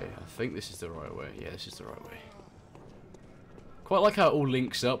 Okay, I think this is the right way. Yeah, this is the right way. Quite like how it all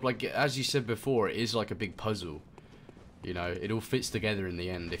links up. Like as you said before, it is like a big puzzle. You know, it all fits together in the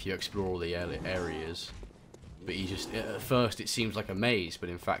end if you explore all the areas. But you just, at first it seems like a maze, but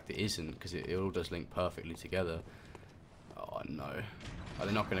in fact it isn't, because it all does link perfectly together. Oh no. Oh,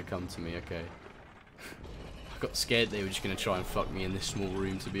 they're not going to come to me, okay. I got scared they were just going to try and fuck me in this small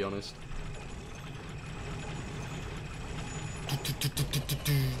room, to be honest.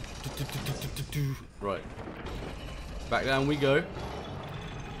 Right. Back down we go.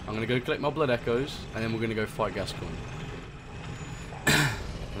 I'm going to go collect my blood echoes, and then we're going to go fight Gascoigne. And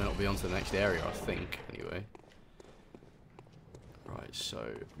then it'll be on to the next area, I think, anyway. Right, so,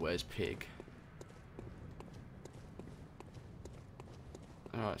 where's Pig?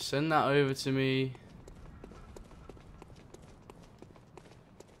 Alright, send that over to me.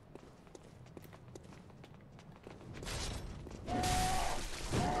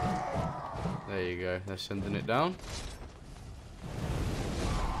 There you go, they're sending it down.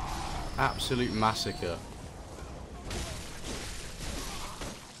 Absolute massacre.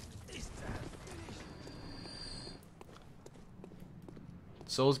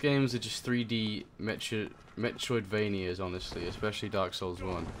 Souls games are just 3D Metroidvanias, honestly, especially Dark Souls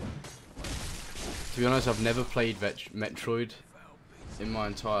 1. To be honest, I've never played Metroid in my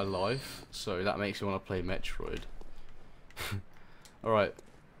entire life, so that makes me want to play Metroid. Alright,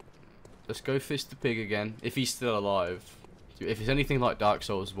 let's go fist the pig again, if he's still alive. If it's anything like Dark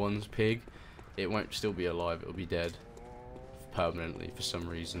Souls 1's pig, it won't still be alive, it'll be dead. Permanently, for some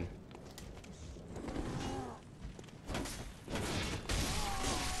reason.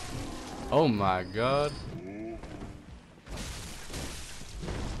 Oh my god.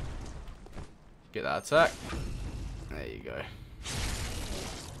 Get that attack. There you go.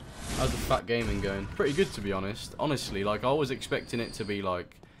 How's the fat gaming going? Pretty good, to be honest. Honestly, like, I was expecting it to be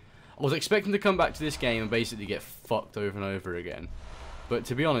like... I was expecting to come back to this game and basically get fucked over and over again. But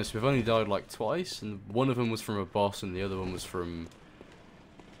to be honest, we've only died like twice, and one of them was from a boss and the other one was from...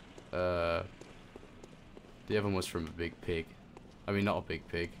 the other one was from a big pig. I mean, not a big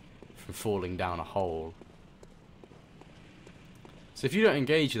pig. From falling down a hole. So if you don't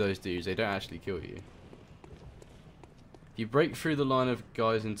engage with those dudes, they don't actually kill you. If you break through the line of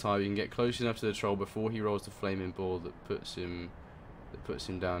guys in time, you can get close enough to the troll before he rolls the flaming ball that puts him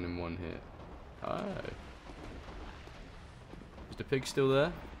down in one hit. Oh. Is the pig still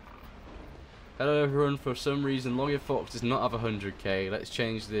there? Hello everyone, for some reason Longyear Fox does not have 100k. Let's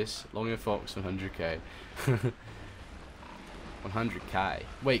change this. Longyear Fox 100k. 100k.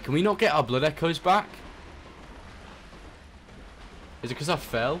 Wait, can we not get our blood echoes back? Is it because I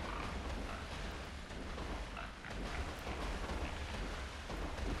fell?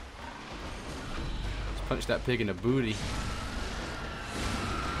 Let's punch that pig in the booty.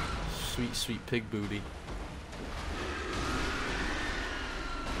 Sweet, sweet pig booty.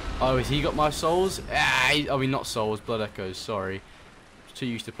 Oh, has he got my souls? Ah, I mean, not souls, blood echoes, sorry. I'm too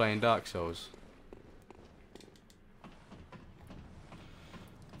used to playing Dark Souls.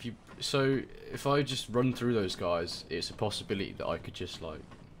 So, if I just run through those guys, it's a possibility that I could just, like,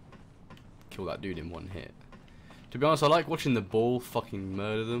 kill that dude in one hit. To be honest, I like watching the ball fucking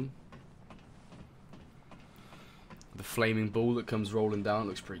murder them. The flaming ball that comes rolling down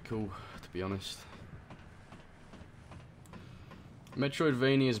looks pretty cool, to be honest.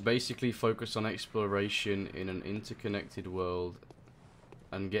 Metroidvanias basically focus on exploration in an interconnected world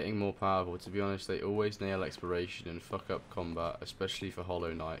and getting more powerful. To be honest, they always nail exploration and fuck up combat, especially for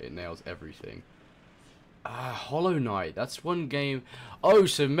Hollow Knight. It nails everything. Ah, Hollow Knight, that's one game. Oh,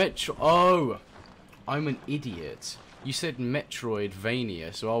 so oh, I'm an idiot. You said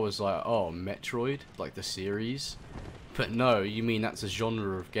Metroidvania, so I was like, oh, Metroid, like the series. But no, you mean that's a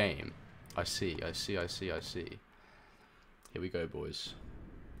genre of game. I see. Here we go, boys.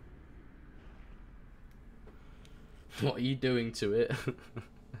 What are you doing to it?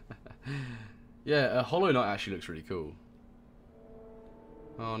 Yeah, Hollow Knight actually looks really cool.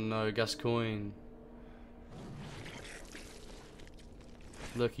 Oh no, Gascoigne.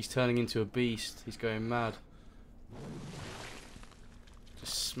 Look, he's turning into a beast. He's going mad.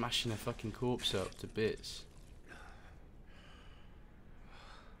 Just smashing a fucking corpse up to bits.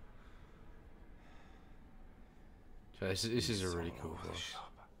 So this is a really cool boss.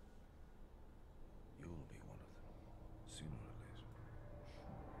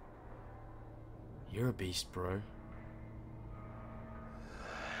 You're a beast, bro.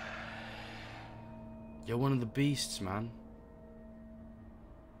 You're one of the beasts, man.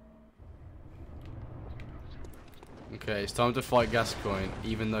 Okay, it's time to fight Gascoigne,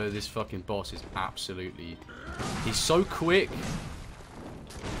 even though this fucking boss is absolutely... He's so quick.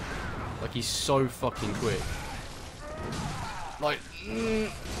 Like, he's so fucking quick. Like...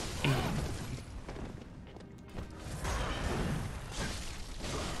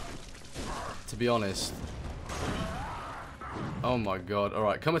 To be honest. Oh my god.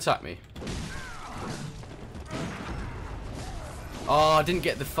 Alright, come attack me. Oh, I didn't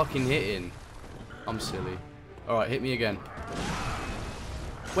get the fucking hit in. I'm silly. Alright, hit me again.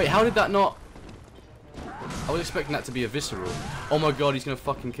 Wait, how did that not... I was expecting that to be a visceral. Oh my god, he's gonna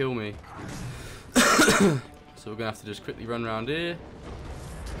fucking kill me. So we're gonna have to just quickly run around here.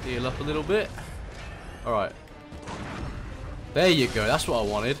 Heal up a little bit. Alright. There you go, that's what I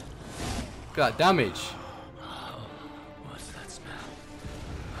wanted. Look at that damage. What's that smell?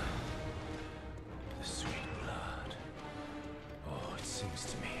 The sweet blood. Oh, it sings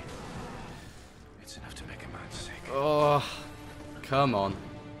to me. It's enough to make a man sick. Oh, come on.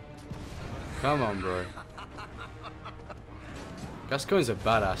 Come on, bro. Gascoigne's a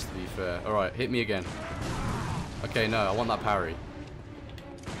badass, to be fair. Alright, hit me again. Okay, no, I want that parry.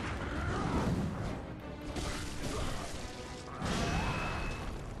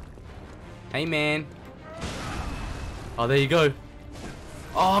 Hey, man. Oh, there you go.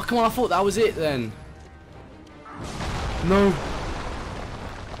 Oh, come on, I thought that was it then. No.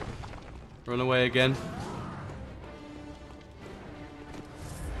 Run away again.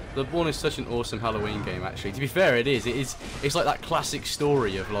 Bloodborne is such an awesome Halloween game, actually. To be fair, it is. It's like that classic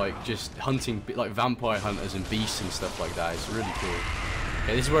story of like just hunting like vampire hunters and beasts and stuff like that. It's really cool.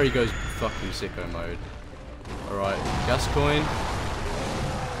 Okay, this is where he goes fucking sicko mode. Alright, Gascoigne.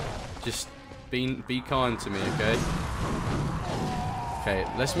 Just be kind to me, okay? Okay,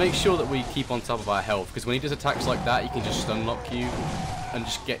 let's make sure that we keep on top of our health, because when he does attacks like that, he can just stun lock you and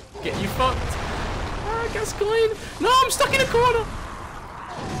just get you fucked. Ah, Gascoigne! No, I'm stuck in a corner!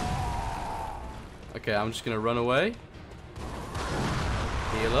 Okay, I'm just gonna run away.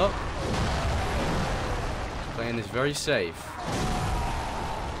 Heal up. Playing this very safe.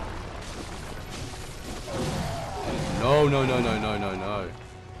 No, no, no, no, no, no, no.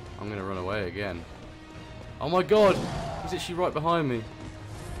 I'm gonna run away again. Oh my god! He's actually right behind me.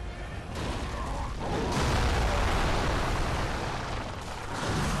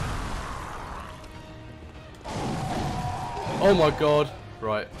 Oh my god!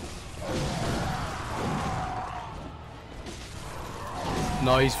 Right.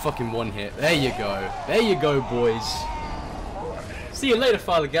 No, he's fucking one hit. There you go. There you go, boys. See you later,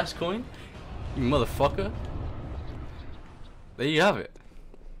 Father Gascoigne. You motherfucker. There you have it.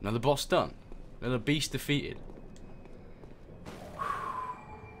 Another boss done. Another beast defeated. To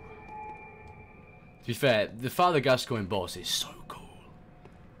be fair, the Father Gascoigne boss is so cool.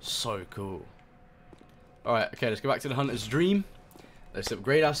 So cool. Alright, okay, let's go back to the Hunter's Dream. Let's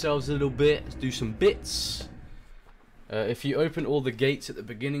upgrade ourselves a little bit. Let's do some bits. If you open all the gates at the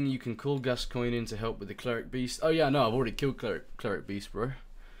beginning, you can call Gascoigne in to help with the Cleric Beast. Oh yeah, no, I've already killed Cleric Beast, bro.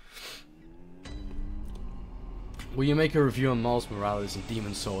 Will you make a review on Miles Morales and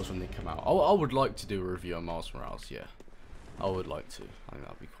Demon Souls when they come out? I would like to do a review on Miles Morales, yeah. I would like to. I think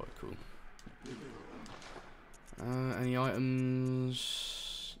that would be quite cool. Any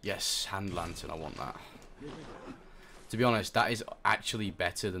items? Yes, hand lantern, I want that. To be honest, that is actually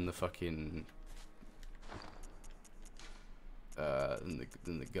better than the fucking... than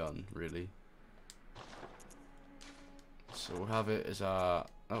the gun, really. So we'll have it as our...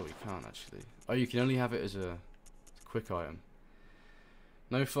 Oh, we can't actually. Oh, you can only have it as a quick item.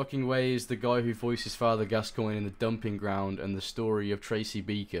 No fucking way is the guy who voices Father Gascoigne in The Dumping Ground and the story of Tracy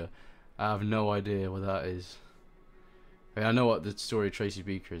Beaker. I have no idea what that is. I mean, I know what the story of Tracy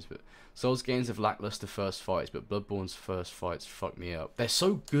Beaker is, but Souls games have lackluster first fights, but Bloodborne's first fights fuck me up. They're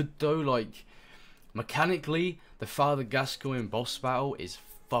so good though, like mechanically, the Father Gascoigne boss battle is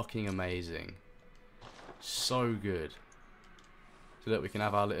fucking amazing. So good. So that we can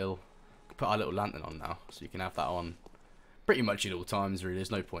have our little, put our little lantern on now, so you can have that on pretty much at all times. Really,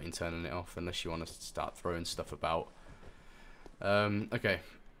 there's no point in turning it off unless you want to start throwing stuff about. Okay,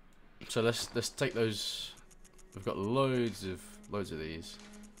 so let's take those. We've got loads of these.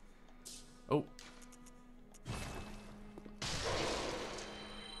 Oh.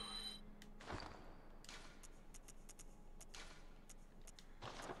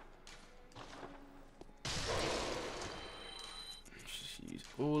 Just use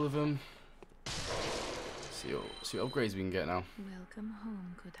all of them. See what upgrades we can get now. Welcome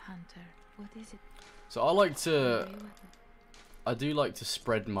home, good hunter. What is it? So I like to I do like to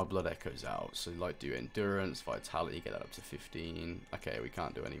spread my blood echoes out. So like do endurance, vitality, get that up to 15. Okay, we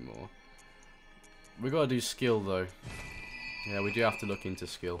can't do any more. We gotta do skill though. Yeah, we do have to look into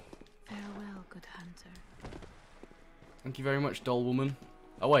skill. Farewell, good hunter. Thank you very much, doll woman.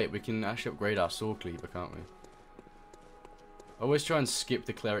 Oh wait, we can actually upgrade our sword cleaver, can't we? I always try and skip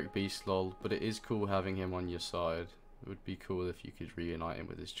the cleric beast lol, but it is cool having him on your side. It would be cool if you could reunite him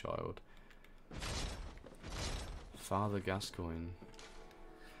with his child. Father Gascoigne.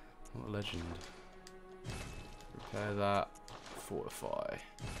 What a legend. Repair that. Fortify.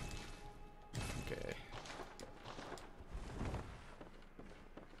 Okay.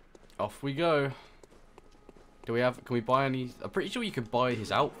 Off we go. Do we have? Can we buy any? I'm pretty sure you can buy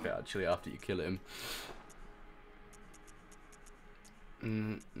his outfit actually after you kill him.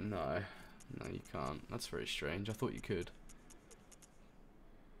 No, no, you can't. That's very strange. I thought you could.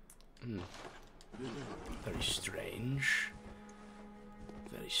 Very strange.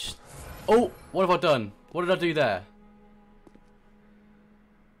 Oh, what have I done? What did I do there?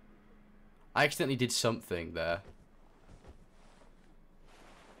 I accidentally did something there.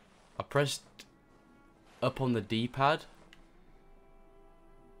 I pressed up on the D-pad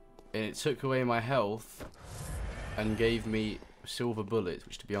and it took away my health and gave me silver bullets,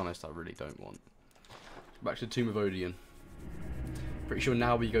 which to be honest I really don't want. Back to the Tomb of Odion. Pretty sure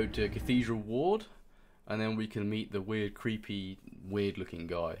now we go to Cathedral Ward and then we can meet the weird, creepy, weird looking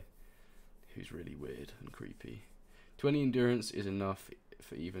guy who's really weird and creepy. 20 endurance is enough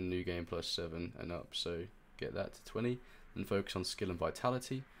for even New Game Plus 7 and up, so get that to 20 and focus on skill and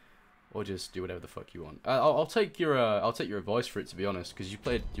vitality. Or just do whatever the fuck you want. I'll take your advice for it, to be honest, because you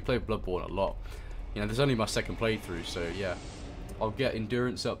played Bloodborne a lot. You know, there's only my second playthrough, so yeah, I'll get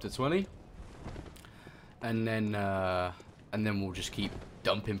endurance up to 20, and then we'll just keep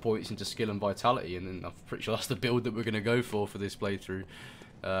dumping points into skill and vitality, and then I'm pretty sure that's the build that we're gonna go for this playthrough,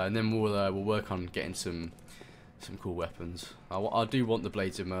 and then we'll work on getting some cool weapons. I do want the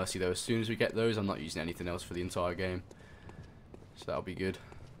Blades of Mercy though. As soon as we get those, I'm not using anything else for the entire game, so that'll be good.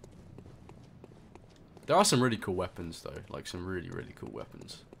 There are some really cool weapons though, like some really cool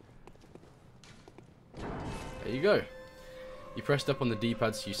weapons. There you go. You pressed up on the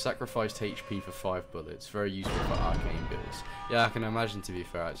D-pad, so you sacrificed HP for 5 bullets. Very useful for arcane builds. Yeah, I can imagine, to be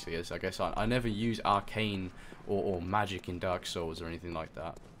fair, actually. As I guess I never use arcane or magic in Dark Souls or anything like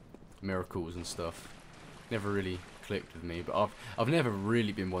that. Miracles and stuff. Never really clicked with me, but I've never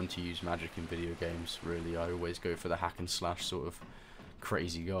really been one to use magic in video games, really. I always go for the hack and slash sort of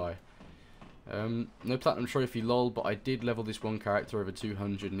crazy guy. No platinum trophy lol, but I did level this one character over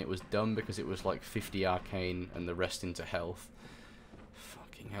 200 and it was done because it was like 50 arcane and the rest into health.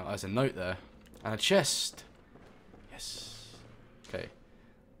 Fucking hell, there's a note there. And a chest. Yes. Okay.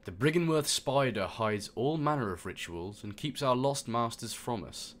 The Briggenworth spider hides all manner of rituals and keeps our lost masters from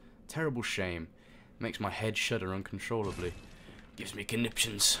us. Terrible shame. Makes my head shudder uncontrollably. Gives me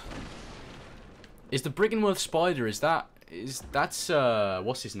conniptions. Is the Briggenworth spider, that's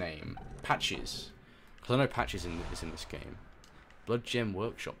what's his name? Patches. Because I know Patches is in this game. Blood Gem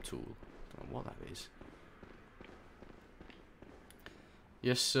Workshop Tool. Don't know what that is.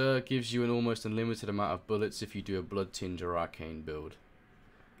 Yes, sir. Gives you an almost unlimited amount of bullets if you do a Blood Tinge or Arcane build.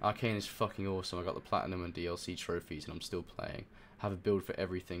 Arcane is fucking awesome. I got the Platinum and DLC trophies and I'm still playing. I have a build for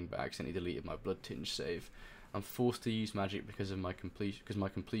everything, but I accidentally deleted my Blood Tinge save. I'm forced to use magic because of my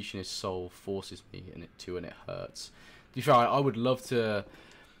completionist soul forces me and it hurts. To be fair, I would love to.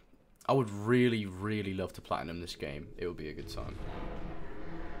 I would really love to platinum this game. It would be a good time.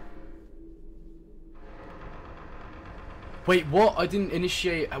 Wait, what? I didn't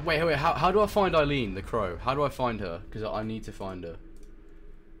initiate. Wait. How do I find Eileen, the crow? How do I find her? Because I need to find her.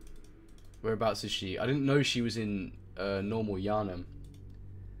 Whereabouts is she? I didn't know she was in normal Yharnam.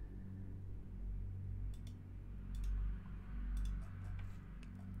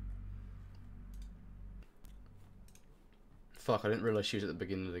 Fuck! I didn't realize she was at the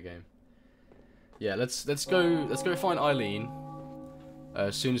beginning of the game. Yeah, let's go find Eileen.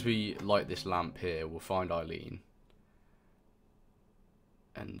 As soon as we light this lamp here, we'll find Eileen.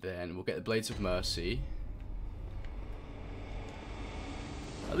 And then we'll get the Blades of Mercy.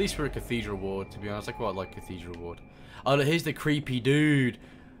 At least for a Cathedral Ward, to be honest. I quite like Cathedral Ward. Oh, look, here's the creepy dude.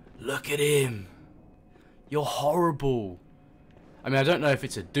 Look at him. You're horrible. I mean, I don't know if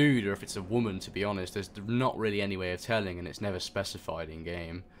it's a dude or if it's a woman, to be honest. There's not really any way of telling, and it's never specified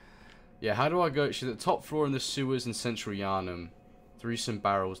in-game. Yeah, how do I go? She's at the top floor in the sewers in Central Yharnam. Through some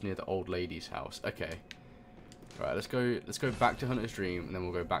barrels near the old lady's house. Okay. Alright, let's go back to Hunter's Dream, and then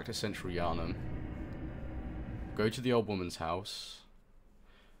we'll go back to Central Yharnam. Go to the old woman's house.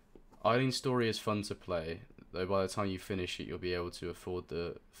 Eileen's story is fun to play. though by the time you finish it, you'll be able to afford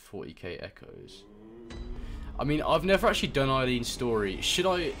the 40k echoes. I mean, I've never actually done Eileen's story. Should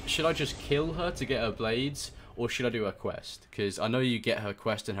I just kill her to get her blades, or should I do her quest? Because I know you get her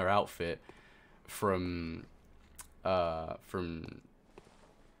quest and her outfit from I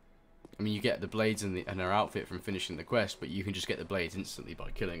mean, you get the blades and her outfit from finishing the quest, but you can just get the blades instantly by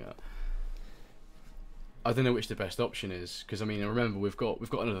killing her. I don't know which the best option is, because I mean, remember we've got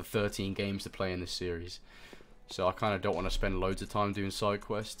another 13 games to play in this series, so I kind of don't want to spend loads of time doing side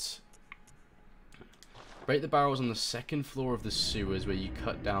quests. Break the barrels on the second floor of the sewers where you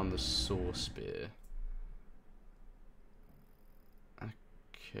cut down the saw spear.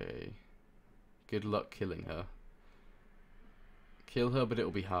 Okay. Good luck killing her. Kill her, but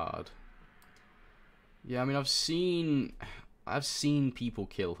it'll be hard. Yeah, I mean, I've seen people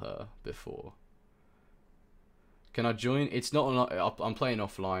kill her before. Can I join? It's not. I'm playing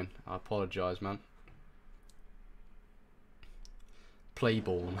offline. I apologize, man.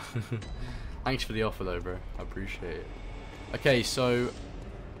 Playborn. Thanks for the offer, though, bro. I appreciate it. Okay, so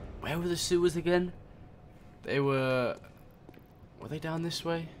where were the sewers again? They were. Were they down this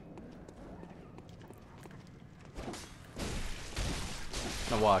way? I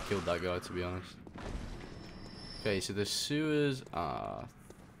don't know why I killed that guy, to be honest. Okay, so the sewers are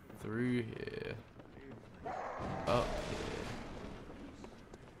through here, up here,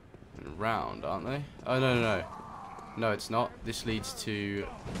 and round, aren't they? Oh, no. No, it's not. This leads to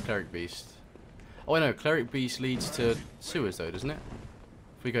Cleric Beast. Oh, no, Cleric Beast leads to sewers, though, doesn't it?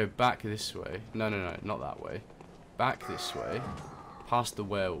 If we go back this way. No, not that way. Back this way. Past the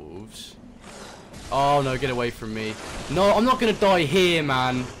werewolves. Oh, no, get away from me. No, I'm not going to die here,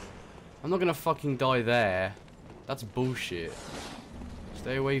 man. I'm not going to fucking die there. That's bullshit.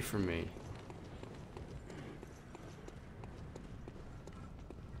 Stay away from me.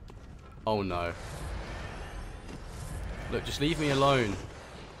 Oh, no. Look, just leave me alone.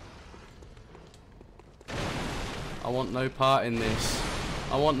 I want no part in this.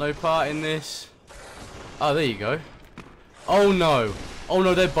 I want no part in this. Oh, there you go. Oh, no. Oh,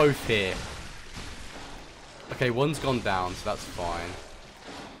 no, they're both here. Okay, one's gone down, so that's fine.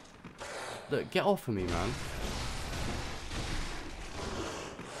 Look, get off of me, man.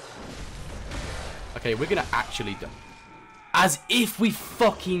 Okay, we're gonna actually die. As if we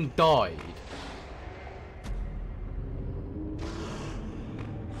fucking died.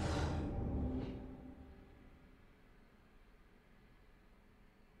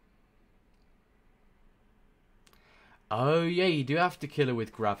 Oh, yeah, you do have to kill her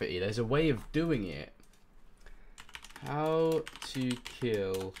with gravity. There's a way of doing it. How to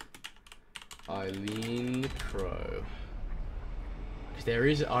kill Eileen the Crow. Because there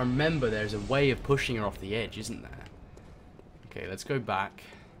is, I remember there's a way of pushing her off the edge, isn't there? Okay, let's go back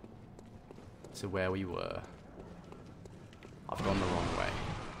to where we were. I've gone the wrong way.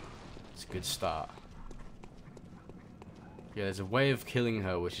 It's a good start. Yeah, there's a way of killing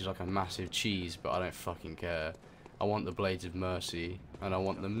her, which is like a massive cheese, but I don't fucking care. I want the Blades of Mercy, and I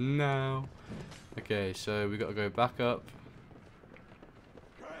want them now. Okay, so we got to go back up.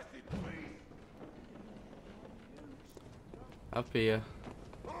 Up here.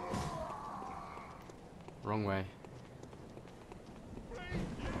 Wrong way.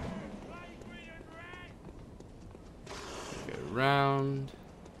 Go round.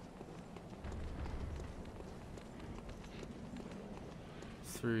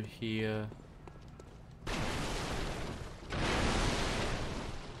 Through here.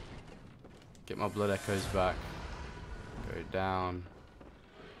 Get my blood echoes back. Go down.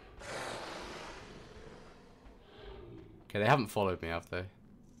 Okay, they haven't followed me, have they?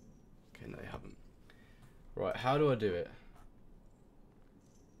 Okay, no, they haven't. Right, how do I do it?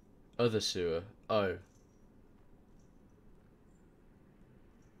 Other sewer. Oh.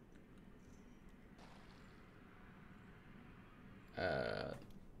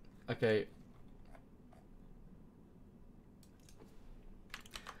 Okay.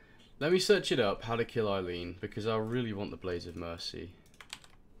 Let me search it up, how to kill Eileen, because I really want the Blades of Mercy.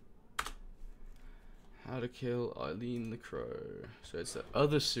 How to kill Eileen the Crow. So it's the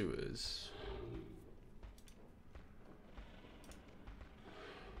other sewers.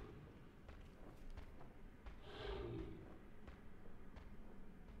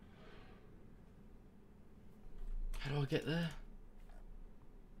 How do I get there?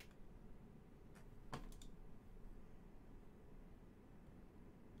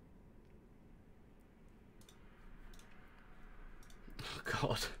 Oh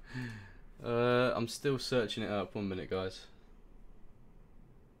God. I'm still searching it up. 1 minute, guys.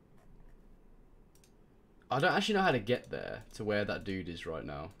 I don't actually know how to get there to where that dude is right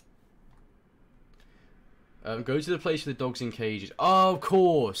now. Go to the place with the dogs in cages. Oh, of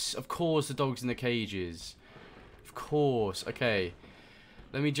course, the dogs in the cages. Of course. Okay,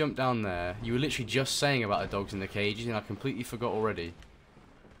 let me jump down there. You were literally just saying about the dogs in the cages, and I completely forgot already.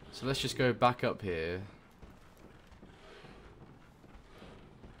 So let's just go back up here.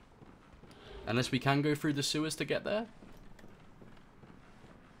 Unless we can go through the sewers to get there.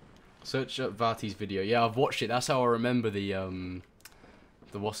 Search up Vati's video. Yeah, I've watched it. That's how I remember the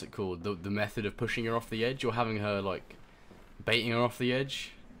what's it called? The method of pushing her off the edge, or having her like baiting her off the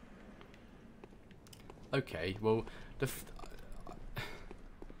edge. Okay, well,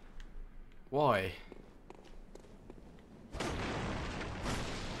 why?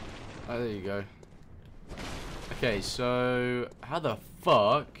 Oh, there you go. Okay, so how the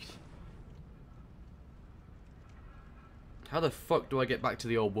fuck do I get back to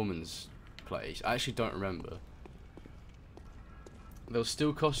the old woman's place? I actually don't remember. They'll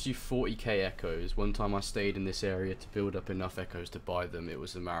still cost you 40k echoes. One time I stayed in this area to build up enough echoes to buy them. It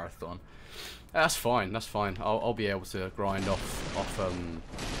was a marathon. That's fine. That's fine. I'll be able to grind off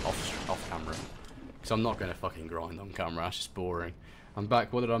camera, because I'm not gonna fucking grind on camera. That's just boring. I'm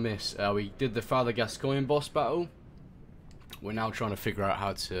back. What did I miss? We did the Father Gascoigne boss battle. We're now trying to figure out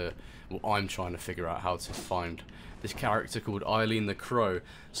how to. Well, I'm trying to figure out how to find this character called Eileen the Crow,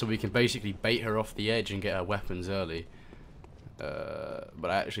 so we can basically bait her off the edge and get her weapons early. But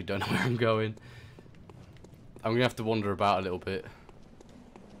I actually don't know where I'm going. I'm gonna have to wander about a little bit.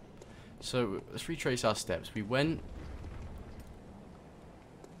 So let's retrace our steps. We went.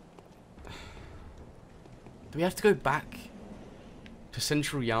 Do we have to go back to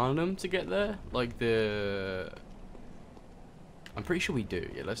Central Yharnam to get there? Like the. I'm pretty sure we do.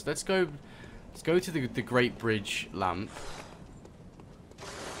 Yeah, let's go. Let's go to the Great Bridge Lamp.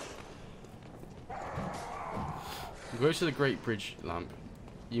 Go to the Great Bridge Lamp.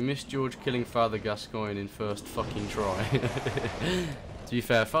 You missed George killing Father Gascoigne in first fucking try. To be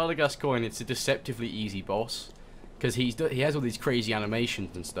fair, Father Gascoigne, it's a deceptively easy boss, because he has all these crazy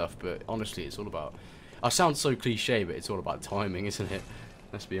animations and stuff. But honestly, it's all about. I sound so cliche, but it's all about timing, isn't it?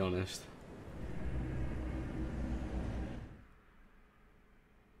 Let's be honest.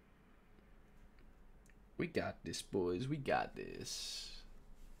 We got this, boys. We got this.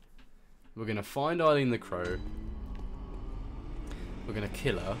 We're gonna find Eileen the Crow. We're gonna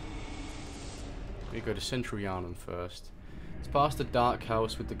kill her. We go to Central Yharnam first. It's past the dark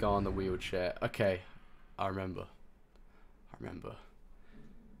house with the guy on the wheelchair. Okay, I remember.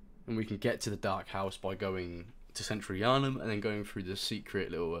 And we can get to the dark house by going to Central Yharnam and then going through the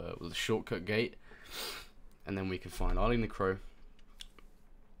secret little shortcut gate. And then we can find Eileen the Crow.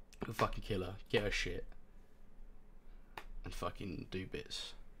 We'll fucking kill her, get her shit, and fucking do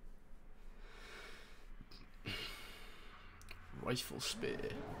bits. Rifle spear.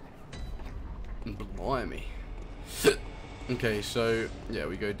 Blimey. Okay, so yeah,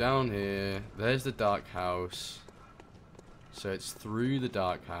 we go down here. There's the dark house. So it's through the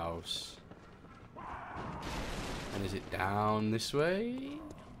dark house. And is it down this way?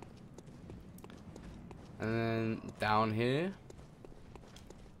 And then down here?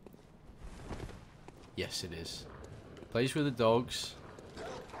 Yes, it is. Place with the dogs.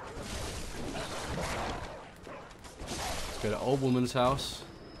 Let's go to old woman's house.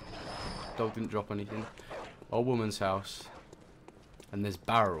 Dog didn't drop anything. Old woman's house. And there's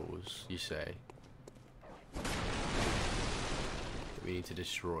barrels, you say, that we need to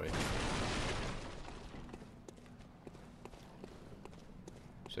destroy.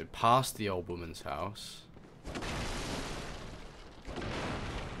 So past the old woman's house.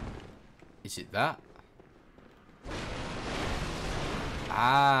 Is it that?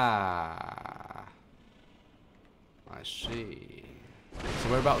 Ah, I see. So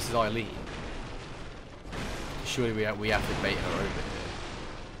whereabouts is Eileen? Surely we have to bait her over here.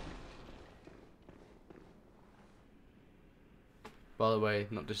 By the way,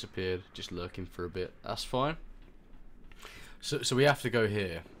 not disappeared, just lurking for a bit. That's fine. So we have to go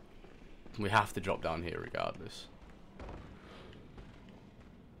here. We have to drop down here regardless.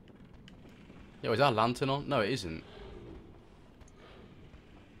 Yo, is our lantern on? No, it isn't.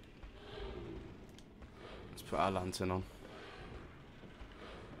 Let's put our lantern on.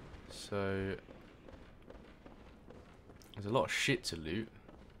 So there's a lot of shit to loot.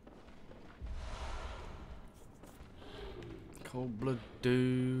 Cold blood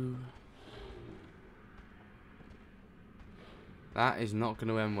do. That is not going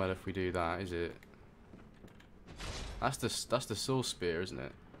to end well if we do that, is it? That's the soul spear, isn't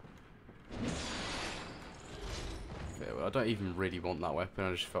it? Okay, well, I don't even really want that weapon.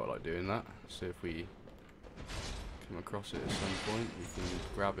 I just felt like doing that. So if we come across it at some point, we can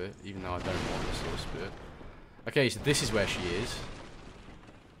grab it, even though I don't want the soul spear. Okay, so this is where she is.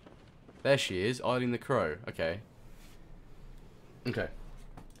 There she is, Eileen the Crow. Okay. Okay.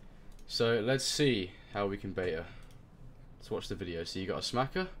 So let's see how we can bait her. Let's watch the video. So you got to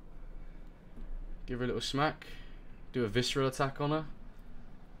smack her. Give her a little smack. Do a visceral attack on her.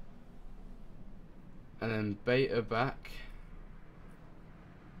 And then bait her back.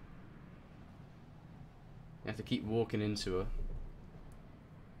 You have to keep walking into her.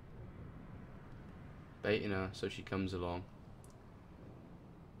 Baiting her so she comes along.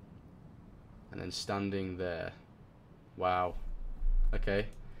 And then standing there. Wow. Okay.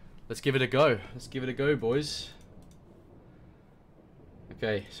 Let's give it a go. Let's give it a go, boys.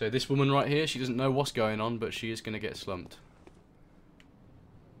 Okay, so this woman right here, she doesn't know what's going on, but she is going to get slumped.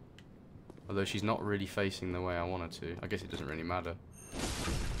 Although she's not really facing the way I want her to. I guess it doesn't really matter.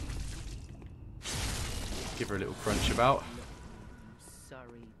 Give her a little crunch about.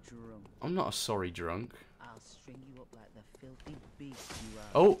 Sorry drunk. I'm not a sorry drunk. I'll string you up like the filthy beast you are.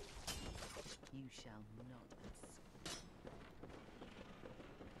 Oh! You shall not escape.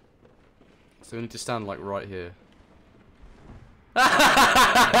 So we need to stand like right here.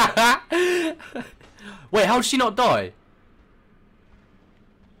 Wait, how did she not die?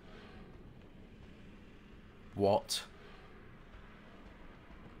 What?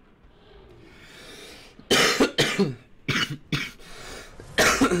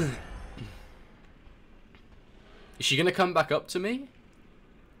 Is she gonna come back up to me?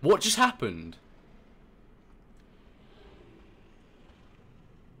 What just happened?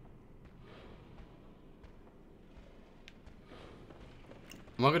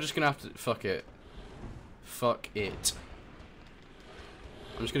 Am I just gonna have to... Fuck it. Fuck it.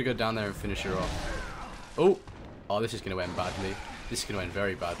 I'm just gonna go down there and finish her off. Oh! Oh, this is gonna end badly. This is gonna end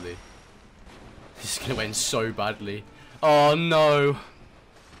very badly. This is gonna end so badly. Oh no!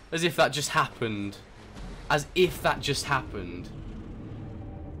 As if that just happened. As if that just happened.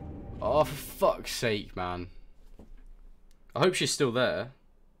 Oh, for fuck's sake, man. I hope she's still there.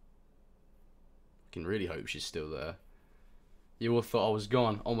 I can really hope she's still there. You all thought I was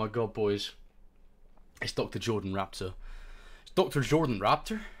gone. Oh my god, boys. It's Dr. Jordan Raptor. It's Dr. Jordan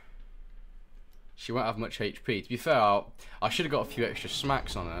Raptor? She won't have much HP. To be fair, I should have got a few extra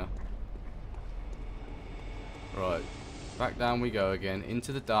smacks on her. Right. Back down we go again.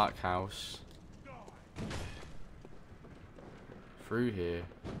 Into the dark house. Through here.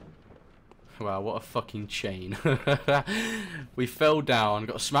 Wow, what a fucking chain. We fell down,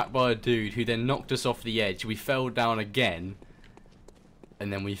 got smacked by a dude who then knocked us off the edge. We fell down again.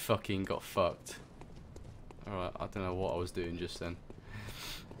 And then we fucking got fucked. Alright, I don't know what I was doing just then.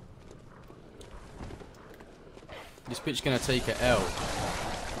 This bitch gonna take a L.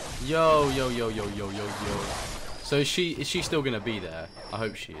 Yo, yo, yo, yo, yo, yo, yo. So is she still gonna be there? I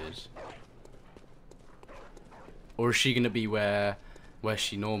hope she is. Or is she gonna be where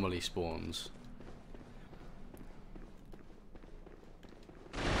she normally spawns?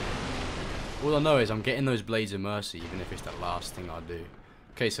 All I know is I'm getting those Blades of Mercy, even if it's the last thing I do.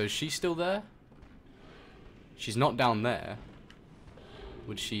 Okay, so she's still there? She's not down there.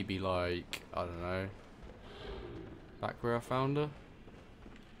 Would she be like, I don't know, back where I found her?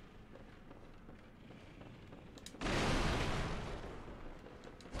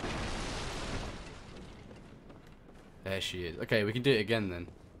 There she is. Okay, we can do it again then.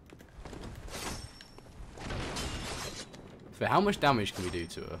 So how much damage can we do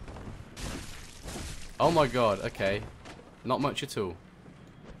to her? Oh my god, okay. Not much at all.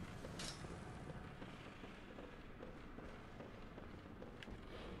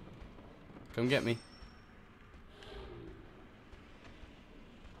 Come get me.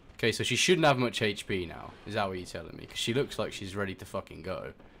 Okay, so she shouldn't have much HP now. Is that what you're telling me? Because she looks like she's ready to fucking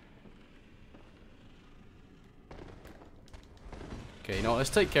go. Okay, you know what? Let's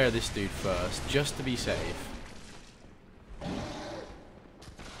take care of this dude first, just to be safe.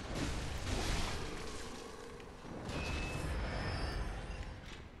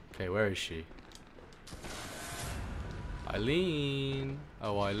 Okay, where is she? Eileen.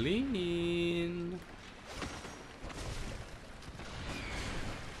 Oh, Eileen.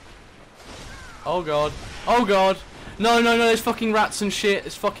 Oh god. Oh god. No, no, no, there's fucking rats and shit.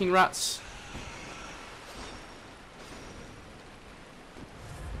 There's fucking rats.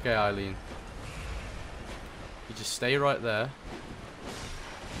 Okay, Eileen. You just stay right there.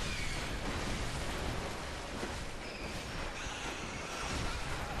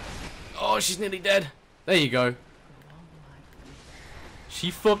 Oh, she's nearly dead. There you go. She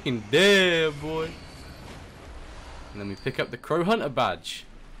fucking dead, boy. And then we pick up the Crow Hunter badge.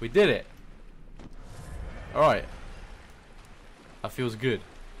 We did it. Alright. That feels good.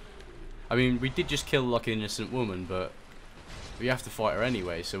 I mean, we did just kill like an innocent woman, but we have to fight her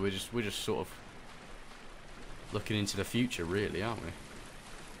anyway. So we're just sort of looking into the future, really, aren't we?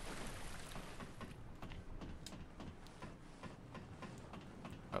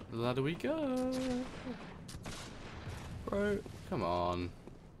 Up the ladder we go. Bro, come on.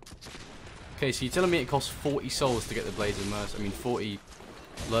 Okay, so you're telling me it costs 40 souls to get the Blades of Mercy? I mean, 40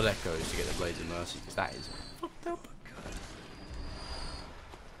 Blood Echoes to get the Blades of Mercy, because that is fucked up.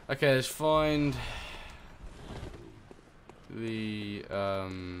 Okay, let's find the,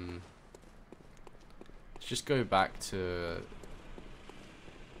 let's just go back to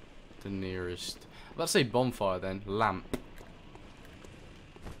the nearest, let's say bonfire then, lamp.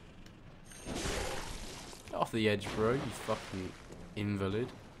 Get off the edge, bro, you fucking invalid.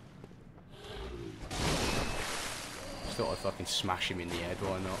 Just thought I'd fucking smash him in the head,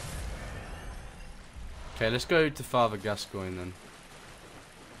 why not? Okay, let's go to Father Gascoigne then.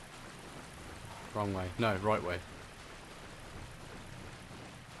 Wrong way. No, right way.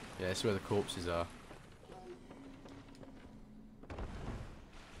 Yeah, that's where the corpses are.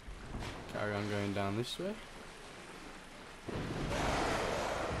 Carry on going down this way.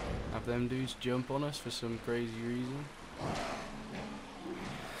 Have them dudes jump on us for some crazy reason.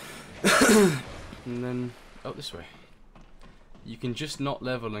 And then up this way. You can just not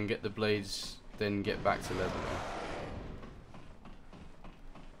level and get the blades, then get back to leveling.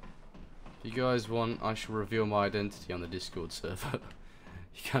 If you guys want, I shall reveal my identity on the Discord server.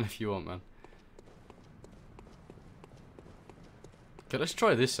 You can if you want, man. Okay, let's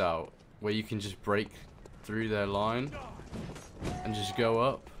try this out, where you can just break through their line and just go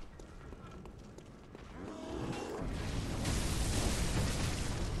up.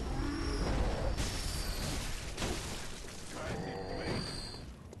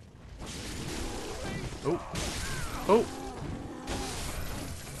 Oh. Oh.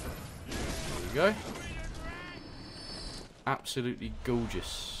 There you go. Absolutely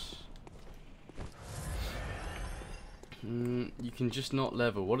gorgeous. You can just not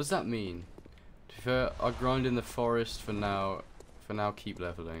level. What does that mean? To be fair, I'll grind in the forest for now. For now, keep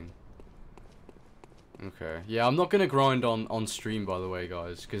leveling. Okay. Yeah, I'm not gonna grind on stream, by the way,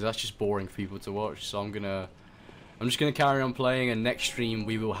 guys, because that's just boring for people to watch. So I'm just gonna carry on playing, and next stream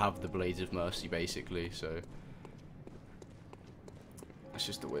we will have the Blades of Mercy, basically. So that's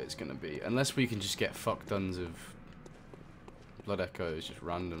just the way it's gonna be, unless we can just get fuck tons of Blood Echoes just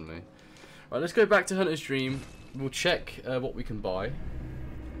randomly. Right, let's go back to Hunter's Dream. We'll check what we can buy.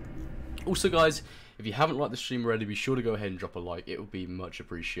 Also, guys, if you haven't liked the stream already, be sure to go ahead and drop a like. It would be much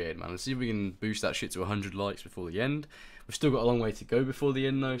appreciated, man. Let's see if we can boost that shit to 100 likes before the end. We've still got a long way to go before the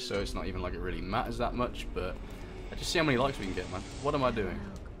end, though, so it's not even like it really matters that much, but let's just see how many likes we can get, man. What am I doing?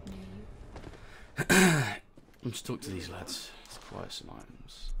 Let's talk to these lads. Let's acquire some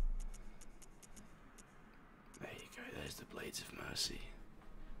items. There you go. There's the Blades of Mercy.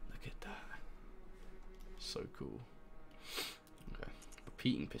 Look at that. So cool. Okay.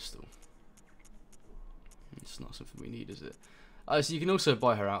 Repeating pistol. It's not something we need, is it? Oh, so you can also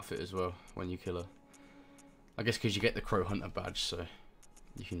buy her outfit as well when you kill her. I guess because you get the Crow Hunter badge, so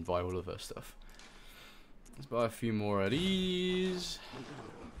you can buy all of her stuff. Let's buy a few more of these.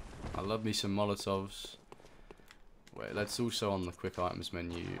 I love me some Molotovs. Wait, let's also on the quick items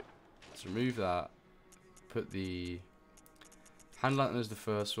menu. Let's remove that. Put the hand lantern as the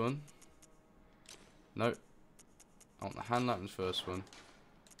first one. Nope. I want the hand lantern first one.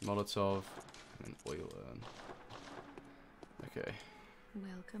 Molotov and then oil urn. Okay.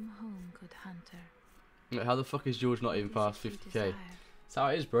 Welcome home, good hunter. Wait, how the fuck is George not even past 50k? That's how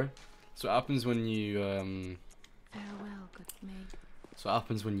it is, bro. That's what happens when you Farewell, good maid. That's what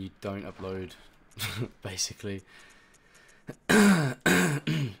happens when you don't upload, basically. Welcome.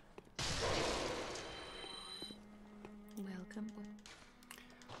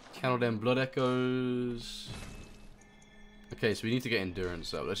 Count them Blood Echoes. Okay, so we need to get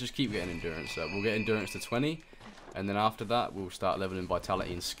endurance up. Let's just keep getting endurance up. We'll get endurance to 20, and then after that we'll start leveling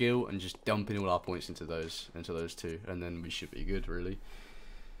vitality and skill, and just dumping all our points into those two, and then we should be good, really.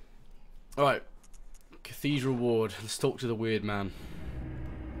 All right, Cathedral Ward. Let's talk to the weird man.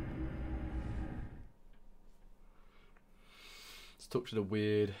 Let's talk to the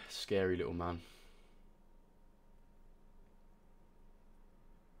weird, scary little man.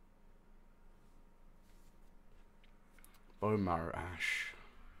 Bone marrow ash.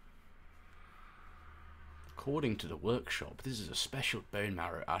 According to the workshop, this is a special bone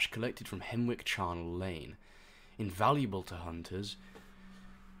marrow ash collected from Hemwick Charnel Lane. Invaluable to hunters.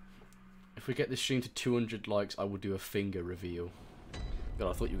 If we get this stream to 200 likes, I will do a finger reveal.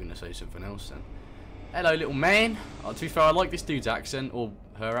 God, I thought you were going to say something else then. Hello, little man. To be fair, I like this dude's accent, or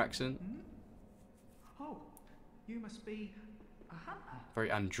her accent. You must be a hunter.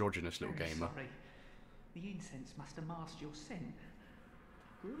 Very androgynous little Very gamer. sorry. The incense must have masked your scent.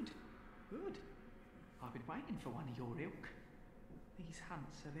 Good, good. I've been waiting for one of your ilk. These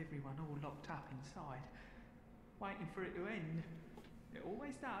hunts have everyone all locked up inside, waiting for it to end. It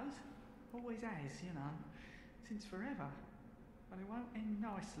always does, always has, you know, since forever. But it won't end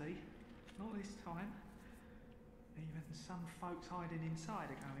nicely, not this time. Even some folks hiding inside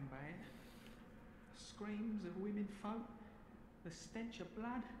are going bad. Screams of women folk, the stench of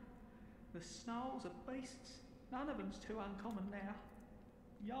blood, the snarls of beasts. None of them's too uncommon now.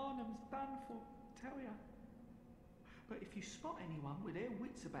 Yarnum's done for, tell ya. But if you spot anyone with their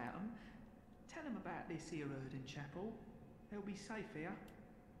wits about them, tell them about this here Erden Chapel. They'll be safe here.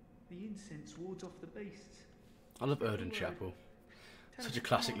 The incense wards off the beasts. I love Erden Chapel. Tell Such them a to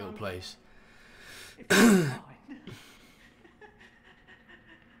classic come on little over. place. If you don't mind.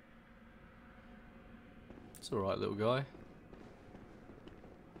 It's alright, little guy.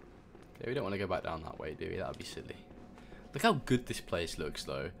 Okay, we don't want to go back down that way, do we? That would be silly. Look how good this place looks,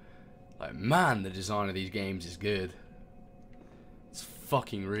 though. Like, man, the design of these games is good. It's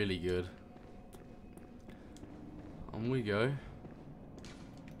fucking really good. On we go.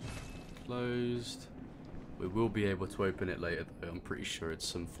 Closed. We will be able to open it later, though. I'm pretty sure it's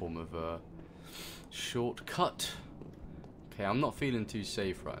some form of shortcut. Okay, I'm not feeling too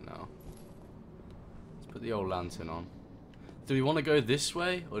safe right now. Let's put the old lantern on. Do we want to go this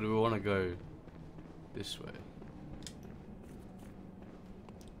way, or do we want to go this way?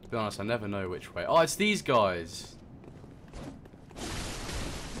 To be honest, I never know which way. Oh, it's these guys!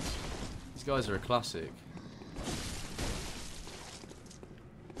 These guys are a classic.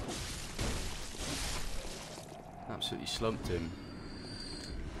 Absolutely slumped him.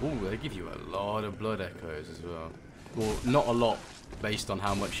 Ooh, they give you a lot of blood echoes as well. Well, not a lot based on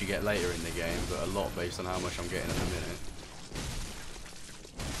how much you get later in the game, but a lot based on how much I'm getting at the minute.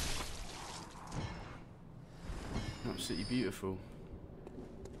 Absolutely beautiful.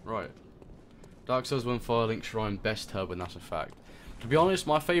 Right. Dark Souls 1 Firelink Shrine, best hub, and that's a fact. To be honest,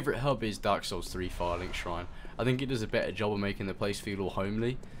 my favourite hub is Dark Souls 3 Firelink Shrine. I think it does a better job of making the place feel all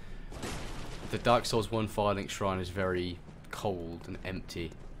homely. The Dark Souls 1 Firelink Shrine is very cold and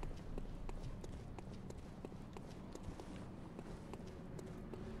empty.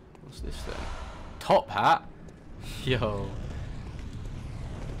 What's this then? Top hat? Yo.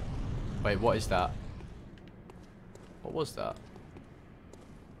 Wait, what is that? What was that?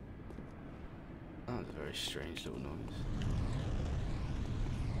 That was a very strange little noise.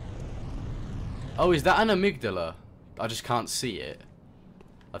 Oh, is that an amygdala? I just can't see it.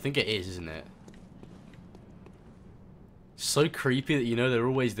 I think it is, isn't it? So creepy that, you know, they're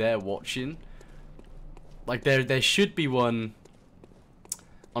always there watching. Like, there should be one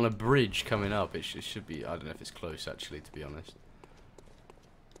on a bridge coming up. It should be. I don't know if it's close, actually, to be honest.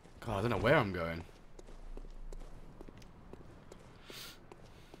 God, I don't know where I'm going.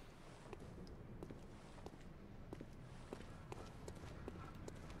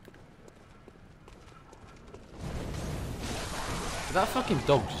 Did that fucking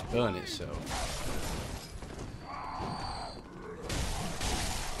dog just burn itself?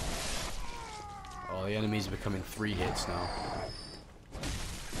 Oh, the enemies are becoming 3 hits now.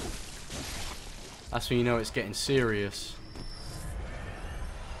 That's when you know it's getting serious.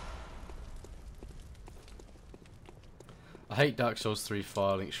 I hate Dark Souls 3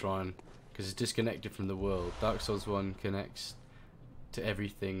 Firelink Shrine because it's disconnected from the world. Dark Souls 1 connects to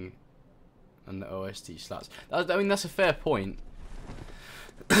everything and the OST slaps. I mean, that's a fair point.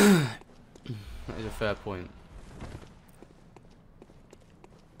 That is a fair point.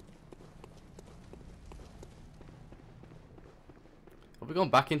 Have we gone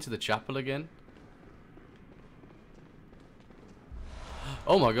back into the chapel again?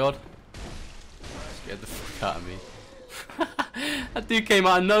 Oh my god. Scared the fuck out of me. That dude came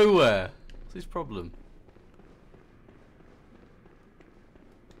out of nowhere. What's his problem?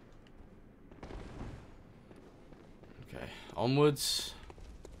 Okay, onwards.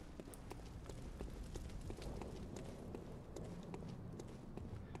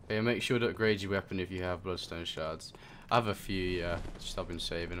 Okay, make sure to upgrade your weapon if you have bloodstone shards. I have a few, yeah. Just I've been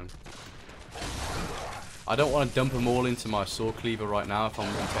saving them. I don't want to dump them all into my saw cleaver right now if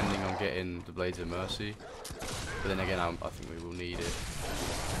I'm intending on getting the Blades of Mercy. But then again, I think we will need it.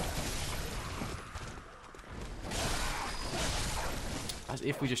 As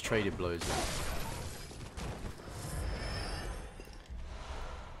if we just traded blows then.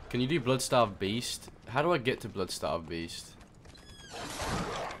 Can you do Bloodstarved Beast? How do I get to Bloodstarved Beast?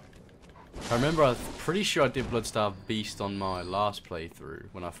 I remember, I'm pretty sure I did Bloodstarved Beast on my last playthrough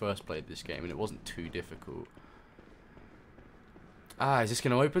when I first played this game, and it wasn't too difficult. Ah, is this going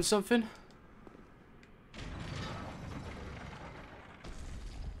to open something?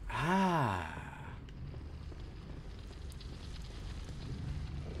 Ah.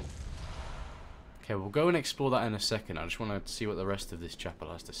 Okay, we'll go and explore that in a second. I just want to see what the rest of this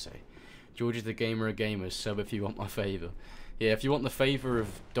chapel has to say. George is the gamer of gamers, sub if you want my favour. Yeah, if you want the favour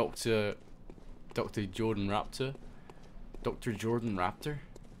of Dr. Jordan Raptor, Dr. Jordan Raptor,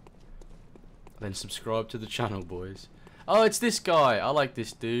 then subscribe to the channel, boys. Oh, it's this guy. I like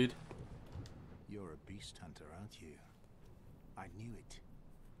this dude. You're a beast hunter, aren't you? I knew it.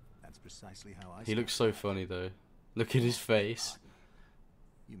 That's precisely how I. He looks so funny though. Look at his face.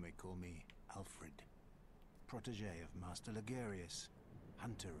 You may call me Alfred, protege of Master Ligarius,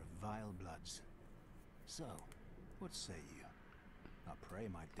 hunter of vile bloods. So, what say you? I pray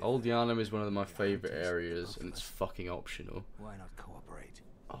my Old Yharnam is one of my favourite areas, and it's fucking optional. Why not cooperate?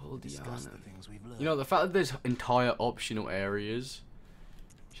 Old Discuss the Yharnam. things we've learned. You know, the fact that there's entire optional areas.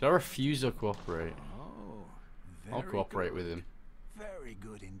 Should I refuse or cooperate? Oh, I'll very cooperate good. with him. Very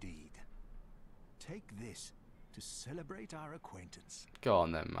good indeed. Take this to celebrate our acquaintance. Go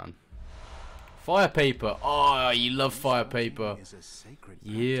on then, man. Fire paper. Oh, you love fire paper. Is a sacred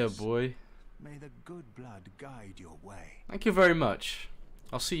Yeah, practice. boy. May the good blood guide your way. Thank you very much.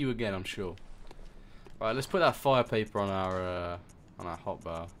 I'll see you again, I'm sure. Right, let's put that fire paper on our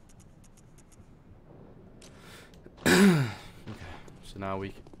hotbar. Okay, so now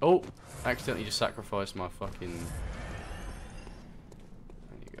we. Oh, accidentally just sacrificed my fucking.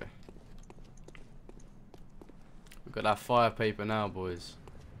 There you go. We've got that fire paper now, boys.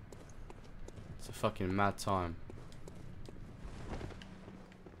 It's a fucking mad time.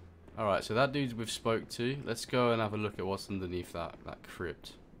 Alright, so that dude we've spoke to. Let's go and have a look at what's underneath that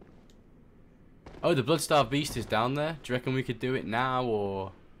crypt. Oh, the Bloodstarved Beast is down there. Do you reckon we could do it now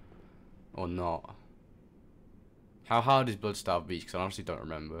or not? How hard is Bloodstarved Beast? Because I honestly don't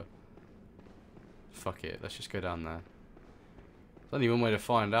remember. Fuck it, let's just go down there. There's only one way to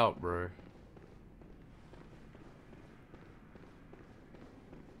find out, bro.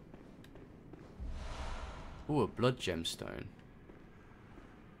 Ooh, a blood gemstone.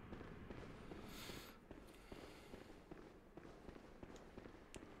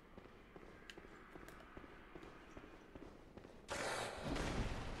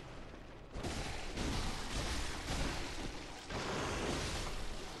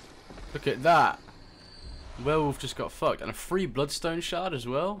 Look at that. Werewolf just got fucked. And a free bloodstone shard as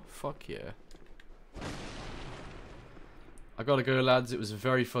well? Fuck yeah. I gotta go, lads. It was a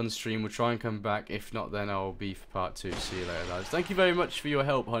very fun stream. We'll try and come back. If not, then I'll be for part 2. See you later, lads. Thank you very much for your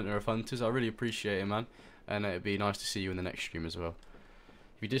help, Hunter of Hunters. I really appreciate it, man. And it'd be nice to see you in the next stream as well.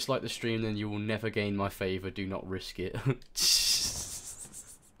 If you dislike the stream, then you will never gain my favour. Do not risk it.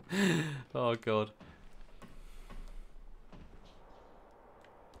 Oh, God.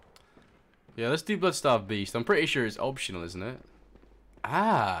 Yeah, let's do Bloodstarved Beast. I'm pretty sure it's optional, isn't it?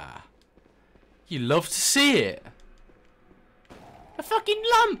 Ah. You love to see it. A fucking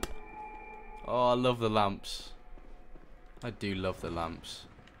lamp. Oh, I love the lamps. I do love the lamps.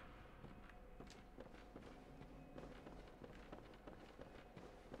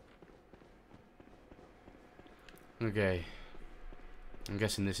 Okay. I'm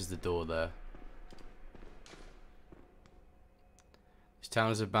guessing this is the door there. This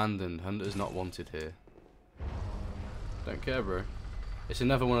town is abandoned. Hunter's not wanted here. Don't care, bro. It's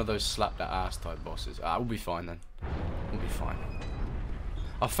another one of those slap that ass type bosses. Ah, we'll be fine then. We'll be fine.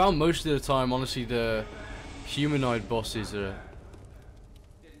 I found most of the time, honestly, the humanoid bosses are.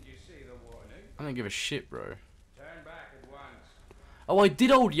 Didn't you see the warning? I don't give a shit, bro. Turn back at once. Oh, I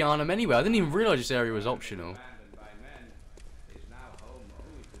did Old Yharnam anyway. I didn't even realise this area was optional. Abandoned by men is now home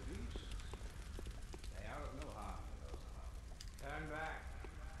only to beasts. They are of no harm to those harm. Turn back,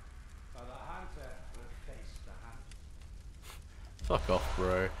 or the hunter will face the hunt. Fuck off,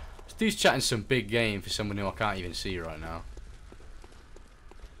 bro. This dude's chatting some big game for someone who I can't even see right now.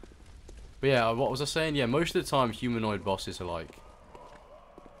 But yeah, what was I saying? Yeah, most of the time humanoid bosses are like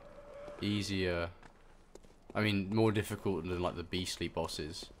easier. I mean, more difficult than like the beastly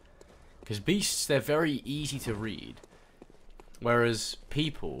bosses. Because beasts, they're very easy to read. Whereas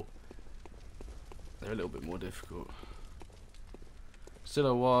people, they're a little bit more difficult. Still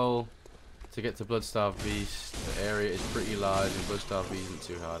a while to get to Bloodstarved Beast. The area is pretty large and Bloodstarved Beast isn't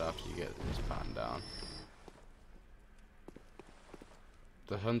too hard after you get this pattern down.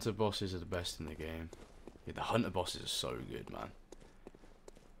 The hunter bosses are the best in the game. Yeah, the hunter bosses are so good, man.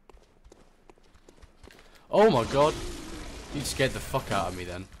 Oh my god. You scared the fuck out of me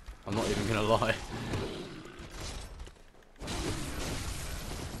then. I'm not even gonna lie.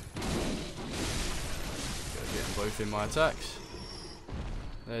 Gotta get them both in my attacks.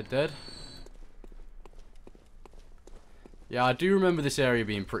 They're dead. Yeah, I do remember this area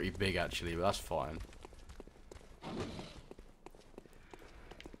being pretty big actually, but that's fine.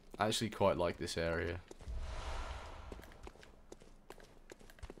 I actually quite like this area.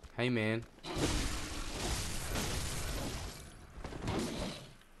 Hey man.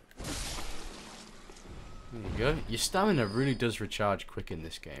 There you go. Your stamina really does recharge quick in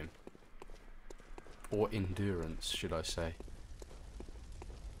this game. Or endurance, should I say.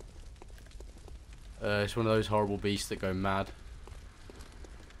 It's one of those horrible beasts that go mad.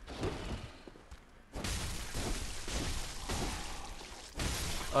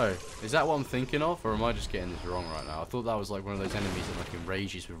 Oh, is that what I'm thinking of? Or am I just getting this wrong right now? I thought that was like one of those enemies that like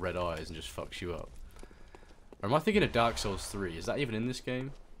enrages with red eyes and just fucks you up. Or am I thinking of Dark Souls 3? Is that even in this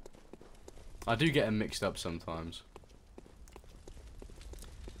game? I do get them mixed up sometimes.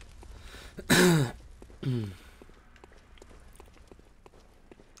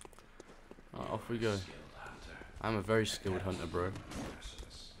 Off we go. I'm a very skilled hunter, bro.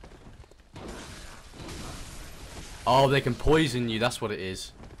 Oh, they can poison you, that's what it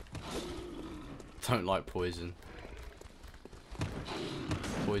is. Don't like poison.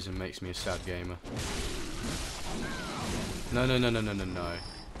 Poison makes me a sad gamer. No, no, no, no, no, no, no.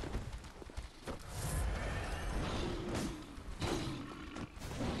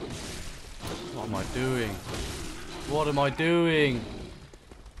 What am I doing? What am I doing?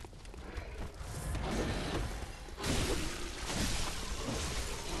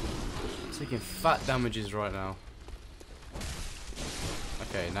 Taking fat damages right now.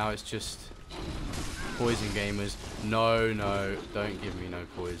 Okay, now it's just poison gamers. No, no, don't give me no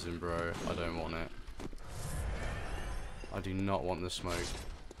poison, bro. I don't want it. I do not want the smoke.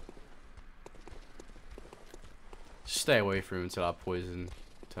 Stay away from him until our poison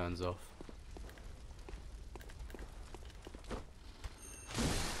turns off.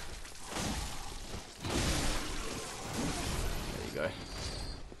 There you go.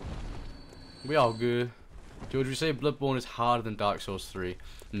 We are good. George, would you say Bloodborne is harder than Dark Souls 3?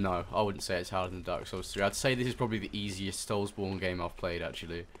 No, I wouldn't say it's harder than Dark Souls 3. I'd say this is probably the easiest Soulsborne game I've played,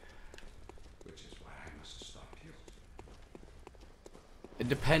 actually. Which is why I must stop you. It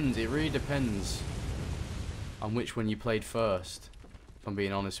depends, it really depends on which one you played first, if I'm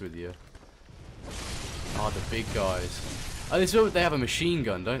being honest with you. Ah, the big guys. Oh, they have a machine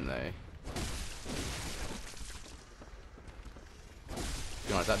gun, don't they? To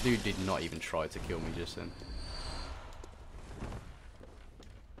be honest, that dude did not even try to kill me just then.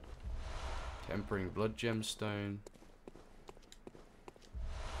 Tempering blood gemstone.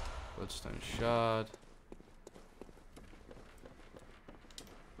 Bloodstone shard.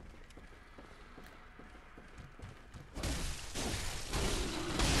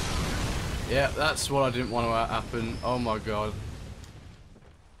 Yeah, that's what I didn't want to happen. Oh my god.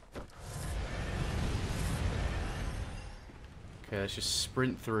 Okay, let's just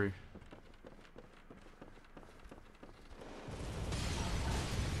sprint through.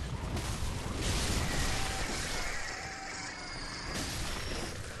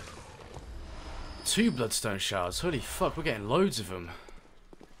 Two bloodstone shards. Holy fuck, we're getting loads of them.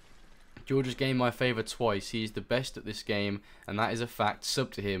 George has gained my favour twice. He is the best at this game, and that is a fact. Sub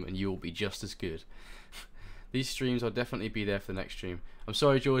to him, and you will be just as good. These streams, I'll definitely be there for the next stream. I'm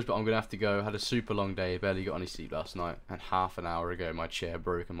sorry, George, but I'm going to have to go. I had a super long day. Barely got any sleep last night. And half an hour ago, my chair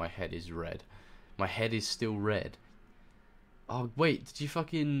broke and my head is red. My head is still red. Oh, wait. Did you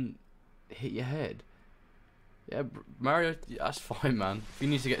fucking hit your head? Yeah, Mario, that's fine, man. If you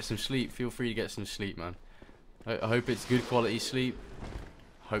need to get some sleep, feel free to get some sleep, man. I hope it's good quality sleep.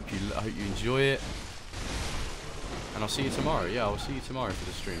 I hope you enjoy it. And I'll see you tomorrow. Yeah, I'll see you tomorrow for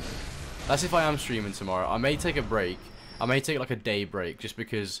the stream. That's if I am streaming tomorrow. I may take a break. I may take like a day break just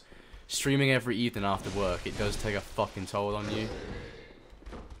because streaming every evening after work, it does take a fucking toll on you.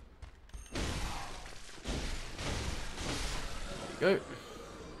 Go.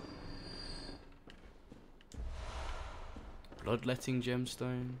 Bloodletting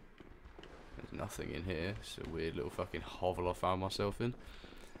gemstone. There's nothing in here. It's a weird little fucking hovel I found myself in.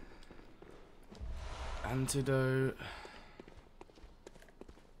 Antidote.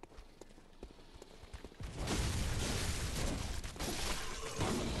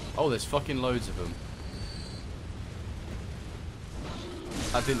 Oh, there's fucking loads of them.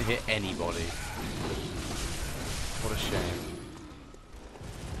 That didn't hit anybody. What a shame.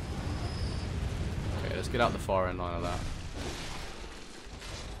 Okay, let's get out the far end line of that.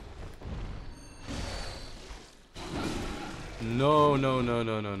 No, no, no,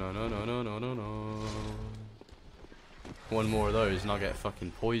 no, no, no, no, no, no, no, no, no. One more of those and I'll get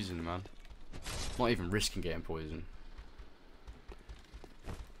fucking poisoned, man. Not even risking getting poisoned.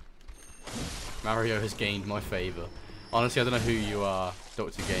 Mario has gained my favour. Honestly, I don't know who you are,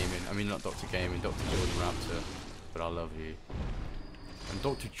 Dr. Gaming. I mean, not Dr. Gaming, Dr. Jordan Raptor. But I love you. And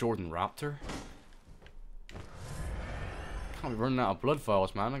Dr. Jordan Raptor? Can't be running out of blood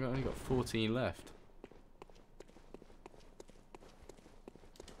vials, man. I only got 14 left.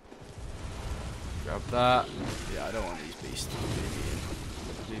 Grab that. Yeah, I don't want these beasts.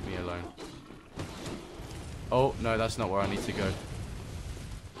 Leave me alone. Oh, no, that's not where I need to go.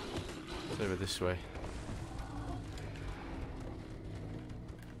 It's over this way.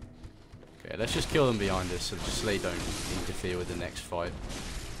 Okay, let's just kill them behind us so just they don't interfere with the next fight.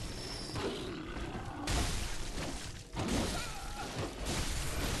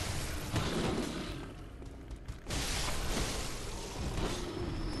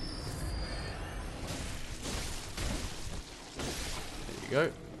 There you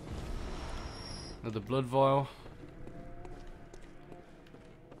go. Another blood vial.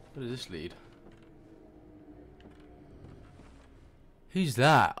 Where does this lead? Who's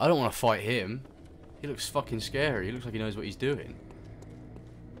that? I don't want to fight him. He looks fucking scary. He looks like he knows what he's doing.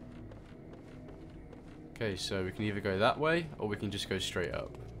 Okay, so we can either go that way, or we can just go straight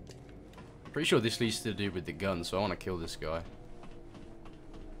up. Pretty sure this leads to do with the gun, so I want to kill this guy.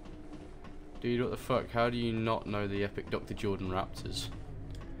 Dude, what the fuck? How do you not know the epic Dr. Jordan Raptors?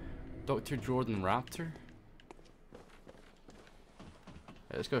 Dr. Jordan Raptor?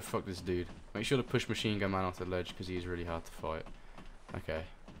 Yeah, let's go fuck this dude. Make sure to push Machine Gun Man off the ledge, because he's really hard to fight. Okay.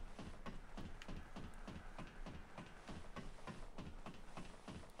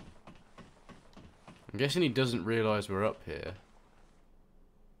 I'm guessing he doesn't realise we're up here.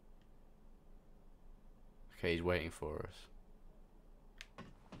 Okay, he's waiting for us.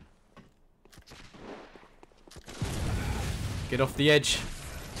 Get off the edge.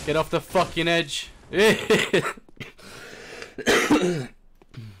 Get off the fucking edge. Did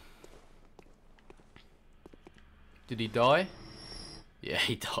he die? Yeah,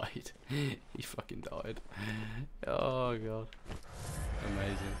 he died. He fucking died. Oh god.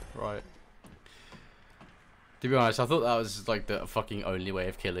 Amazing. Right. To be honest, I thought that was like the fucking only way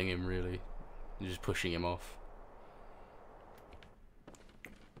of killing him, really. Just pushing him off.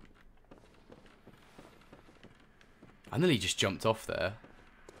 I nearly just jumped off there.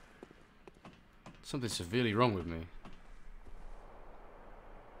 Something severely wrong with me.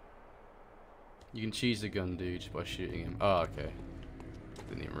 You can cheese the gun dude just by shooting him. Oh, okay.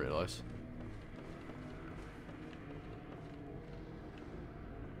 Didn't even realise.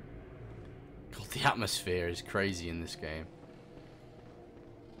 God, the atmosphere is crazy in this game.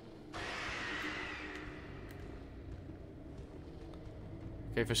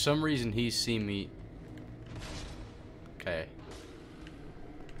 Okay, for some reason he's seen me. Okay.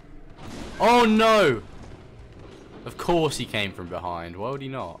 Oh no! Of course he came from behind. Why would he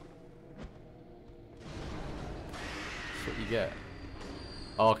not? That's what you get.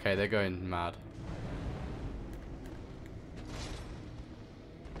 Oh, okay, they're going mad.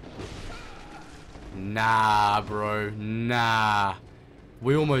 Nah, bro. Nah.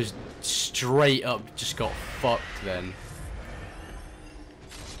 We almost straight up just got fucked then.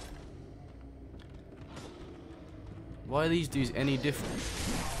 Why are these dudes any different?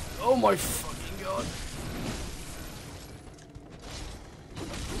 Oh my fucking god.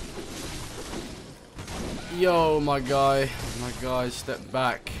 Yo, my guy, step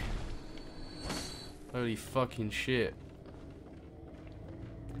back. Holy fucking shit.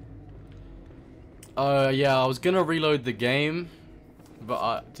 Yeah, I was gonna reload the game,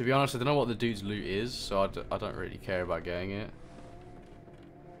 but to be honest, I don't know what the dude's loot is, so I don't really care about getting it.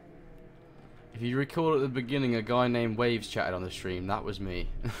 If you recall at the beginning, a guy named Waves chatted on the stream. That was me.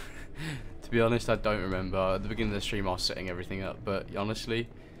 To be honest, I don't remember. At the beginning of the stream, I was setting everything up, but honestly,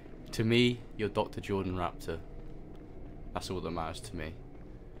 to me, you're Dr. Jordan Raptor. That's all that matters to me.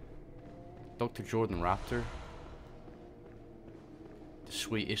 Dr. Jordan Raptor? The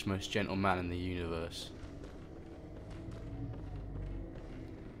sweetest, most gentle man in the universe.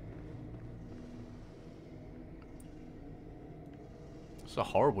 It's a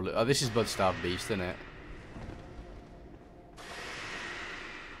horrible look. Oh, this is Bloodstarved Beast, isn't it?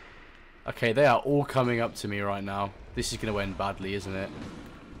 Okay, they are all coming up to me right now. This is going to end badly, isn't it?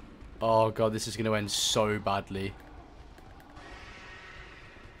 Oh god, this is going to end so badly.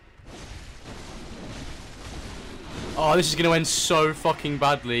 Oh, this is going to end so fucking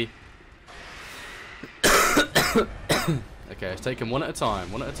badly. Okay, let's take them one at a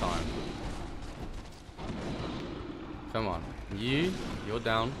time, one at a time. Come on. You're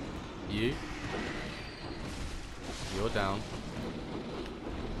down. You're down.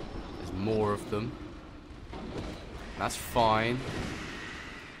 There's more of them. That's fine.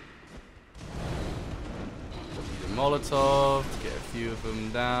 Molotov to get a few of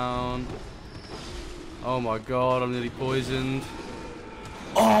them down. Oh my god, I'm nearly poisoned.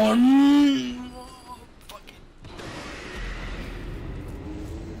 Oh no! Fuck it.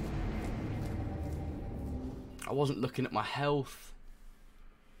 I wasn't looking at my health.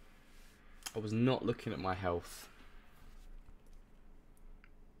 I was not looking at my health.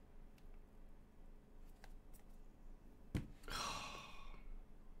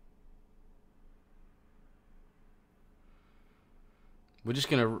 We're just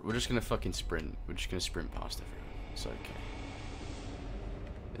gonna fucking sprint. We're just gonna sprint past everyone. It's okay.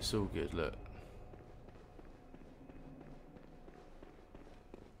 It's all good, look.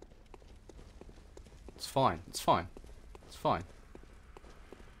 It's fine. It's fine. It's fine.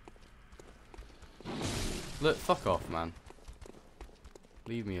 Look, fuck off, man.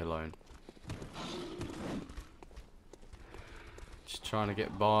 Leave me alone. Just trying to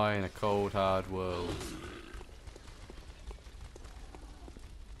get by in a cold, hard world.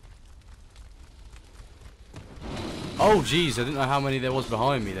 Oh jeez, I didn't know how many there was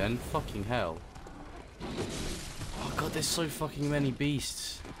behind me then. Fucking hell. Oh god, there's so fucking many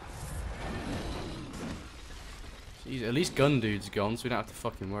beasts. Jeez, at least Gun Dude's gone, so we don't have to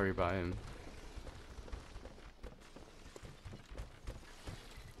fucking worry about him.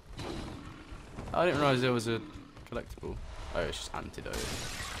 I didn't realise there was a collectible. Oh, it's just antidote.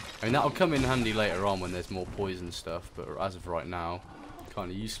 I mean, that'll come in handy later on when there's more poison stuff, but as of right now,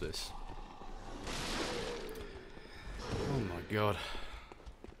 kind of useless. Oh my god.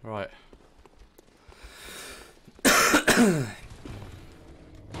 Right.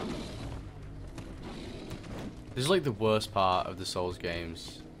 This is like the worst part of the Souls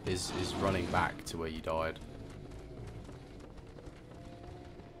games is running back to where you died.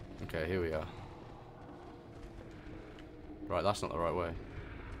 Okay, here we are. Right, that's not the right way.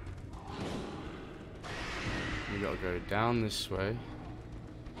 We gotta go down this way.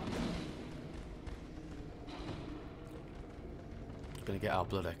 Gonna get our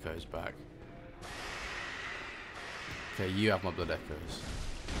blood echoes back. Okay, you have my blood echoes.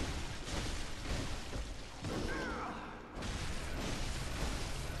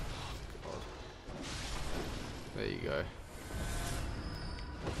 Oh, God. There you go.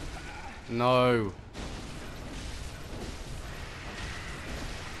 No.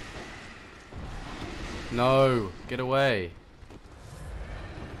 No, get away.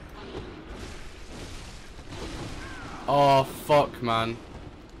 Oh, fuck, man.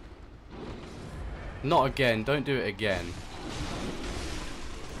 Not again. Don't do it again.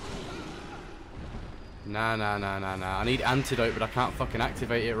 Nah. I need antidote, but I can't fucking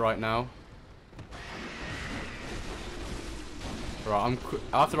activate it right now. Right,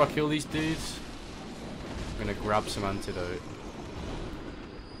 after I kill these dudes, I'm gonna grab some antidote.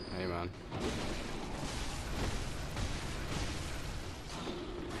 Hey, man.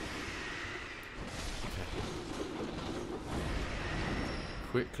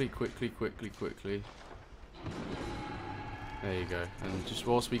 Quickly. There you go. And just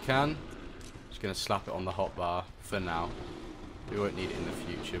whilst we can, just gonna slap it on the hotbar for now. We won't need it in the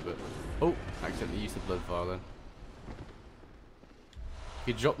future, but oh, accidentally used the blood vial then.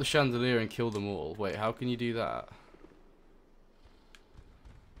 You drop the chandelier and kill them all. Wait, how can you do that?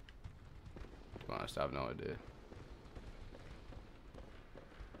 To be honest, I have no idea.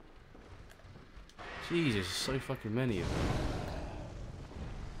 Jesus, there's so fucking many of them.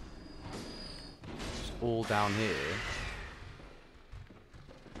 All down here.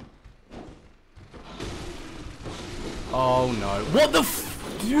 Oh no. What the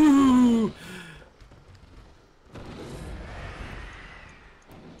f- Ew!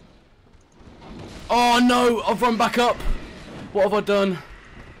 Oh no! I've run back up! What have I done?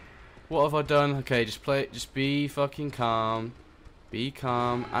 What have I done? Okay, just be fucking calm. Be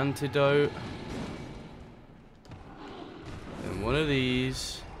calm. Antidote. And one of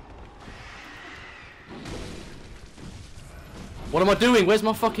these. What am I doing? Where's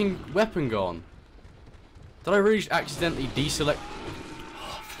my fucking weapon gone? Did I really accidentally deselect?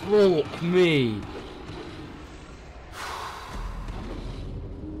 Oh, fuck me.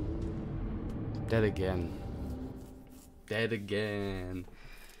 Dead again. Dead again.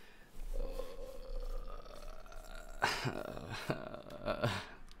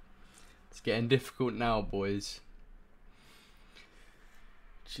 It's getting difficult now, boys.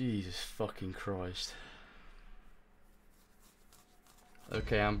 Jesus fucking Christ.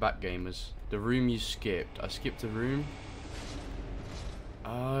 Okay, I'm back, gamers. The room you skipped. I skipped a room.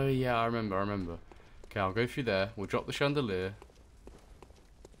 Oh, yeah, I remember. Okay, I'll go through there. We'll drop the chandelier.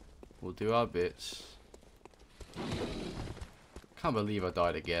 We'll do our bits. Can't believe I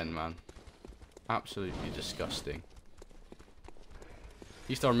died again, man. Absolutely disgusting. At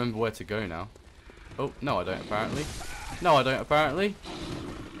least I remember where to go now. Oh, no I don't apparently. No I don't apparently.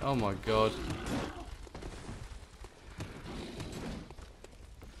 Oh my god.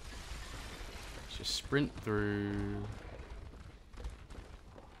 Let's just sprint through.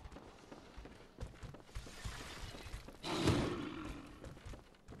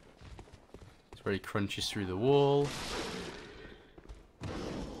 It's very crunches through the wall.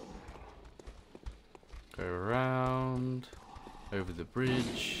 Go around. Over the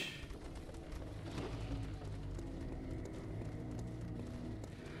bridge.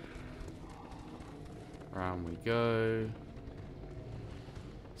 Around we go.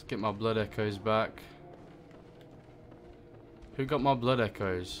 Let's get my blood echoes back. Who got my blood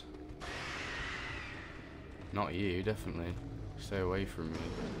echoes? Not you, definitely. Stay away from me.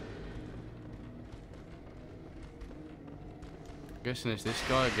 Guessing it's this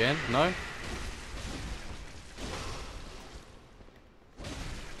guy again? No?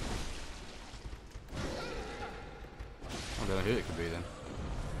 I don't know who it could be then.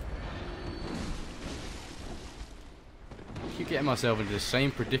 I keep getting myself into the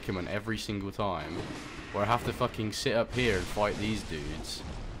same predicament every single time, where I have to fucking sit up here and fight these dudes,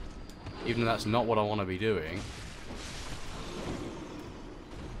 even though that's not what I want to be doing.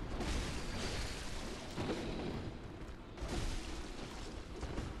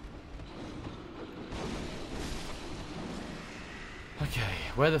 Okay,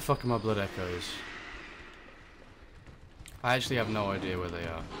 where the fuck are my blood echoes? I actually have no idea where they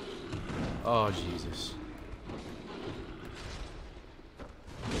are. Oh, Jesus.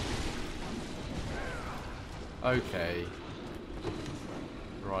 Okay.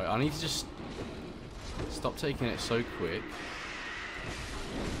 Right, I need to just stop taking it so quick.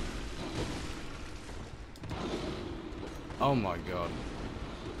 Oh my god.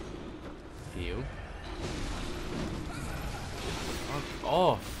 Heal. Fuck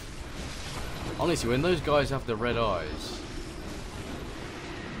off. Honestly, when those guys have the red eyes,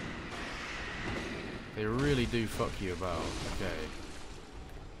 they really do fuck you about. Okay.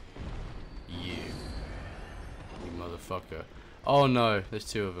 You motherfucker. Oh no, there's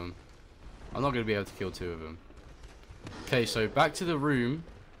two of them. I'm not going to be able to kill two of them. Okay, so back to the room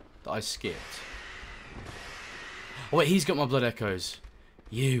that I skipped. Oh wait, he's got my blood echoes.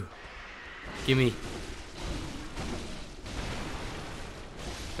 You. Gimme.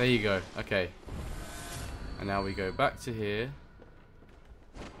 There you go. Okay. And now we go back to here.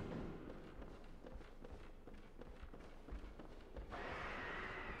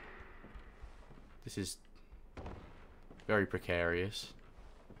 This is very precarious.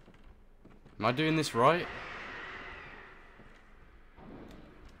 Am I doing this right?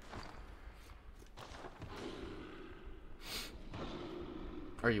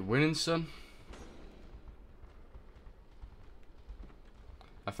 Are you winning, son?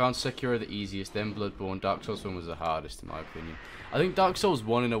 I found Sekiro the easiest, then Bloodborne. Dark Souls 1 was the hardest in my opinion. I think Dark Souls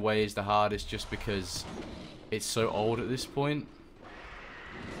 1 in a way is the hardest just because it's so old at this point.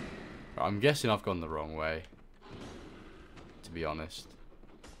 I'm guessing I've gone the wrong way, to be honest.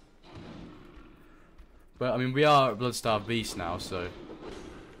 But I mean, we are at Bloodstarved Beast now, so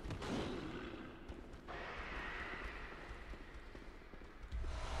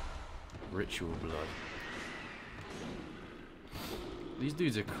Ritual blood. These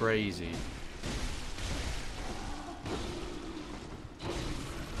dudes are crazy.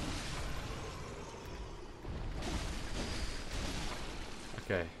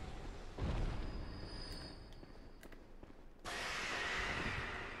 Okay.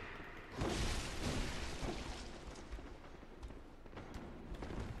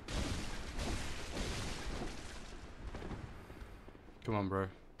 Come on, bro.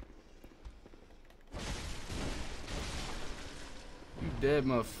 You dead,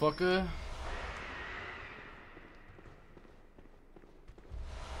 motherfucker.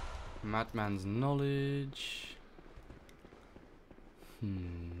 Madman's knowledge.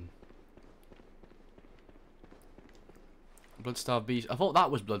 Bloodstarved Beast. I thought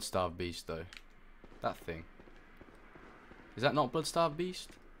that was Bloodstarved Beast, though. That thing. Is that not Bloodstarved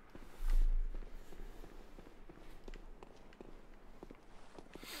Beast?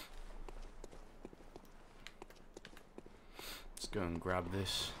 Let's go and grab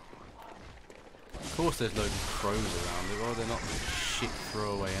this. Of course there's loads of crows around it. Well, they're not shit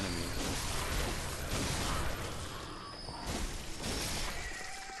throwaway enemies.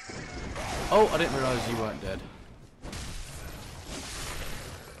 Oh, I didn't realise you weren't dead.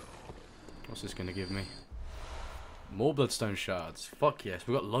 What's this gonna give me? More bloodstone shards. Fuck yes,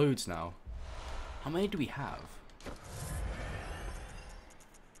 we've got loads now. How many do we have?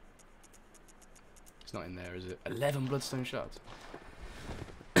 It's not in there, is it? 11 bloodstone shards.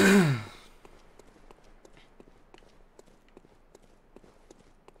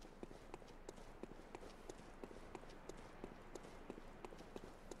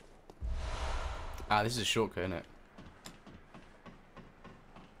 Ah, this is a shortcut, isn't it?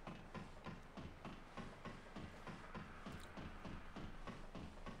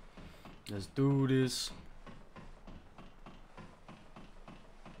 Let's do this.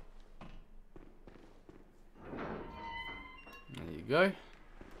 There you go.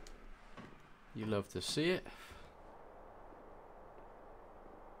 You love to see it.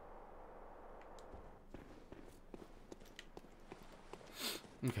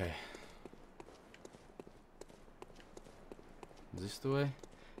 Okay. Is this the way?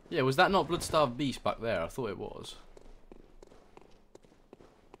 Yeah, was that not Bloodstarved Beast back there? I thought it was.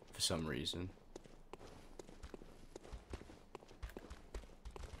 For some reason.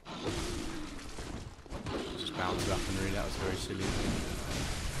 Just bounced up and really, that was very silly.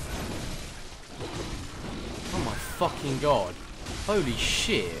 Oh my fucking god. Holy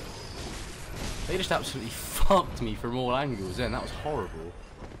shit. They just absolutely fucked me from all angles then. That was horrible.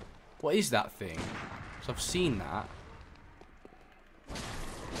 What is that thing? Because I've seen that.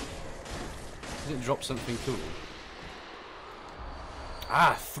 Does it drop something cool?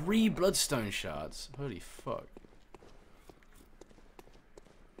 Ah, 3 bloodstone shards. Holy fuck.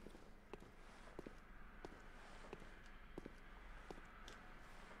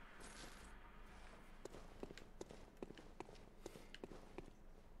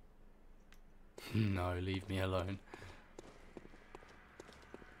 No, leave me alone.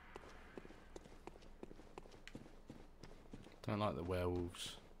 Don't like the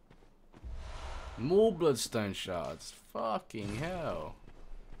werewolves. More bloodstone shards. Fucking hell.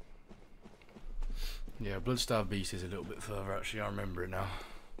 Yeah, Bloodstarved Beast is a little bit further actually, I remember it now.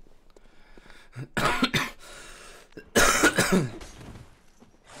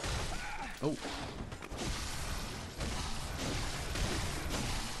 Oh.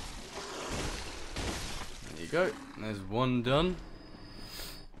 There you go. There's one done.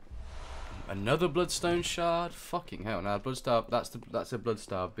 Another bloodstone shard. Fucking hell! Now Bloodstarved. That's a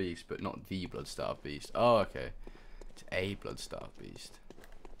Bloodstarved Beast, but not the Bloodstarved Beast. Oh, okay. It's a Bloodstarved Beast.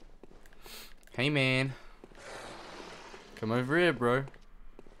 Hey man, come over here, bro.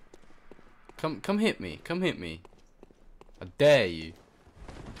 Come hit me. Come hit me. I dare you,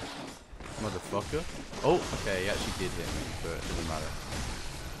 motherfucker. Oh, okay. He actually did hit me, but it doesn't matter.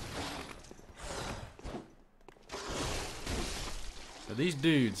 Now these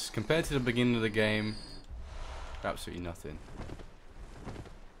dudes, compared to the beginning of the game, are absolutely nothing.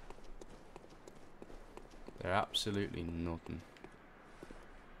 They're absolutely nothing.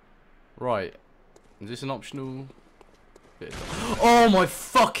 Right. Is this an optional bit? Oh my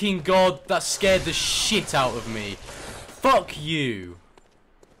fucking god! That scared the shit out of me. Fuck you.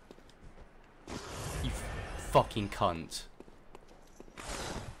 You fucking cunt.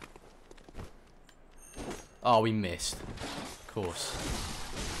 Oh, we missed. Of course.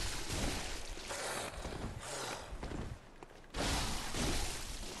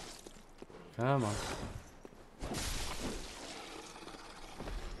 Come on.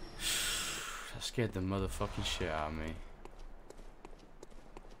 That scared the motherfucking shit out of me.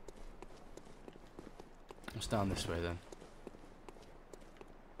 What's down this way then?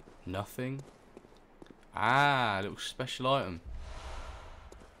 Nothing. Ah, little special item.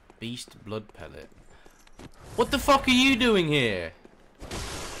 Beast blood pellet. What the fuck are you doing here?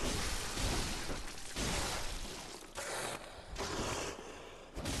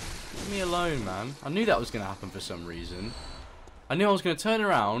 Leave me alone, man. I knew that was going to happen for some reason. I knew I was going to turn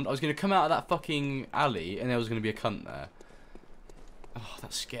around, I was going to come out of that fucking alley, and there was going to be a cunt there. Oh,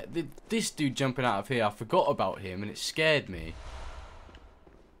 that scared... This dude jumping out of here, I forgot about him, and it scared me.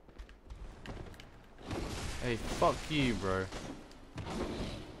 Hey, fuck you, bro.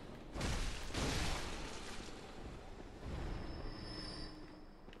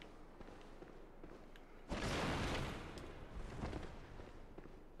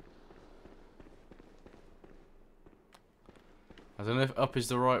 I don't know if up is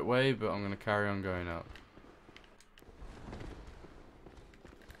the right way, but I'm going to carry on going up.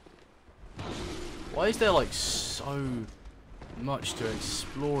 Why is there like so much to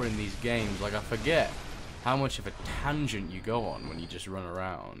explore in these games? Like I forget how much of a tangent you go on when you just run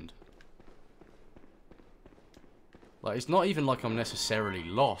around. Like it's not even like I'm necessarily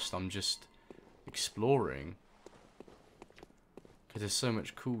lost, I'm just exploring. Because there's so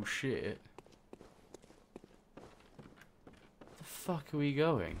much cool shit. Where the fuck are we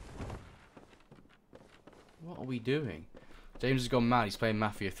going? What are we doing? James has gone mad. He's playing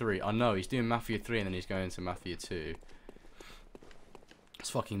Mafia 3. I know. He's doing Mafia 3 and then he's going into Mafia 2. It's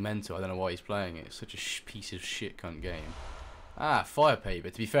fucking mental. I don't know why he's playing it. It's such a piece of shit cunt game. Ah, fire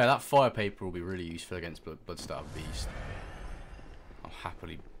paper. To be fair, that fire paper will be really useful against Bloodstarved Beast. I'll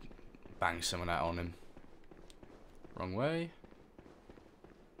happily bang some of that on him. Wrong way.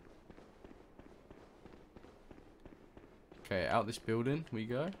 Okay, out this building we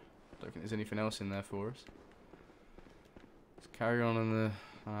go. Don't think there's anything else in there for us. Let's carry on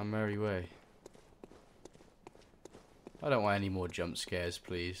our merry way. I don't want any more jump scares,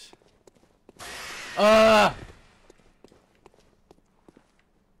 please. Ah!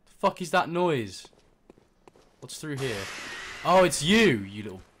 The fuck is that noise? What's through here? Oh, it's you, you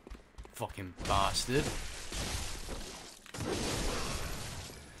little fucking bastard.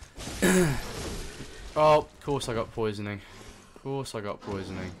 Oh, of course I got poisoning. Of course I got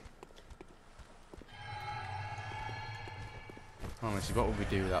poisoning. Honestly, what would we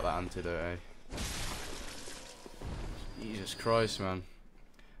do without that antidote, eh? Jesus Christ, man.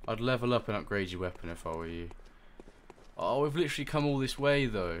 I'd level up and upgrade your weapon if I were you. Oh, we've literally come all this way,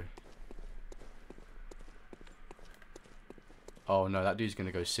 though. Oh, no, that dude's going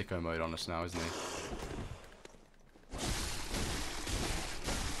to go sicko mode on us now, isn't he?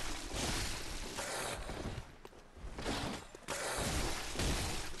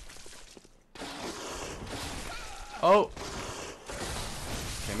 Oh!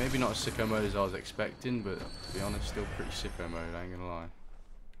 Okay, maybe not as sicko mode as I was expecting, but to be honest, still pretty sicko mode, I ain't gonna lie.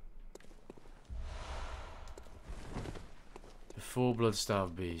 The full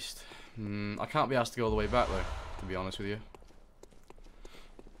Bloodstarved Beast. I can't be asked to go all the way back though, to be honest with you.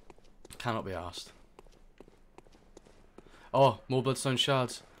 Cannot be asked. Oh, more bloodstone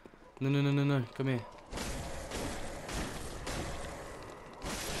shards. No, no, no, no, no, come here.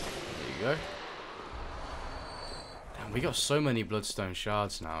 There you go. We got so many bloodstone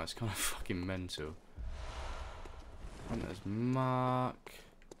shards now, it's kind of fucking mental. Hunter's mark.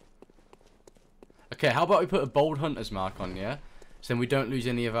 Okay, how about we put a bold hunter's mark on, yeah? So then we don't lose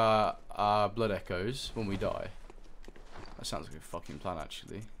any of our blood echoes when we die. That sounds like a fucking plan,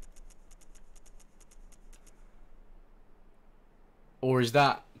 actually. Or is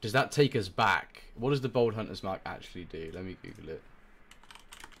that, does that take us back? What does the bold hunter's mark actually do? Let me Google it.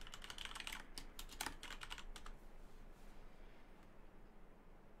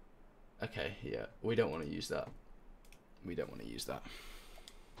 Okay, yeah, we don't want to use that. We don't want to use that.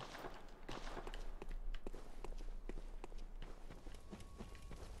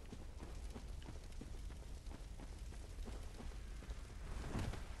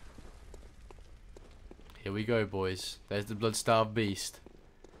 Here we go, boys. There's the Bloodstarved Beast.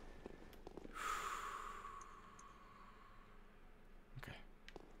 Okay.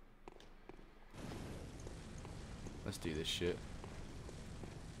 Let's do this shit.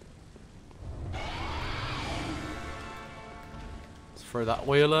 Throw that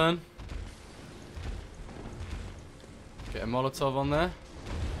oil in. Get a Molotov on there.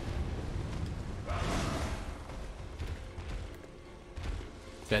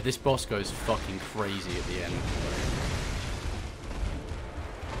 Yeah, this boss goes fucking crazy at the end.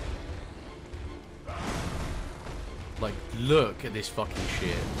 Like, look at this fucking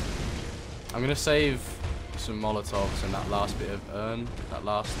shit. I'm gonna save some Molotovs and that last bit of urn, that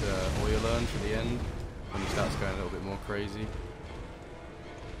last oil urn for the end, when he starts going a little bit more crazy.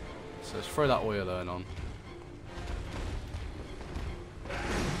 So let's throw that oil urn on.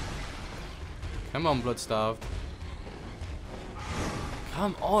 Come on, Bloodstarved.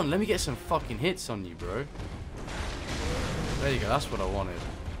 Come on, let me get some fucking hits on you, bro. There you go, that's what I wanted.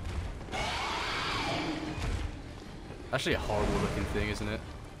 Actually a horrible looking thing, isn't it?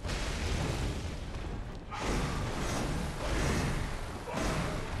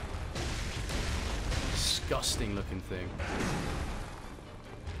 Disgusting looking thing.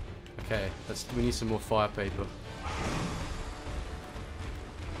 Okay, we need some more fire paper.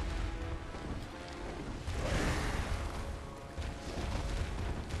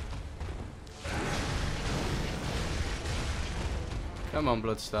 Come on,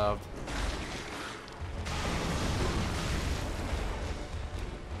 Bloodstarved.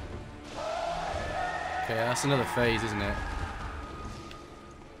 Okay, that's another phase, isn't it?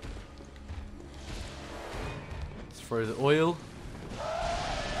 Let's throw the oil.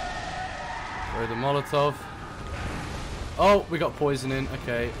 Throw the Molotov. Oh, we got poison in.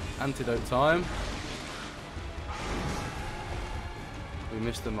 Okay, antidote time. We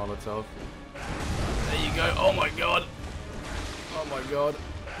missed the Molotov. There you go. Oh my god. Oh my god.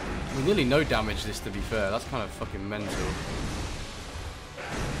 We nearly no damage this, to be fair. That's kind of fucking mental.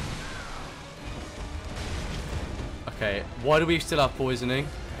 Okay, why do we still have poisoning?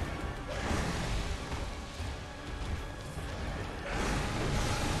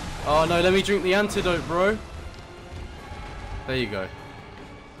 Oh no, let me drink the antidote, bro. There you go.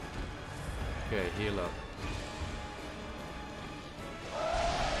 Okay, heal up.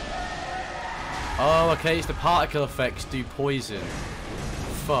 Oh, okay, it's the particle effects do poison.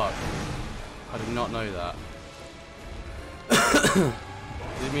 Fuck. I did not know that.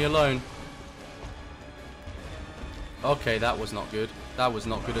 Leave me alone. Okay, that was not good. That was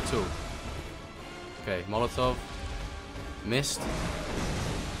not good at all. Okay, Molotov. Missed.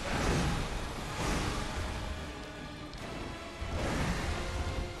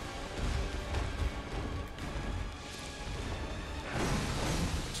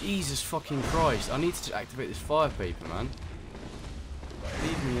 Jesus fucking Christ. I need to activate this fire paper, man.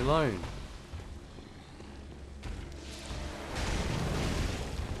 Leave me alone.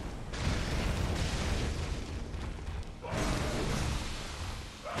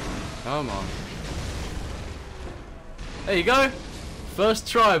 Come on. There you go. First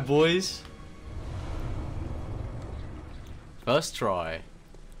try, boys. First try.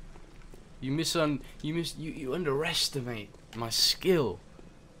 You underestimate my skill.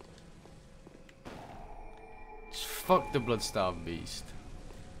 Just fuck the blood-starved beast.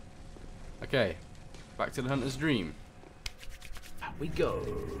 Okay. Back to the hunter's dream. Out we go.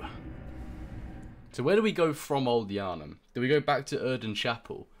 So where do we go from Old Yharnam? Do we go back to Erden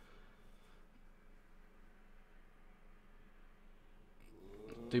Chapel?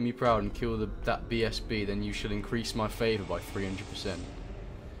 Do me proud and kill that BSB, then you shall increase my favour by 300%.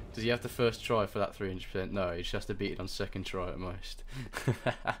 Does he have to first try for that 300%? No, he just has to beat it on second try at most.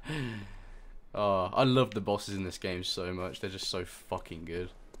 Oh, I love the bosses in this game so much. They're just so fucking good.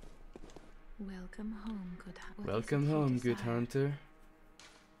 Welcome home, good hunter. Welcome home, good hunter.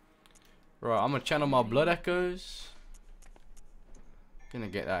 Right, I'm gonna channel my blood echoes. Gonna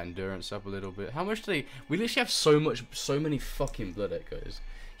get that endurance up a little bit. How much do they? We literally have so many fucking blood echoes.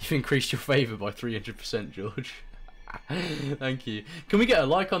 You've increased your favour by 300%, George. Thank you. Can we get a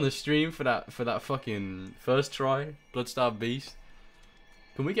like on the stream for that fucking first try, Bloodstar Beast?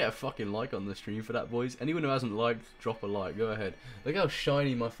 Can we get a fucking like on the stream for that, boys? Anyone who hasn't liked, drop a like. Go ahead. Look how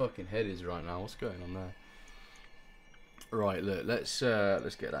shiny my fucking head is right now. What's going on there? Right, look. Let's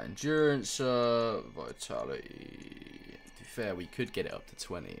get that endurance, vitality. To be fair, we could get it up to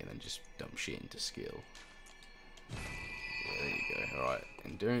 20 and then just dump shit into skill. Yeah, there you go. All right,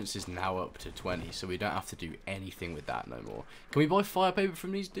 endurance is now up to 20, so we don't have to do anything with that no more. Can we buy fire paper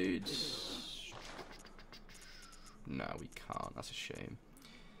from these dudes? No, we can't. That's a shame.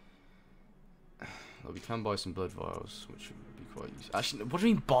 Well, we can buy some blood vials, which would be quite useful. Actually, what do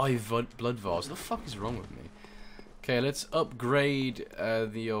you mean buy blood vials? What the fuck is wrong with me? Okay, let's upgrade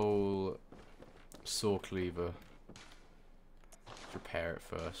the old saw cleaver. Let's repair it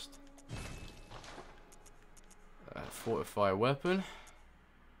first. Fortify a weapon.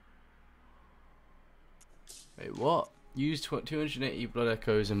 Wait, what? Use 280 blood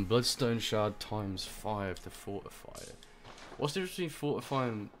echoes and bloodstone shard times 5 to fortify it. What's the difference between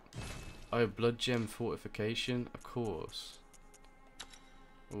fortifying? Oh, blood gem fortification, of course.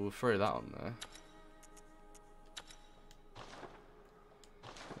 We'll throw that on there.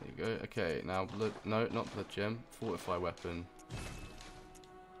 There you go. Okay, now blood. No, not blood gem. Fortify weapon.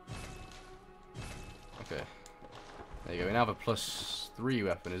 Okay. There you go. We now have a +3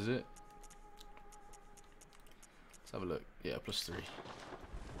 weapon, is it? Let's have a look. Yeah, +3.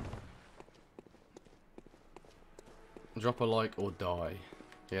 Drop a like or die.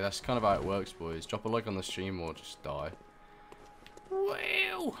 Yeah, that's kind of how it works, boys. Drop a like on the stream or just die.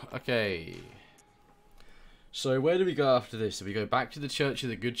 Well, okay. So where do we go after this? Do we go back to the Church of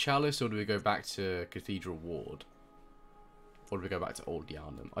the Good Chalice, or do we go back to Cathedral Ward? Or do we go back to Old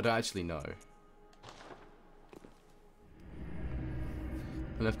Yharnam? I don't actually know.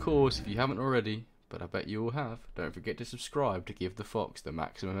 And of course, if you haven't already, but I bet you all have, don't forget to subscribe to give the Fox the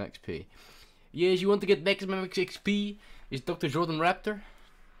maximum XP. Yes, you want to get maximum XP? Is Dr. Jordan Raptor?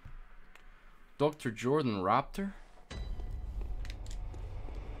 Dr. Jordan Raptor?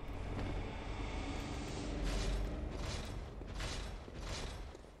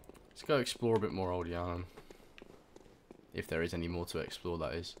 Let's go explore a bit more Old Yharnam. If there is any more to explore,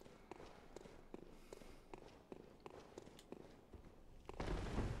 that is.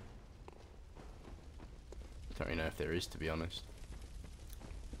 I don't really know if there is, to be honest.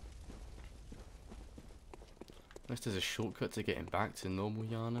 Unless there's a shortcut to getting back to normal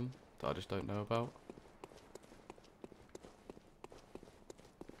Yharnam that I just don't know about.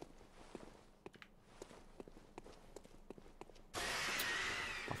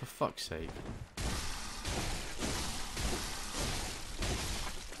 Oh, for fuck's sake.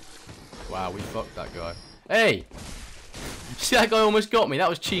 Wow, we fucked that guy. Hey! See, that guy almost got me. That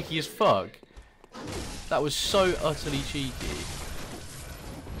was cheeky as fuck. That was so utterly cheeky.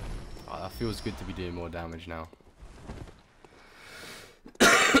 Oh, that feels good to be doing more damage now.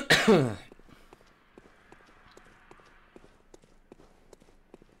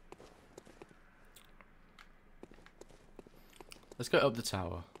 Let's go up the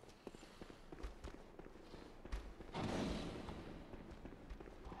tower.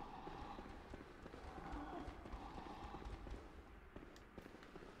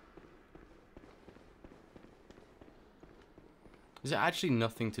 Is there actually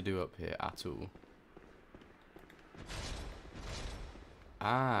nothing to do up here at all?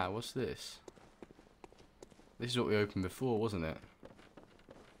 Ah, what's this? This is what we opened before, wasn't it?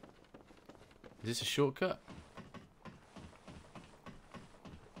 Is this a shortcut?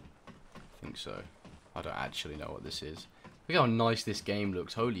 I think so. I don't actually know what this is. Look how nice this game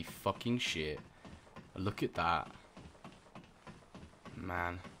looks. Holy fucking shit. Look at that.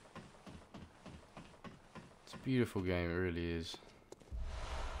 Man. It's a beautiful game, it really is.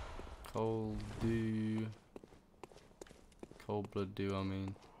 Cold blood dew, I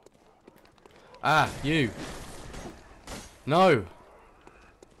mean. Ah, you! No!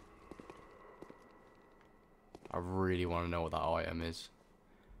 I really want to know what that item is.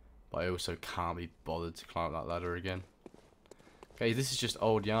 But I also can't be bothered to climb that ladder again. Okay, this is just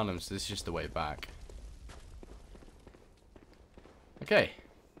old Yharnam, so this is just the way back. Okay.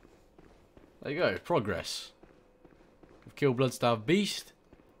 There you go, progress. We've killed Bloodstaff Beast.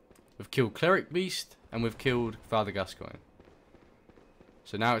 We've killed Cleric Beast. And we've killed Father Gascoigne.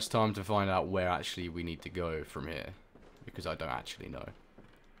 So now it's time to find out where actually we need to go from here. Because I don't actually know.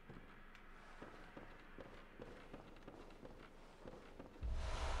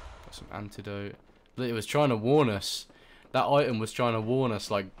 Got some antidote. It was trying to warn us. That item was trying to warn us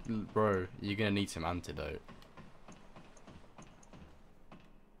like, bro, you're going to need some antidote.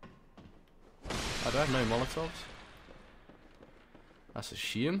 I don't have no Molotovs. That's a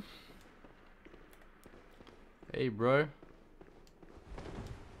shame. Hey, bro.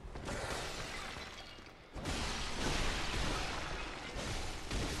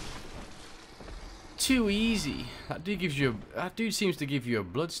 Too easy. That dude gives you a, that dude seems to give you a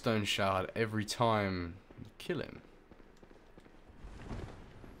bloodstone shard every time you kill him.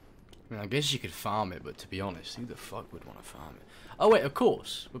 I mean, I guess you could farm it, but to be honest, who the fuck would want to farm it? Oh wait, of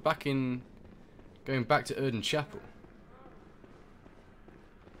course. We're back in, going back to Erden Chapel.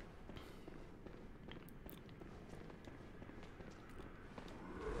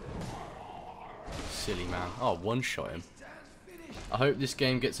 Silly man. Oh, one-shot him. I hope this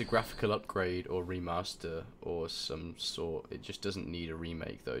game gets a graphical upgrade or remaster or some sort. It just doesn't need a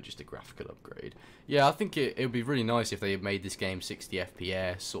remake though, just a graphical upgrade. Yeah, I think it would be really nice if they had made this game 60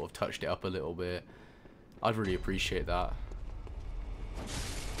 FPS, sort of touched it up a little bit. I'd really appreciate that.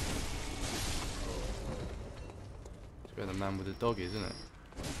 It's where the man with the dog is, isn't it?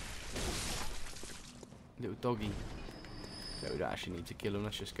 Little doggy. Yeah, we don't actually need to kill him,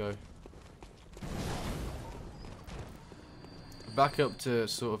 let's just go. Back up to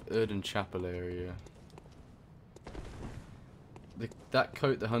sort of Erden Chapel area. That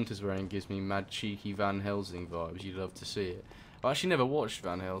coat the hunter's wearing gives me mad cheeky Van Helsing vibes. You'd love to see it. I've actually never watched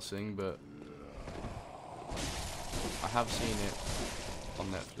Van Helsing, but I have seen it on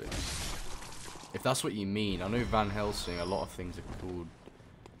Netflix. If that's what you mean. I know Van Helsing, a lot of things are called...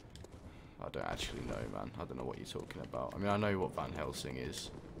 I don't actually know, man. I don't know what you're talking about. I mean, I know what Van Helsing is.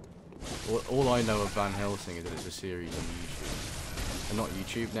 All I know of Van Helsing is that it's a series on YouTube. And not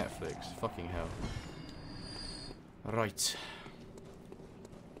YouTube, Netflix. Fucking hell. Right.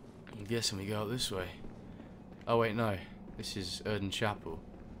 I'm guessing we go out this way. Oh wait, no. This is Erden Chapel.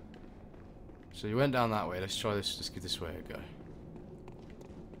 So you went down that way. Let's try this. Let's give this way a go.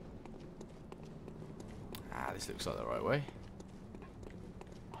 Ah, this looks like the right way.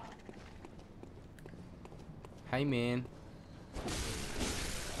 Hey, man.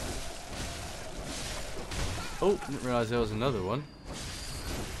 Oh, didn't realise there was another one.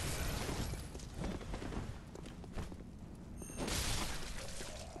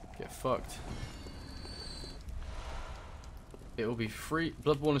 Get fucked. It will be free.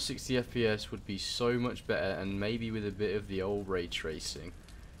 Bloodborne at 60 FPS would be so much better, and maybe with a bit of the old ray tracing.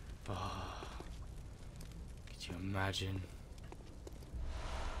 Oh, could you imagine?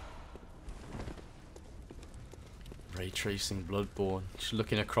 Ray tracing Bloodborne, just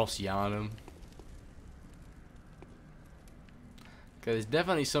looking across Yharnam. Okay, there's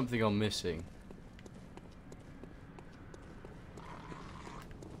definitely something I'm missing.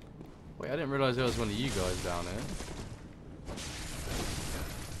 Wait, I didn't realise there was one of you guys down here.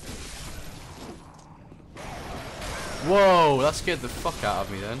 Whoa, that scared the fuck out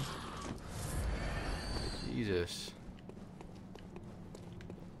of me then. Jesus.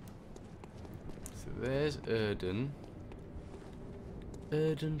 So there's Erden.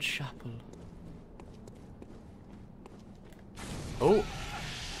 Erden Chapel. Oh.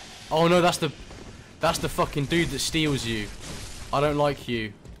 Oh no, that's the fucking dude that steals you. I don't like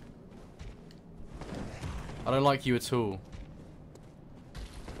you. I don't like you at all.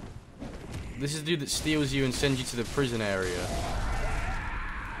 This is the dude that steals you and sends you to the prison area.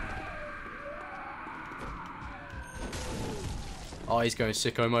 Oh, he's going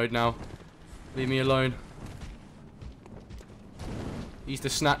sicko mode now. Leave me alone. He's the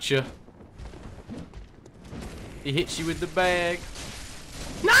snatcher. He hits you with the bag.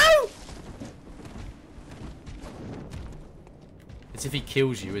 No! It's if he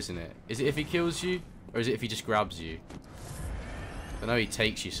kills you, isn't it? Is it if he kills you? Or is it if he just grabs you? I know he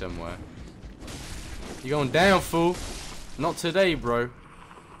takes you somewhere. You're going down, fool. Not today, bro.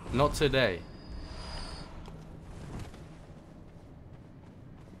 Not today.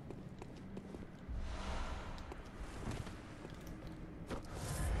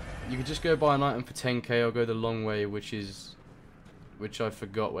 You could just go buy an item for 10k or go the long way, which I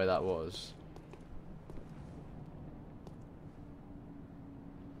forgot where that was.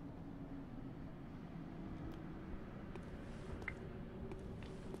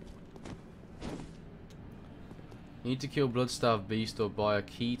 You need to kill Bloodstarved Beast or buy a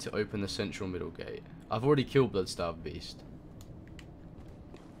key to open the central middle gate. I've already killed Bloodstarved Beast.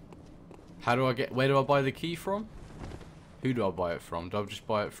 How do I get... Where do I buy the key from? Who do I buy it from? Do I just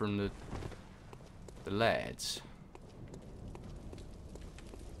buy it from the lads?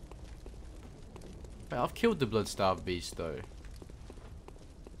 Wait, I've killed the Bloodstarved Beast though.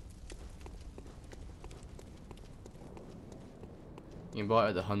 You can buy it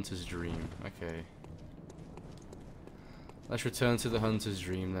at the Hunter's Dream. Okay. Let's return to the Hunter's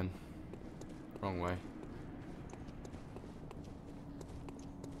Dream then. Wrong way.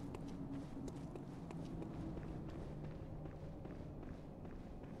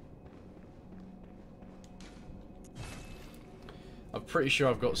 I'm pretty sure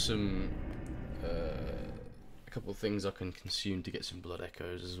I've got some a couple of things I can consume to get some blood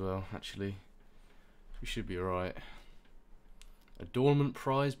echoes as well, actually. We should be alright. Adornment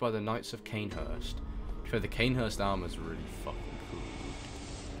prize by the Knights of Canehurst. The Canehurst armor is really fucking cool.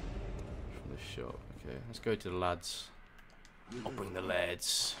 From the shop. Okay, let's go to the lads. I'll bring the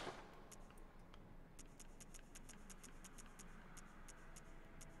lads.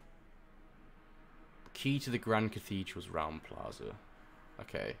 Key to the Grand Cathedral's Round Plaza.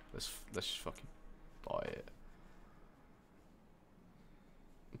 Okay, let's just fucking buy it.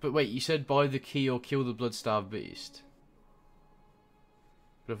 But wait, you said buy the key or kill the Bloodstarved Beast.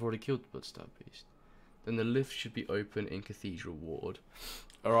 But I've already killed the Bloodstarved Beast. Then the lift should be open in Cathedral Ward.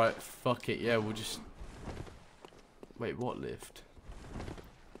 Alright, fuck it, yeah, we'll just... Wait, what lift?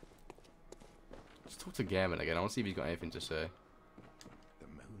 Let's talk to Gammon again, I want to see if he's got anything to say. The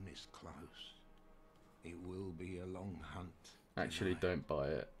moon is close. It will be a long hunt. Actually, don't buy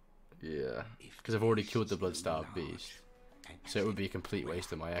it. Yeah, because I've already killed the Bloodstarved Beast. So it would be a complete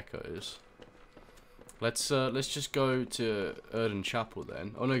waste of my echoes. Let's just go to Erden Chapel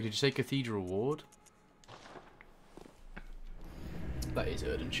then. Oh no, did you say Cathedral Ward? That is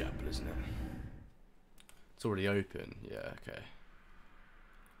Erden Chapel, isn't it? It's already open. Yeah, okay.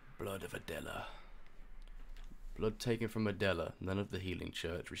 Blood of Adela. Blood taken from Adela, none of the healing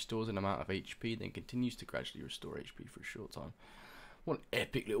church, restores an amount of HP, then continues to gradually restore HP for a short time. What an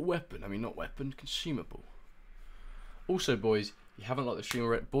epic little weapon. I mean, not weapon, consumable. Also, boys, if you haven't liked the stream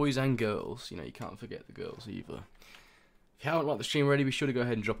already, boys and girls, you know, you can't forget the girls either. If you haven't liked the stream already, be sure to go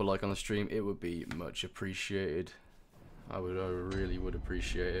ahead and drop a like on the stream. It would be much appreciated. I really would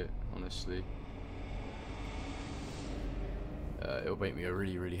appreciate it, honestly. It'll make me a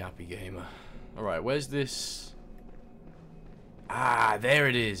really, really happy gamer. Alright, where's this? Ah, there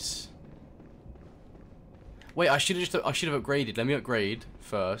it is. Wait, I should have upgraded. Let me upgrade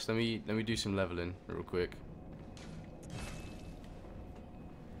first. Let me do some leveling real quick.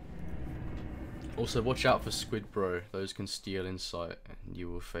 Also, watch out for Squid Bro. Those can steal insight, and you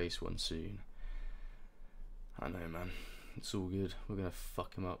will face one soon. I know, man. It's all good. We're gonna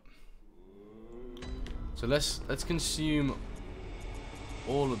fuck him up. So let's consume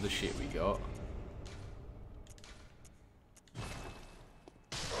all of the shit we got.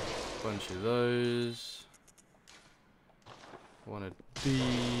 Bunch of those. One of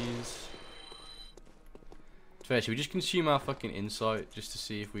these. Fair, should we just consume our fucking insight just to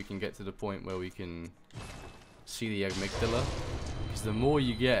see if we can get to the point where we can see the amygdala? Because the more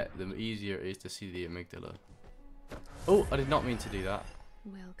you get, the easier it is to see the amygdala. Oh, I did not mean to do that.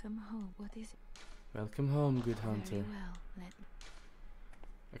 Welcome home. What is it? Welcome home, good hunter. Very well.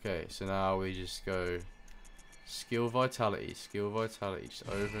 Okay, so now we just go skill vitality, just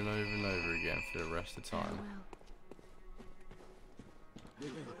over and over and over again for the rest of the time.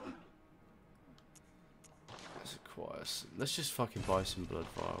 That's quite. Let's just fucking buy some blood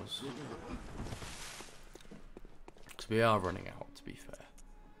vials. Because we are running out, to be fair.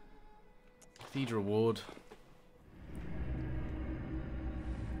 Cathedral Ward.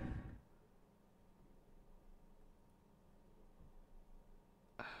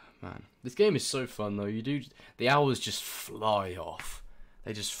 Man, this game is so fun though. The hours just fly off.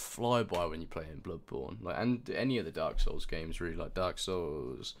 They just fly by when you play in Bloodborne, like, and any of the Dark Souls games really, like Dark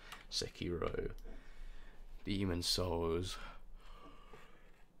Souls, Sekiro, Demon Souls.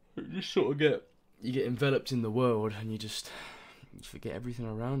 You just sort of you get enveloped in the world and you forget everything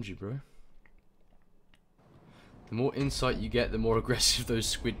around you, bro. The more insight you get, the more aggressive those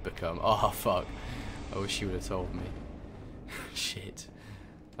squid become. Oh fuck! I wish you would have told me. Shit.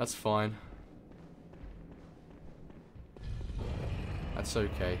 That's fine. That's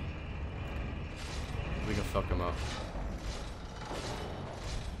okay. We can fuck them up.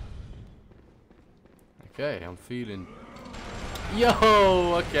 Okay, I'm feeling...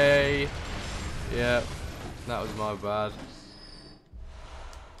 Yo! Okay. Yeah. That was my bad.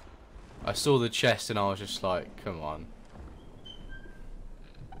 I saw the chest and I was just like, come on.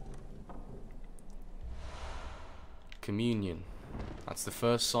 Communion. That's the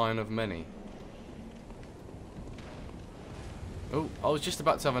first sign of many. Oh, I was just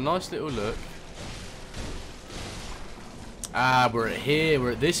about to have a nice little look. Ah, we're at here.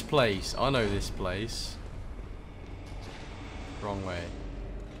 We're at this place. I know this place. Wrong way.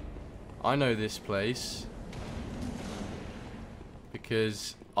 I know this place.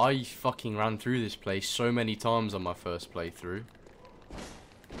 Because I fucking ran through this place so many times on my first playthrough.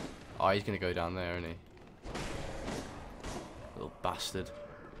 Oh, he's gonna go down there, isn't he? Little bastard.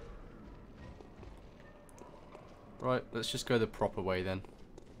 Right, let's just go the proper way then.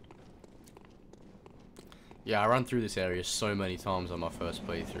 Yeah, I ran through this area so many times on my first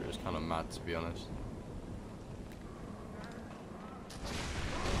playthrough. It was kind of mad, to be honest.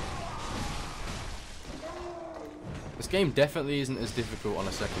 This game definitely isn't as difficult on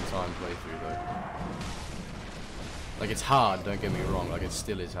a second time playthrough though. Like, it's hard, don't get me wrong, like it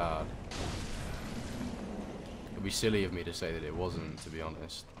still is hard. It'd be silly of me to say that it wasn't, to be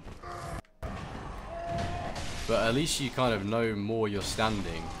honest. But at least you kind of know more you're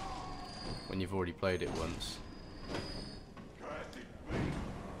standing when you've already played it once.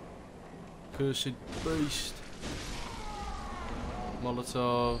 Cursed beast.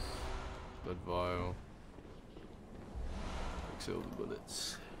 Molotov. Blood vial. Quicksilver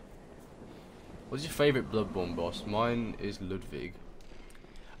bullets. What's your favourite Bloodborne boss? Mine is Ludwig.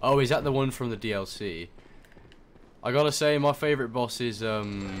 Oh, is that the one from the DLC? I gotta say, my favourite boss is the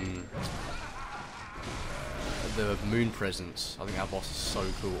Moon Presence. I think that boss is so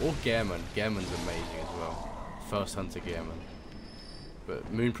cool. Or Gehrman. Gehrman's amazing as well. First Hunter Gehrman.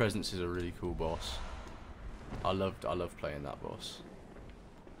 But Moon Presence is a really cool boss. I love playing that boss.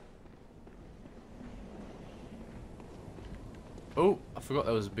 Oh, I forgot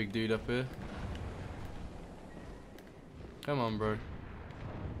there was a big dude up here. Come on, bro.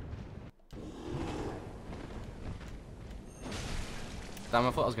 Damn,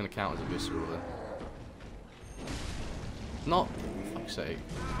 I thought I was going to count as a visceral there. Not. Fuck's sake.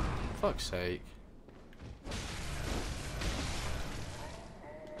 Fuck's sake.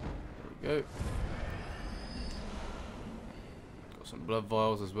 There we go. Got some blood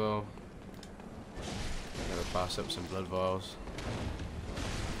vials as well. Gonna pass up some blood vials.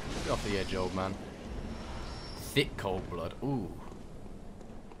 Get off the edge, old man. Thick cold blood. Ooh.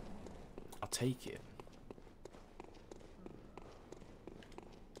 I'll take it.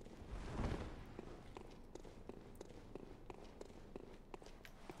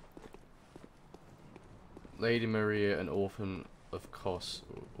 Lady Maria and Orphan of Kos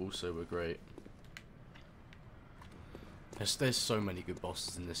also were great. There's so many good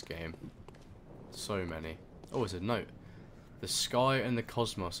bosses in this game. So many. Oh, there's a note. The sky and the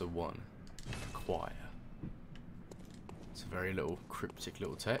cosmos are one. Acquire. It's a very little cryptic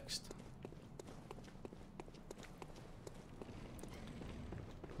little text.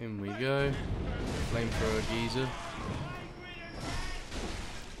 In we go. Flamethrower geezer.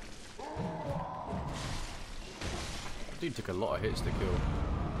 Dude took a lot of hits to kill.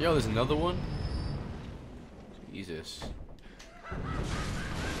 Yo, there's another one. Jesus.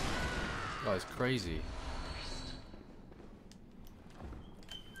 That is crazy.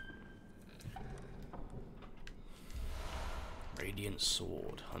 Radiant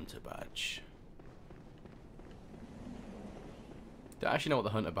Sword, Hunter Badge. Don't actually know what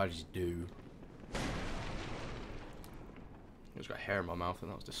the Hunter Badges do. I just got hair in my mouth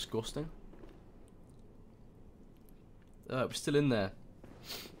and that was disgusting. Oh, we're still in there.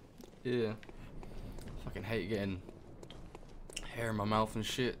 Yeah. Fucking hate getting hair in my mouth and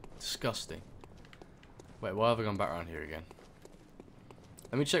shit. Disgusting. Wait, why have I gone back around here again?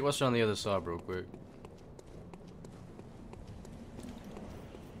 Let me check what's around the other side real quick.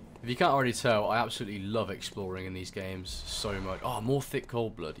 If you can't already tell, I absolutely love exploring in these games so much. Oh, more thick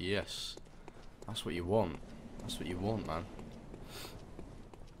cold blood, yes. That's what you want. That's what you want, man.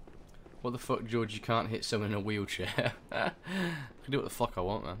 What the fuck, George? You can't hit someone in a wheelchair. I can do what the fuck I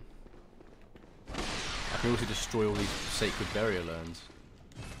want, man. I can also destroy all these sacred burial urns.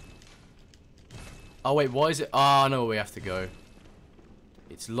 Oh wait, why is it? Ah, I know where we have to go.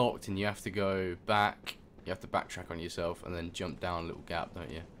 It's locked and you have to go back. You have to backtrack on yourself and then jump down a little gap,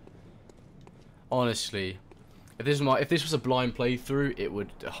 don't you? Honestly, if this was a blind playthrough, it would.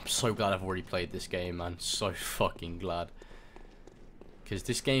 Oh, I'm so glad I've already played this game, man. So fucking glad. Because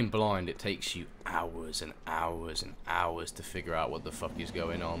this game blind, it takes you hours and hours and hours to figure out what the fuck is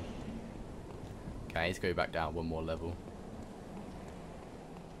going on. Okay, let's go back down one more level.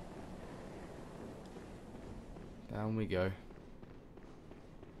 Down we go.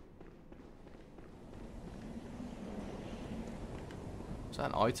 Was that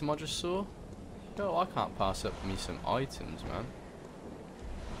an item I just saw? Yo, I can't pass up me some items, man.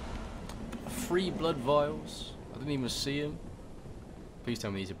 3 blood vials. I didn't even see them. Please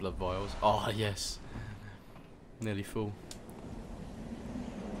tell me these are blood vials. Oh, yes. Nearly full.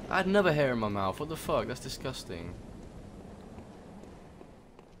 I had another hair in my mouth. What the fuck? That's disgusting.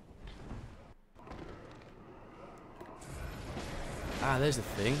 Ah, there's the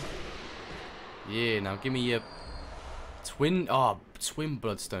thing. Yeah, now give me your twin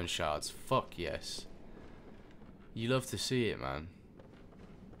bloodstone shards. Fuck yes. You love to see it, man.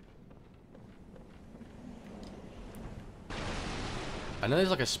 I know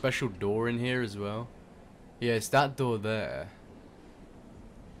there's like a special door in here as well. Yeah, it's that door there.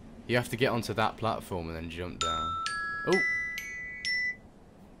 You have to get onto that platform and then jump down. Oh!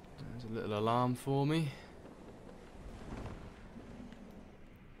 There's a little alarm for me.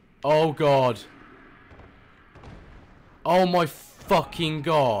 Oh god. Oh my fucking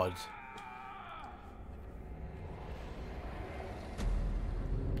god.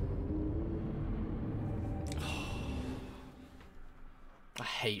 I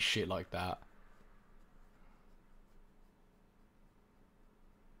hate shit like that.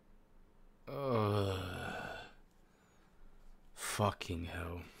 Ugh. Fucking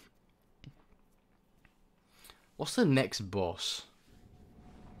hell. What's the next boss?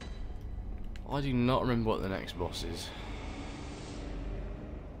 I do not remember what the next boss is.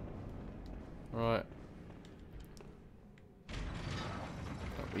 Right.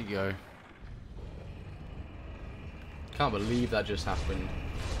 There we go. Can't believe that just happened.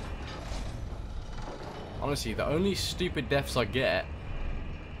 Honestly, the only stupid deaths I get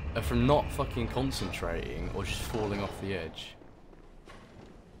are from not fucking concentrating or just falling off the edge.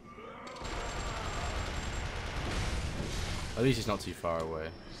 At least it's not too far away.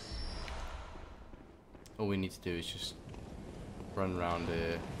 All we need to do is just run around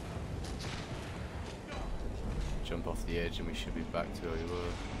here, jump off the edge, and we should be back to where we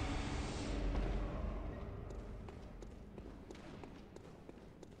were.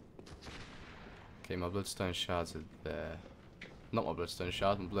 Okay, my bloodstone shards are there. Not my bloodstone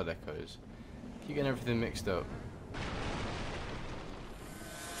shards, my blood echoes. Keep getting everything mixed up.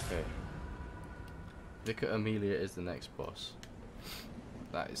 Okay. Vicar Amelia is the next boss.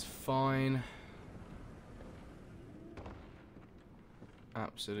 That is fine.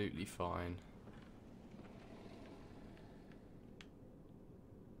 Absolutely fine.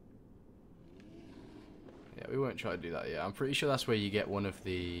 Yeah, we won't try to do that yet. I'm pretty sure that's where you get one of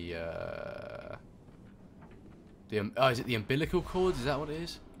the oh, is it the umbilical cords? Is that what it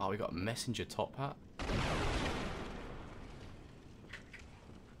is? Oh, we got a messenger top hat.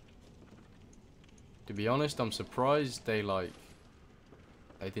 To be honest, I'm surprised they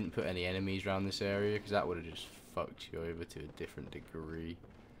didn't put any enemies around this area, because that would have just fucked you over to a different degree.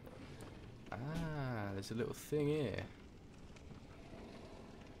 Ah, there's a little thing here.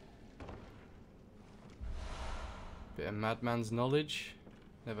 Bit of madman's knowledge.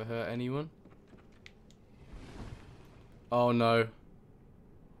 Never hurt anyone. Oh no.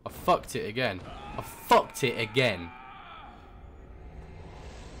 I fucked it again. I fucked it again.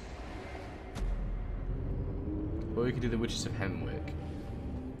 Or we could do the Witches of Hemwick.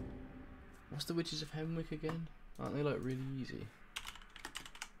 What's the Witches of Hemwick again? Aren't they like really easy?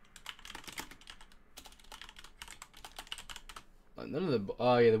 None of the...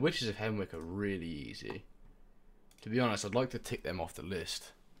 Oh, yeah, the Witches of Henwick are really easy. To be honest, I'd like to tick them off the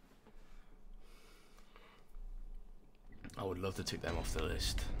list. I would love to tick them off the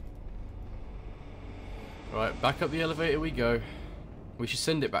list. Right, back up the elevator we go. We should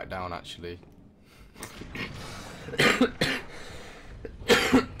send it back down, actually.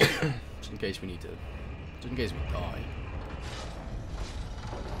 Just in case we need to... Just in case we die.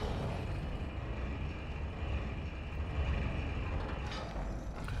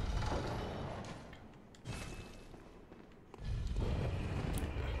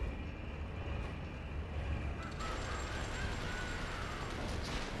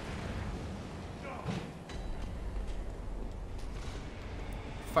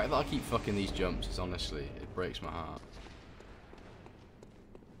 The fact that I keep fucking these jumps is honestly, it breaks my heart.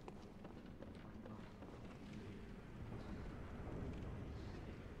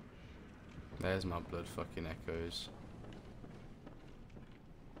 There's my blood fucking echoes.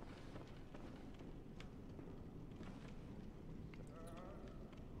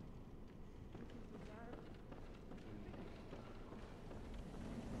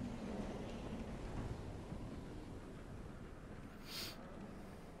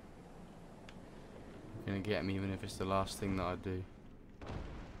 Gonna get me even if it's the last thing that I do.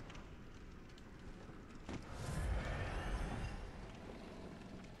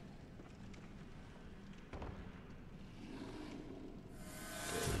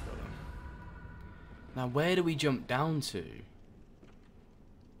 There we got him. Now where do we jump down to?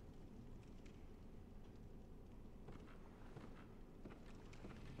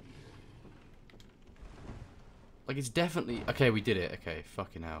 Like it's definitely... Okay, we did it. Okay,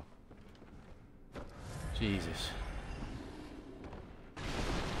 fucking hell. Jesus.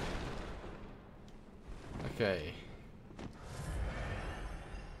 Okay.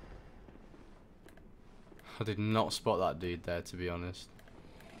 I did not spot that dude there, to be honest.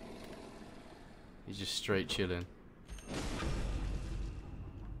 He's just straight chilling.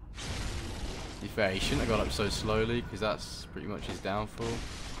 To be fair, he shouldn't have gone up so slowly, because that's pretty much his downfall.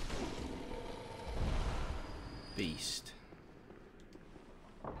 Beast.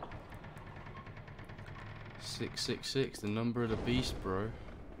 666, the number of the beast, bro.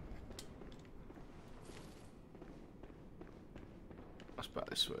 That's back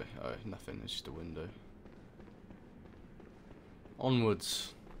this way. Oh, nothing, it's just a window.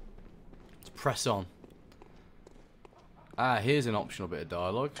 Onwards. Let's press on. Ah, here's an optional bit of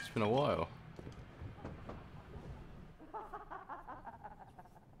dialogue. It's been a while.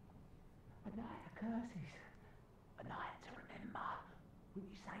 A night of curses. A night to remember. What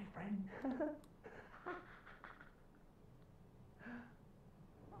you say, friend?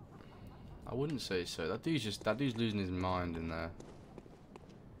 I wouldn't say so. That dude's losing his mind in there.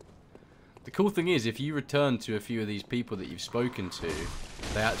 The cool thing is, if you return to a few of these people that you've spoken to,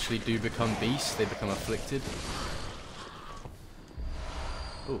 they actually do become beasts. They become afflicted.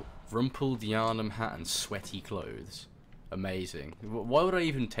 Oh, rumpled Yarnum hat and sweaty clothes. Amazing. Why would I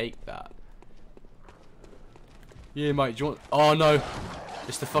even take that? Yeah, mate. Do you want? Oh no,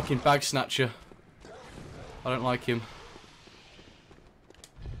 it's the fucking bag snatcher. I don't like him.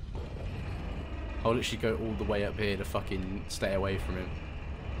 I'll literally go all the way up here to fucking stay away from him.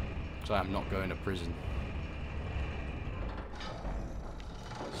 So I'm not going to prison.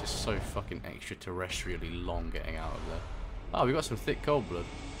 It's just so fucking extraterrestrially long getting out of there. Oh, we got some thick cold blood.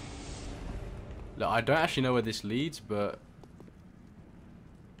 Look, I don't actually know where this leads, but...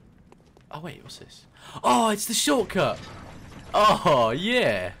 Oh wait, what's this? Oh, it's the shortcut! Oh,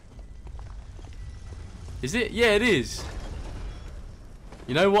 yeah! Is it? Yeah, it is!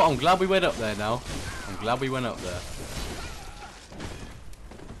 You know what? I'm glad we went up there now. I'm glad we went up there.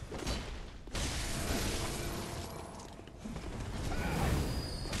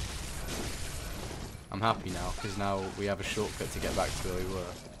 I'm happy now, because now we have a shortcut to get back to where we were.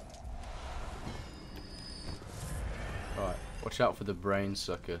 Right, watch out for the brain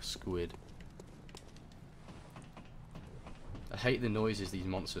sucker squid. I hate the noises these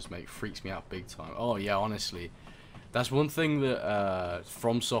monsters make. Freaks me out big time. Oh yeah, honestly. That's one thing that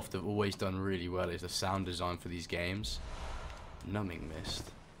FromSoft have always done really well, is the sound design for these games. Numbing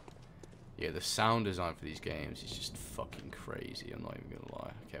Mist. Yeah, the sound design for these games is just fucking crazy, I'm not even gonna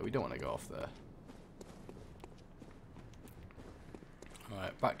lie. Okay, we don't want to go off there.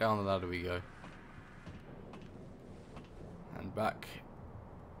 Alright, back down the ladder we go. And back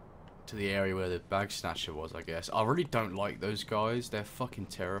to the area where the bag snatcher was, I guess. I really don't like those guys, they're fucking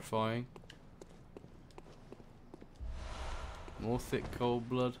terrifying. More thick cold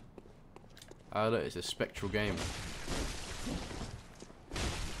blood. Oh look, it's a spectral gamer.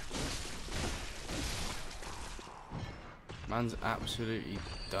 Man's absolutely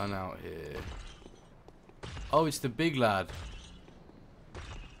done out here. Oh, it's the big lad.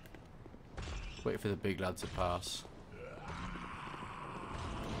 Wait for the big lad to pass.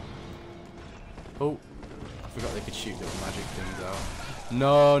 Oh, I forgot they could shoot little magic things out.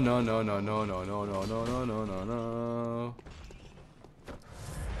 No, no, no, no, no, no, no, no, no, no, no, no, no.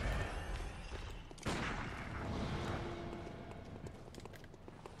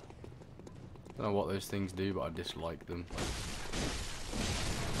 Don't know what those things do, but I dislike them.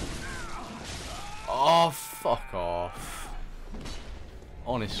 Oh, fuck off.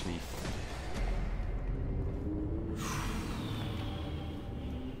 Honestly.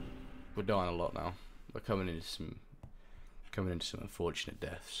 We're dying a lot now. We're coming into some unfortunate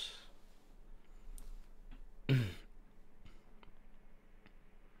deaths. But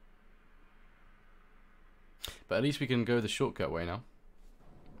at least we can go the shortcut way now.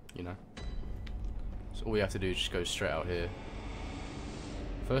 You know. So all we have to do is just go straight out here.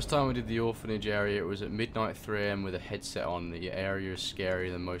 First time we did the orphanage area, it was at midnight 3 AM with a headset on. The area is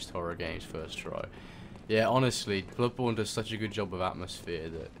scarier than most horror games first try. Yeah, honestly, Bloodborne does such a good job of atmosphere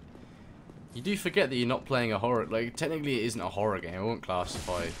that you do forget that you're not playing a horror. Like, technically it isn't a horror game. I won't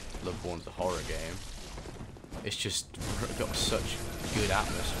classify Bloodborne as a horror game. It's just got such good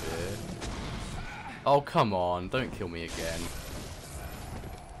atmosphere. Oh, come on. Don't kill me again.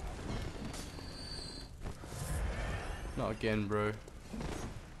 Not again, bro.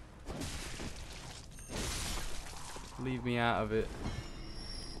 Leave me out of it.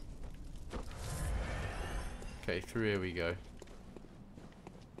 Okay, through here we go.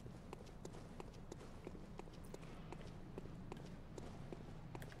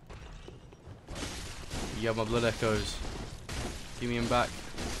 You have my blood echoes. Give me them back.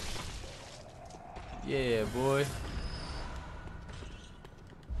 Yeah, boy.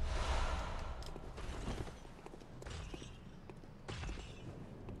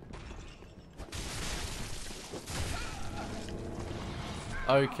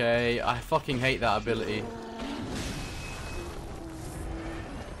 Okay, I fucking hate that ability.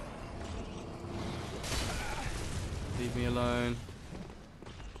 Leave me alone.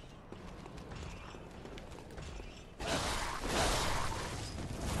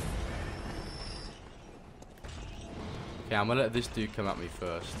 Okay, I'm gonna let this dude come at me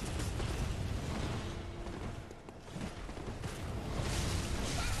first.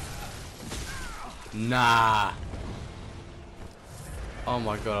 Nah. Oh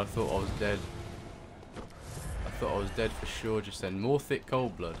my god, I thought I was dead. I thought I was dead for sure just then. More thick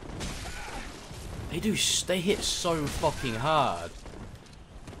cold blood. They hit so fucking hard.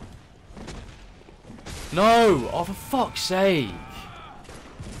 No! Oh, for fuck's sake!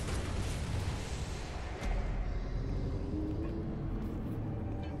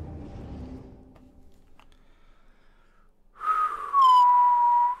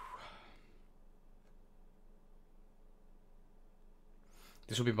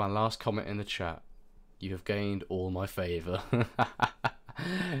 This will be my last comment in the chat. You have gained all my favour.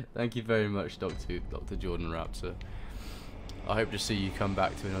 Thank you very much, Dr. Jordan Raptor. I hope to see you come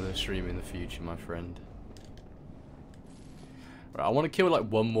back to another stream in the future, my friend. Right, I want to kill like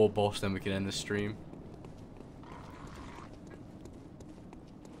one more boss, then we can end the stream.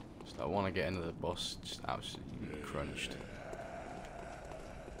 Just I want to get into the boss, just absolutely crunched.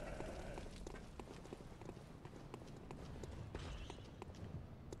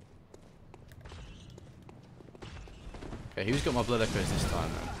 Okay, who's got my blood echoes this time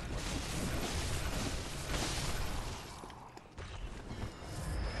then?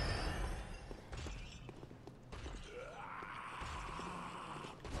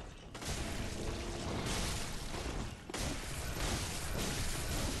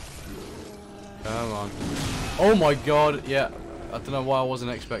 Come on. Oh my god, yeah. I don't know why I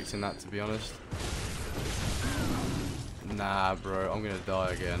wasn't expecting that, to be honest. Nah, bro, I'm gonna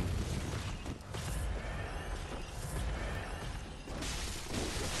die again.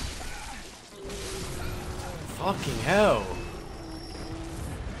 Fucking hell.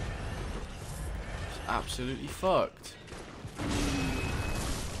 It's absolutely fucked.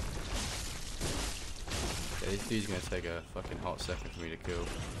 Yeah, this dude's gonna take a fucking hot second for me to kill.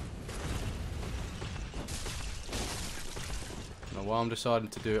 Now why I'm deciding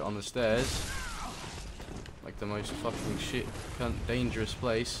to do it on the stairs. Like the most fucking shit cunt dangerous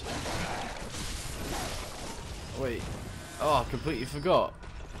place. Wait. Oh, I completely forgot.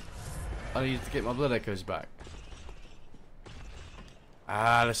 I needed to get my blood echoes back.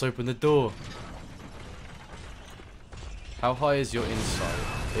 Ah, let's open the door. How high is your insight?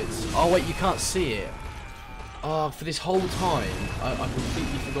 It's... Oh wait, you can't see it. Oh, for this whole time, I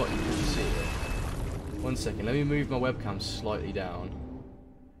completely forgot you couldn't see it. 1 second, let me move my webcam slightly down.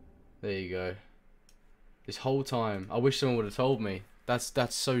 There you go. This whole time, I wish someone would have told me. That's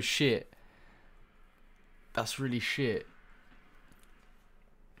so shit. That's really shit.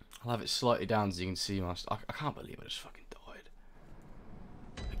 I'll have it slightly down so you can see my... I can't believe I just fucking died.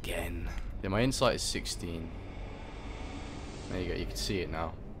 Again. Yeah, my insight is 16. There you go, you can see it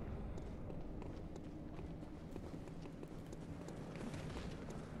now.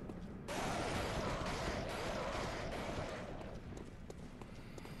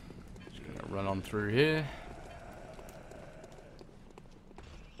 Just gonna run on through here.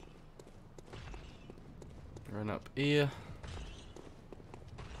 Run up here.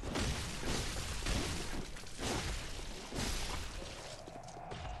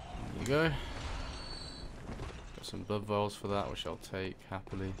 There you go. Got some blood vials for that, which I'll take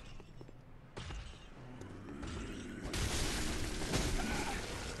happily.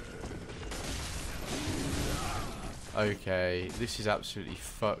 Okay, this is absolutely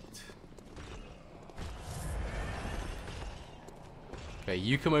fucked. Okay,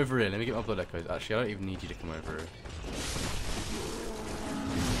 you come over here. Let me get my blood echoes. Actually, I don't even need you to come over here.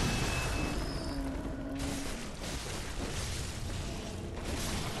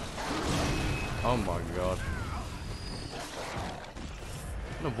 Oh my god.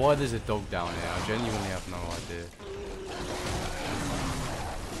 I don't know why there's a dog down here. I genuinely have no idea.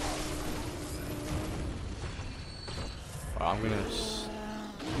 Right, I'm gonna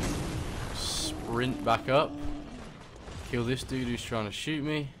sprint back up. Kill this dude who's trying to shoot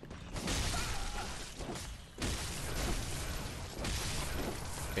me.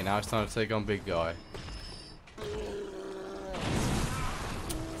 Okay, now it's time to take on big guy.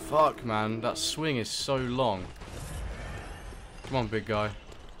 Fuck, man, that swing is so long. Come on, big guy.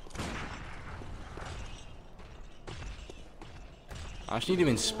 I just need him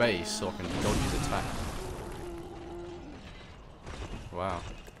in space so I can dodge his attack. Wow.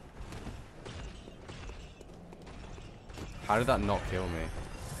 How did that not kill me?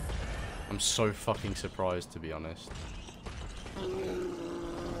 I'm so fucking surprised, to be honest.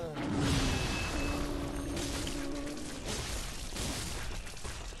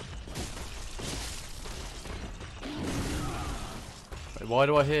 Wait, why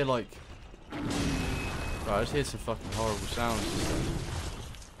do I hear like... Right, I just heard some fucking horrible sounds.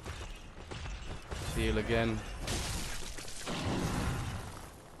 Heal again.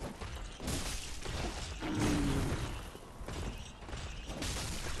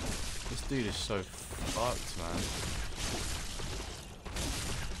 Dude is so fucked, man.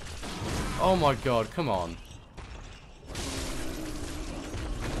 Oh my god, come on.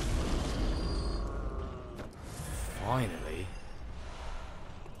 Finally.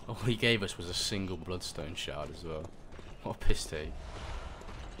 All he gave us was a single bloodstone shard as well. What a piss take.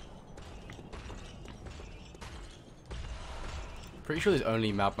 Pretty sure there's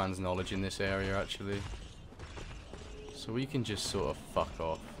only Madman's knowledge in this area, actually. So we can just sort of fuck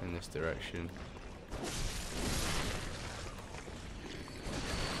off in this direction.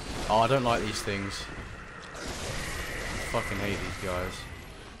 Oh, I don't like these things. I fucking hate these guys.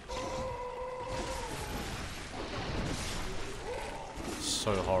 It's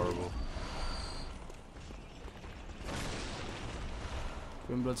so horrible.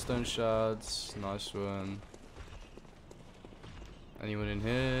 Twin bloodstone shards, nice one. Anyone in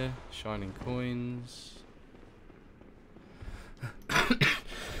here? Shining coins.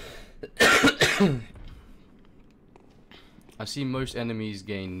 I see most enemies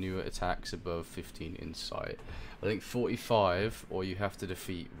gain newer attacks above 15 insight. I think 45, or you have to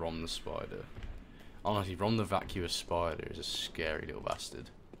defeat Rom the Spider. Honestly, Rom the Vacuous Spider is a scary little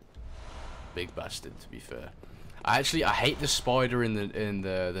bastard. Big bastard, to be fair. I hate the spider in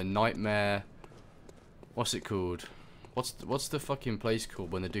the nightmare. What's it called? What's the fucking place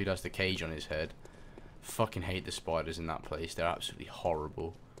called when the dude has the cage on his head? Fucking hate the spiders in that place. They're absolutely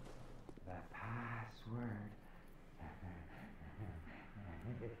horrible. The password.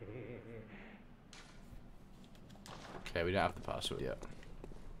 Okay, we don't have the password yet.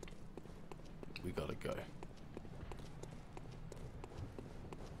 We gotta go.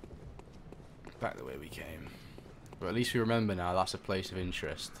 Back the way we came. But at least we remember now that's a place of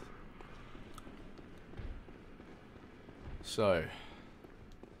interest. So...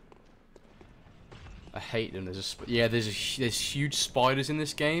 I hate them. There's huge spiders in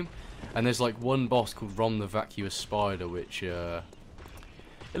this game, and there's like one boss called Rom the Vacuous Spider, which it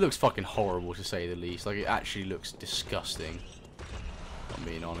looks fucking horrible to say the least. Like, it actually looks disgusting, if I'm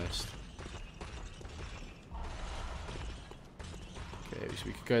being honest. Okay, so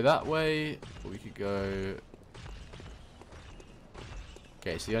we could go that way, or we could go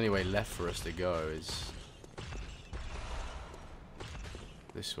Okay, so the only way left for us to go is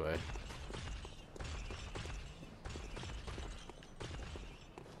this way.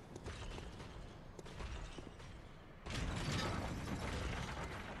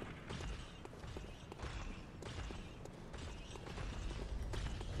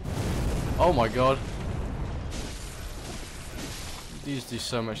 Oh my god. These do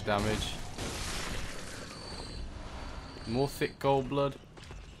so much damage. More thick gold blood.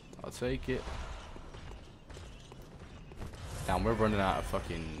 I'll take it. Damn, we're running out of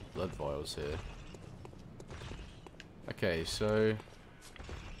fucking blood vials here. Okay, so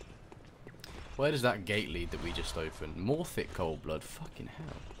where does that gate lead that we just opened? More thick cold blood. Fucking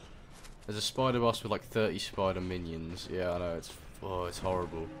hell. There's a spider boss with like 30 spider minions. Yeah, I know, it's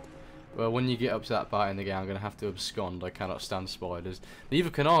horrible. Well, when you get up to that part in the game, I'm going to have to abscond. I cannot stand spiders. Neither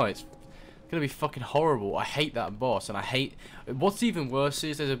can I. It's going to be fucking horrible. I hate that boss, and I hate... What's even worse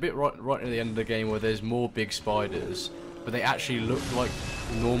is there's a bit right at the end of the game where there's more big spiders, but they actually look like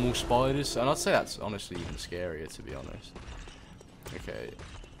normal spiders. And I'd say that's honestly even scarier, to be honest. Okay,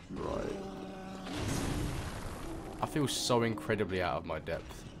 right. I feel so incredibly out of my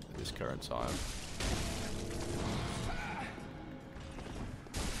depth at this current time.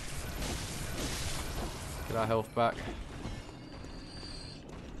 Get our health back.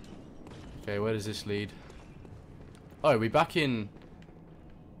 Okay, where does this lead? Oh, we back in...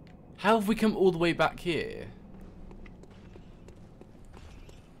 How have we come all the way back here?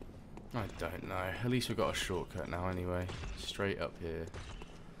 I don't know. At least we've got a shortcut now anyway. Straight up here.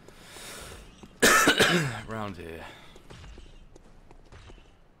 Round here.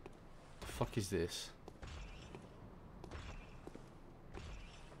 The fuck is this?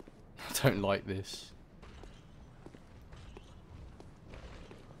 I don't like this.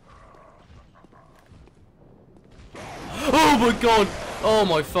 Oh my god! Oh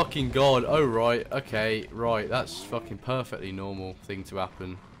my fucking god. Oh right, okay, right. That's fucking perfectly normal thing to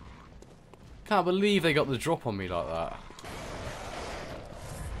happen. Can't believe they got the drop on me like that.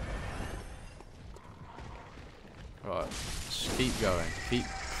 Right, just keep going. Keep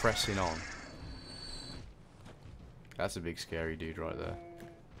pressing on. That's a big scary dude right there.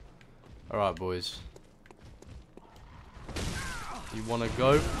 Alright boys. You wanna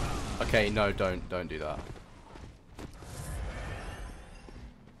go? Okay, no, don't do that.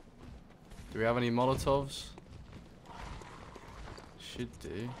 Do we have any Molotovs? Should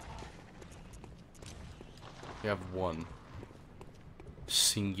do. We have one.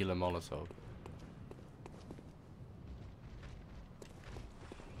 Singular Molotov.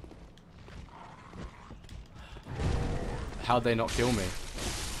 How'd they not kill me?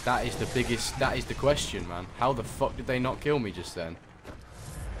 That is the biggest, that is the question, man. How the fuck did they not kill me just then?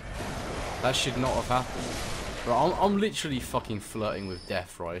 That should not have happened. Right, I'm literally fucking flirting with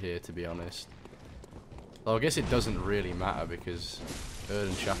death right here, to be honest. Well, I guess it doesn't really matter because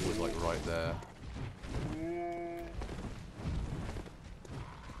Erden Chapel's like right there.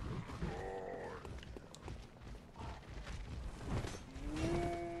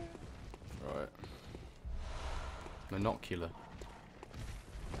 Right. Monocular.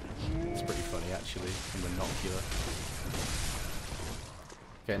 It's pretty funny actually, a monocular.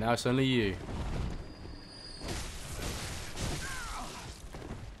 Okay, now it's only you.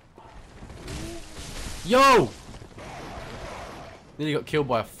 Yo! Nearly got killed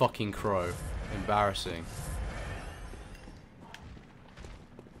by a fucking crow. Embarrassing.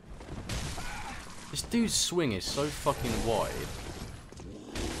 This dude's swing is so fucking wide.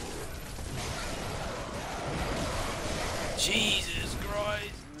 Jesus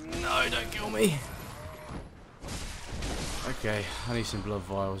Christ. No, don't kill me. Okay, I need some blood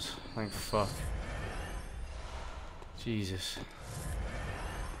vials. Thank fuck. Jesus.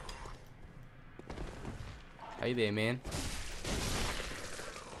 Hey there, man.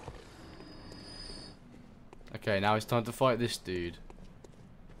 Okay, now it's time to fight this dude.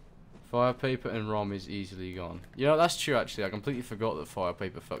 Fire paper and ROM is easily gone. You know, that's true actually. I completely forgot that fire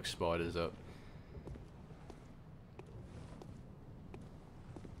paper fucks spiders up.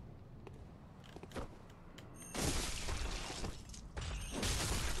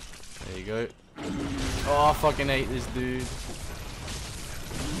 There you go. Oh, I fucking hate this dude.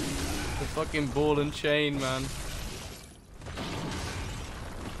 The fucking ball and chain, man.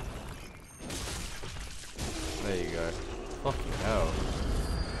 There you go. Fucking hell.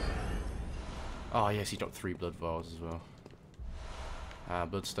 Oh yes, he dropped 3 blood vials as well. Ah,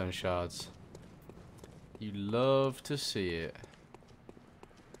 bloodstone shards. You love to see it.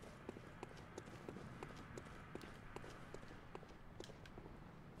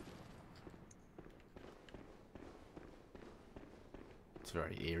 It's a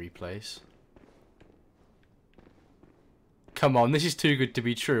very eerie place. Come on, this is too good to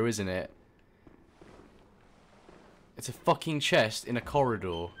be true, isn't it? It's a fucking chest in a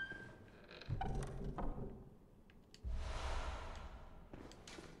corridor.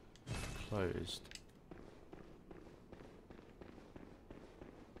 Closed.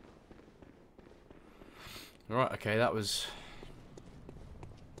 Right, okay, that was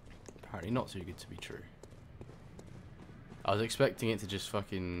apparently not too good to be true. I was expecting it to just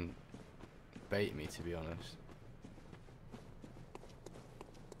fucking bait me, to be honest.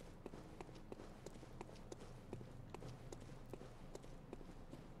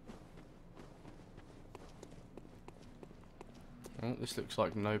 Oh, this looks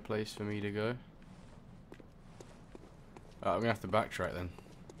like no place for me to go. I'm gonna have to backtrack then.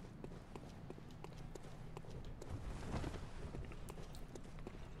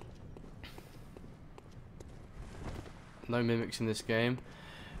 No mimics in this game.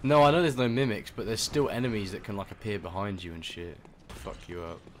 No, I know there's no mimics, but there's still enemies that can like appear behind you and shit to fuck you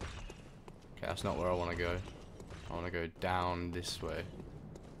up. Okay, that's not where I want to go. I want to go down this way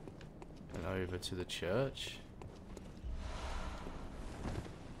and over to the church.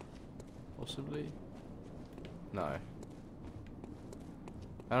 Possibly? No.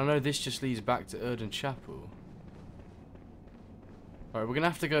 I don't know, this just leads back to Erdon Chapel. Alright, we're gonna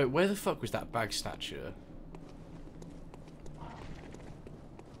have to go... Where the fuck was that bag snatcher?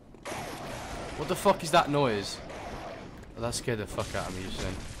 What the fuck is that noise? Oh, that scared the fuck out of me, just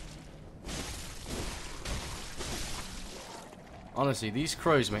then. Honestly, these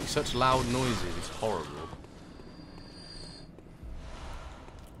crows make such loud noises, it's horrible.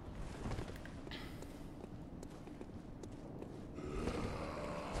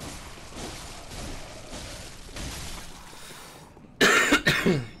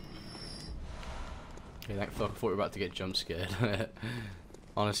 Okay, thank fuck, I thought we were about to get jump scared.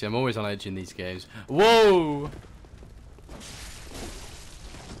 Honestly, I'm always on edge in these games. Whoa!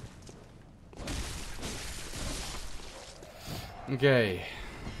 Okay.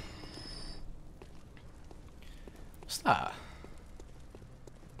 What's that?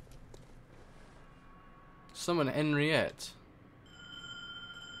 Summon Henriette.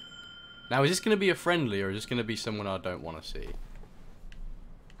 Now, is this going to be a friendly, or is this going to be someone I don't want to see?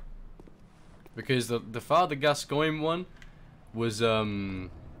 Because the Father Gascoigne one was,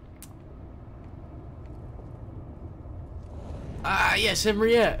 Ah, yes,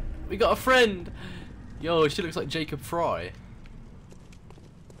 Henriette! We got a friend! Yo, she looks like Jacob Fry.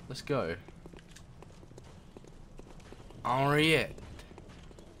 Let's go. Henriette.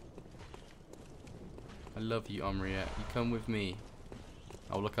 I love you, Henriette. You come with me.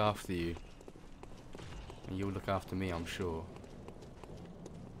 I'll look after you. And you'll look after me, I'm sure.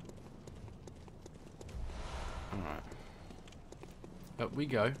 Alright. Up we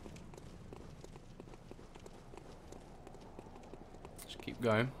go. Just keep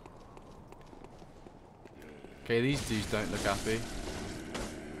going. Okay, these dudes don't look happy.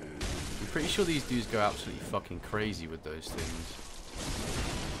 I'm pretty sure these dudes go absolutely fucking crazy with those things.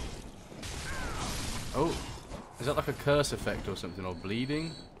 Oh, is that like a curse effect or something, or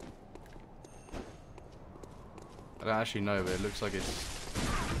bleeding? I don't actually know, but it looks like it's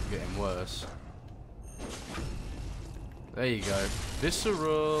getting worse. There you go.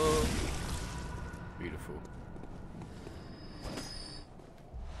 Visceral. Beautiful.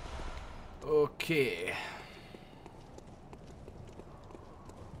 Okay.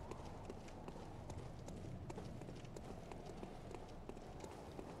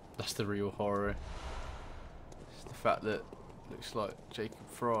 That's the real horror. It's the fact that it looks like Jacob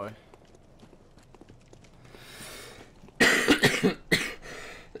Fry.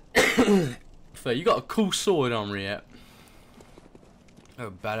 Fair, you got a cool sword, Henriette. Oh,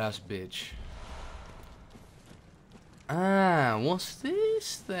 badass bitch. Ah, what's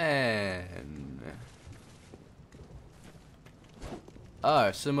this then?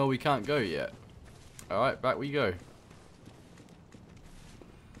 Oh, somewhere we can't go yet. Alright, back we go.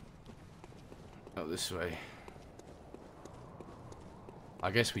 Up this way. I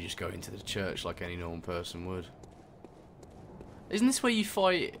guess we just go into the church like any normal person would. Isn't this where you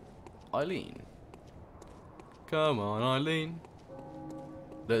fight Eileen? Come on, Eileen.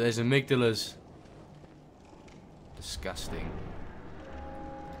 Look, there's amygdalas. Disgusting.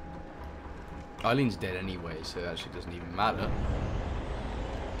 Eileen's dead anyway, so it actually doesn't even matter.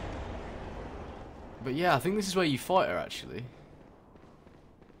 But yeah, I think this is where you fight her, actually.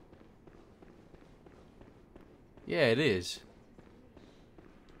 Yeah, it is.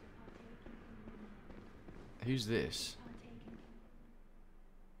 Who's this?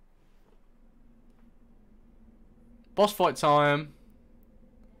 Boss fight time.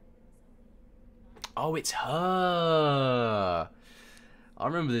 Oh, it's her. I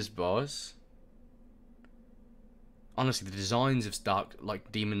remember this boss. Honestly, the designs of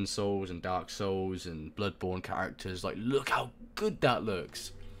like Demon Souls and Dark Souls and Bloodborne characters, like, look how good that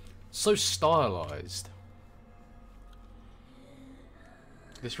looks. So stylized.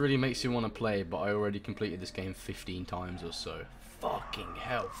 This really makes you want to play, but I already completed this game 15 times or so. Fucking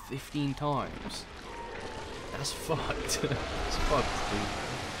hell, 15 times. That's fucked. That's fucked,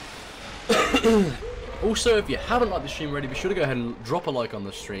 dude. Also, if you haven't liked the stream already, be sure to go ahead and drop a like on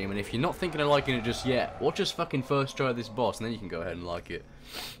the stream. And if you're not thinking of liking it just yet, watch us fucking first try this boss, and then you can go ahead and like it.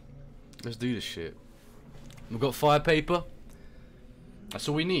 Let's do this shit. We've got fire paper. That's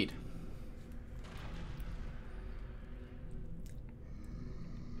all we need.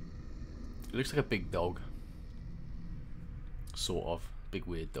 It looks like a big dog. Sort of. Big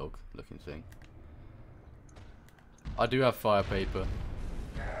weird dog looking thing. I do have fire paper.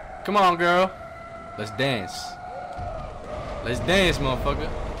 Come on, girl. Let's dance. Let's dance, motherfucker.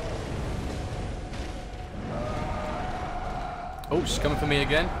 Oh, she's coming for me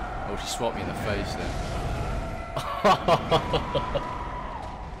again. Oh, she swapped me in the face then.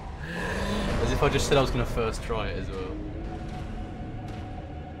 As if I just said I was going to first try it as well.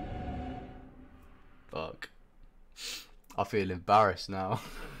 Fuck. I feel embarrassed now.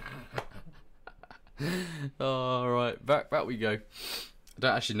 Alright, back we go. I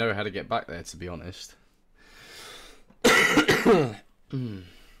don't actually know how to get back there, to be honest.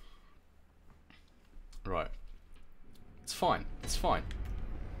 Right. It's fine. It's fine.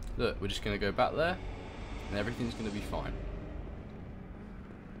 Look, we're just going to go back there, and everything's going to be fine.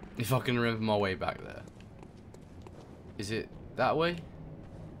 If I can remember my way back there. Is it that way?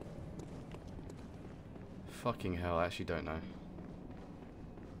 Fucking hell, I actually don't know.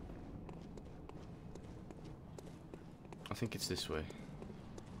 I think it's this way.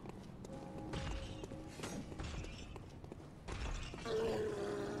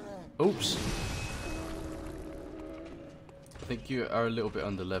 Oops. I think you are a little bit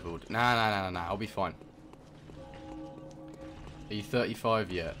under-leveled. Nah, I'll be fine. Are you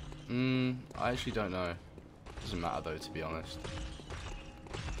 35 yet? I actually don't know. Doesn't matter though, to be honest.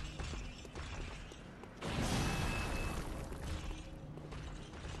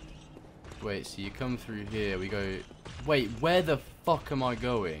 Wait, so you come through here, we go... Wait, where the fuck am I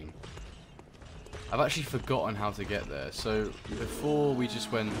going? I've actually forgotten how to get there. So, before we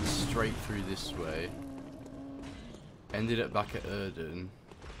just went straight through this way. Ended up back at Erden.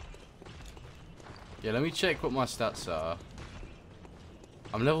 Yeah, let me check what my stats are.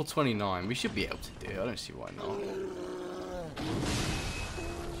 I'm level 29. We should be able to do it. I don't see why not.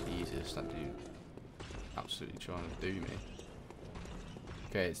 Jesus, that dude absolutely trying to do me.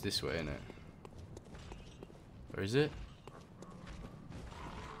 Okay, it's this way, isn't it? Where is it?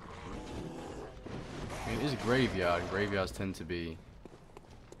 I mean, it is a graveyard. Graveyards tend to be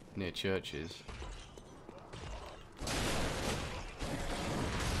near churches.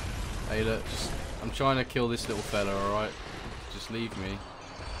 Hey, look, I'm trying to kill this little fella, alright? Just leave me.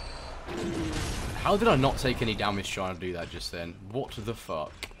 How did I not take any damage trying to do that just then? What the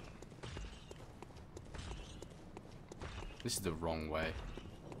fuck? This is the wrong way.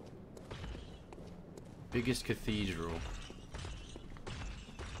 Biggest cathedral.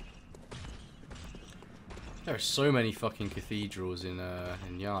 There are so many fucking cathedrals in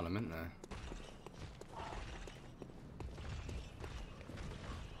Yharnam, isn't there?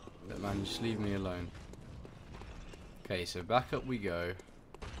 Look, man, just leave me alone. Okay, so back up we go.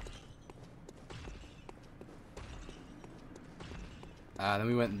 Then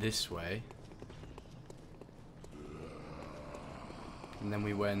we went this way. And then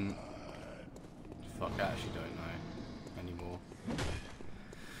we went... Fuck, I actually don't know anymore.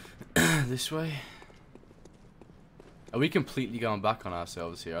 This way? Are we completely going back on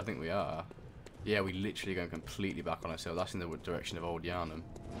ourselves here? I think we are. Yeah, we literally going completely back on ourselves. That's in the direction of Old Yharnam.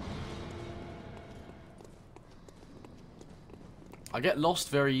 I get lost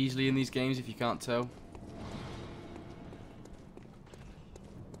very easily in these games, if you can't tell.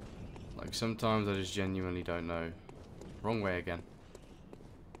 Like, sometimes I just genuinely don't know. Wrong way again.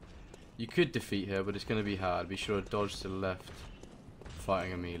 You could defeat her, but it's going to be hard. Be sure to dodge to the left.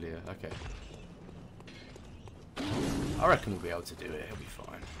 Fighting Amelia. Okay. I reckon we'll be able to do it. It'll be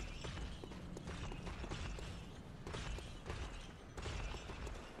fine.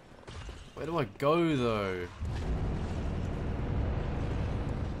 Where do I go, though?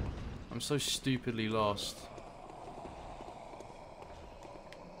 I'm so stupidly lost.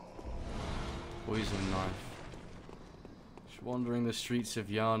 Poison knife. Just wandering the streets of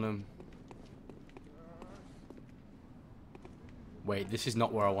Yharnam. Wait, this is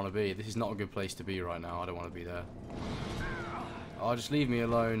not where I want to be. This is not a good place to be right now. I don't want to be there. Oh, just leave me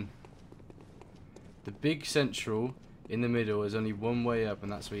alone. The big central in the middle is only one way up,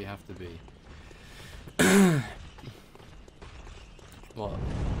 and that's where you have to be. What?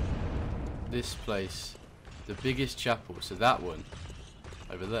 This place. The biggest chapel. So that one.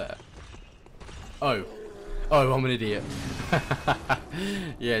 Over there. Oh. Oh, I'm an idiot.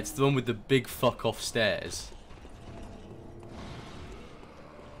 Yeah, it's the one with the big fuck off stairs.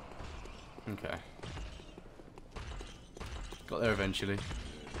 Okay. Got there eventually.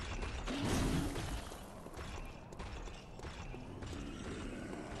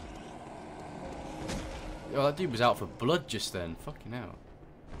 Oh, that dude was out for blood just then. Fucking hell.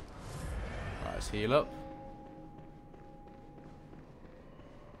 Right, let's heal up.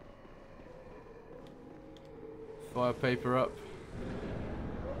 Fire paper up.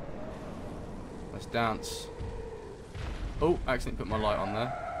 Let's dance. Oh, I accidentally put my light on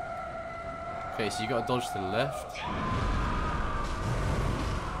there. Okay, so you gotta dodge to the left.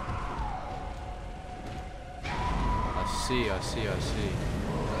 I see.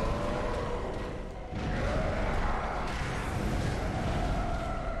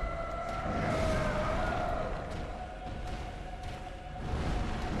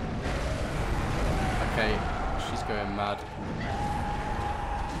 Okay, she's going mad.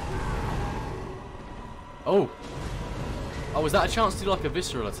 Oh! Oh, was that a chance to do like a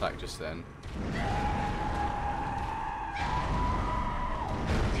visceral attack just then?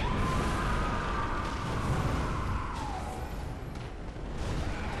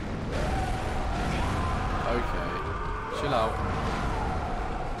 Okay, chill out.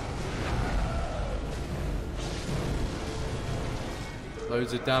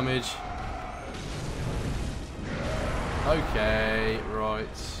 Loads of damage. Okay, right.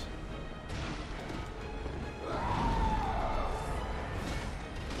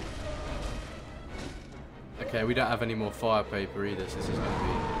 Okay, we don't have any more fire paper either, so this is going to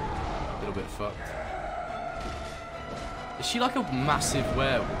be a little bit fucked. Is she like a massive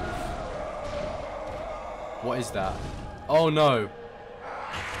werewolf? What is that? Oh no!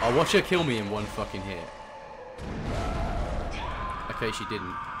 I'll watch her kill me in one fucking hit. Okay, she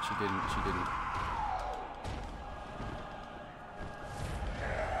didn't. She didn't.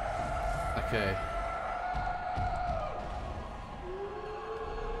 Okay.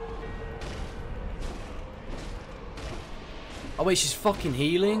 Oh wait, she's fucking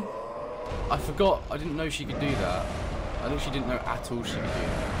healing? I forgot. I didn't know she could do that. I think she didn't know at all she could do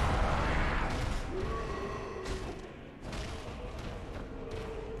that.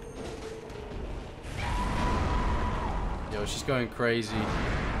 Yo, she's going crazy.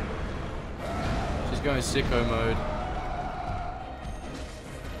 She's going sicko mode.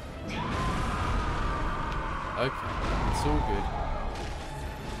 Okay, it's all good.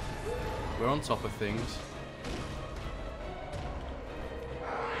 We're on top of things.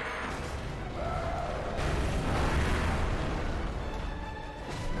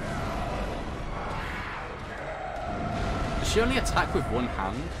 Does she only attack with one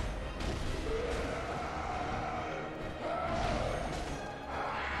hand?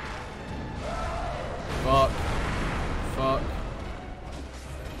 Fuck. Fuck.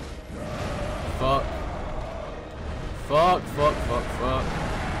 Fuck. Fuck, fuck, fuck, fuck.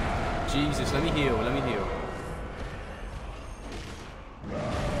 Jesus, let me heal, let me heal.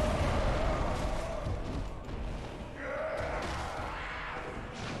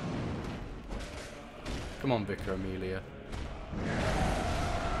 Come on, Vicar Amelia.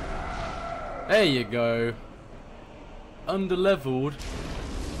 There you go. Underleveled.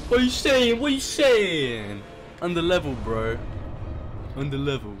 What are you saying? What are you saying? Underleveled, bro.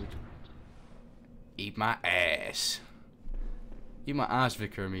 Underleveled. Eat my ass. Eat my ass,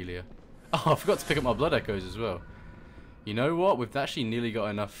 Vicar Amelia. Oh, I forgot to pick up my blood echoes as well. You know what? We've actually nearly got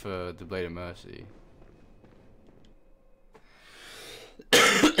enough for the Blade of Mercy.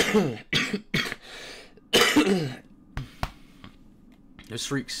 Those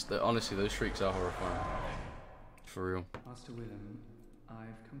shrieks, honestly, those shrieks are horrifying. For real. Master Willem,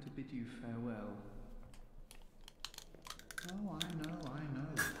 I've come to bid you farewell. Oh, I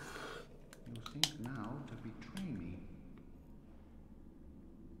know. You think now to betray me.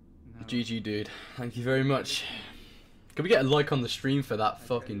 No. GG, dude. Thank you very much. Can we get a like on the stream for that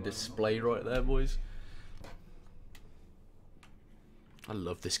fucking display right there, boys? I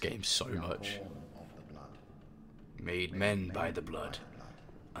love this game so much. Made men by the blood,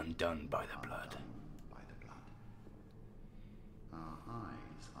 undone by the blood. Our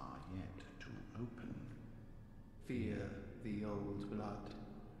eyes are yet to open. Fear the old blood.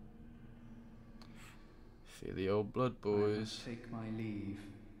 Fear the old blood, I boys. must take my leave.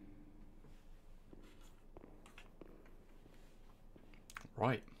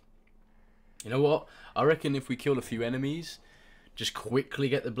 Right. You know what? I reckon if we kill a few enemies, just quickly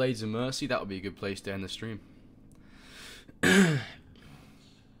get the Blades of Mercy, that would be a good place to end the stream.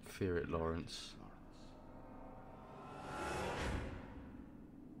 Fear it, Lawrence.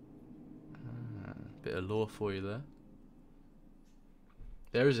 Bit of lore for you there.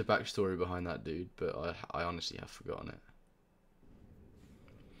 There is a backstory behind that dude, but I honestly have forgotten it.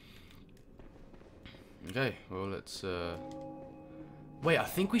 Okay, well let's wait, I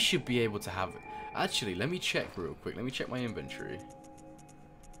think we should be able to have... Actually, let me check real quick. Let me check my inventory.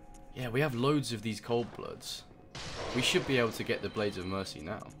 Yeah, we have loads of these cold bloods. We should be able to get the Blades of Mercy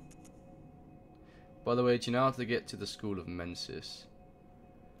now. By the way, do you know how to get to the School of Mensis?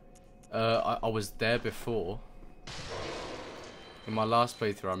 I was there before. In my last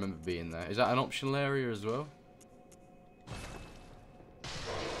playthrough, I remember being there. Is that an optional area as well?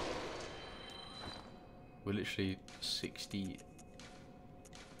 We're literally 60...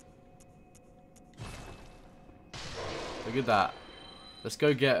 Look at that. Let's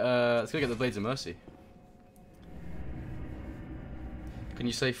go get the Blades of Mercy. Can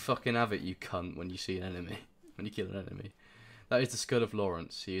you say fucking have it, you cunt, when you see an enemy? When you kill an enemy. That is the Skull of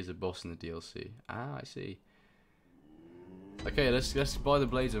Lawrence. He is a boss in the DLC. Ah, I see. Okay, let's buy the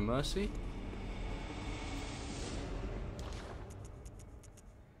Blades of Mercy.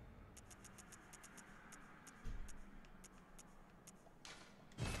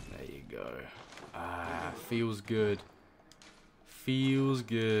 There you go. Ah, feels good. Feels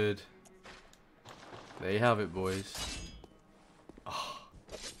good. There you have it, boys. Oh,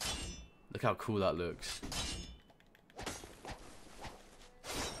 look how cool that looks.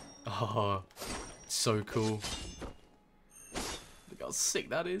 Oh, it's so cool. Look how sick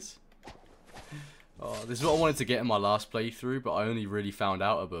that is. Oh, this is what I wanted to get in my last playthrough, but I only really found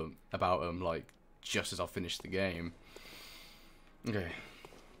out about them like just as I finished the game. Okay.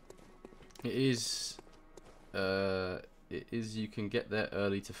 It is you can get there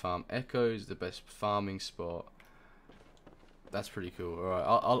early to farm echoes, the best farming spot. That's pretty cool. All right,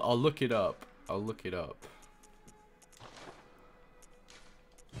 I'll look it up. I'll look it up.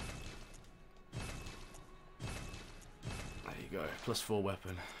 There you go. +4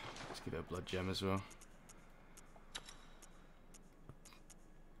 weapon. Let's give it a blood gem as well.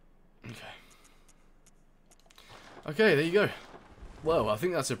 Okay. Okay, there you go. Well, I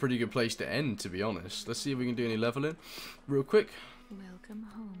think that's a pretty good place to end, to be honest. Let's see if we can do any leveling real quick. Welcome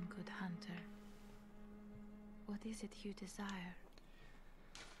home, good hunter. What is it you desire?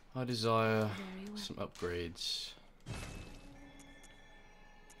 I desire Very well. some upgrades.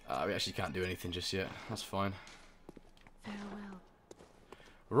 We actually can't do anything just yet. That's fine. Farewell.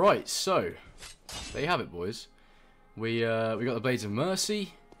 Right, so there you have it, boys. We got the Blades of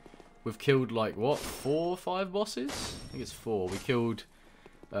Mercy. We've killed like what, 4 or 5 bosses? I think it's 4. We killed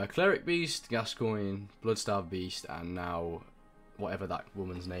Cleric Beast, Gascoigne, Bloodstarved Beast, and now whatever that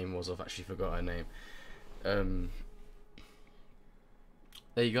woman's name was. I've actually forgot her name.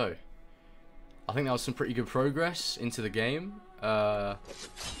 There you go. I think that was some pretty good progress into the game.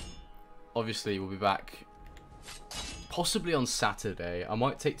 Obviously, we'll be back possibly on Saturday. I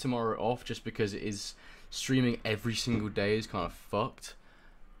might take tomorrow off just because it is streaming every single day is kind of fucked.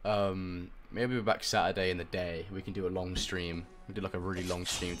 Maybe we're back Saturday in the day. We can do a long stream. We do like a really long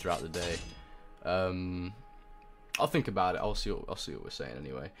stream throughout the day. I'll think about it. I'll see what we're saying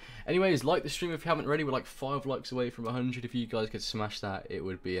anyway. Anyways, like the stream if you haven't already. We're like 5 likes away from 100. If you guys could smash that, it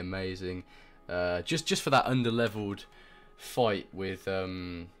would be amazing. Just for that underleveled fight with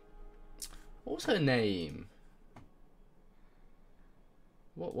what was her name?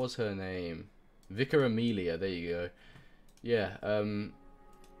 What was her name? Vicar Amelia. There you go. Yeah.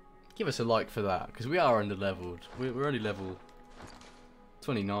 Give us a like for that because we are underleveled. We're only level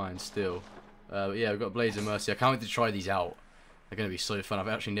 29 still. But yeah, we've got Blades of Mercy. I can't wait to try these out. They're going to be so fun. I've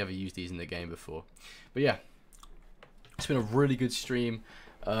actually never used these in the game before. But yeah, it's been a really good stream.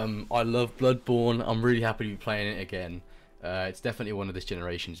 I love Bloodborne. I'm really happy to be playing it again. It's definitely one of this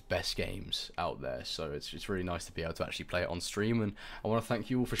generation's best games out there. So it's really nice to be able to actually play it on stream. And I want to thank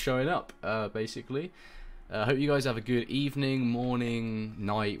you all for showing up, basically. I hope you guys have a good evening, morning,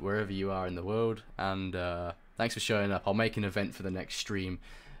 night, wherever you are in the world. And thanks for showing up. I'll make an event for the next stream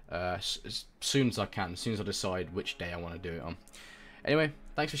as soon as I can, as soon as I decide which day I want to do it on. Anyway,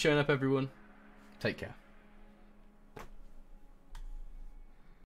 thanks for showing up, everyone. Take care.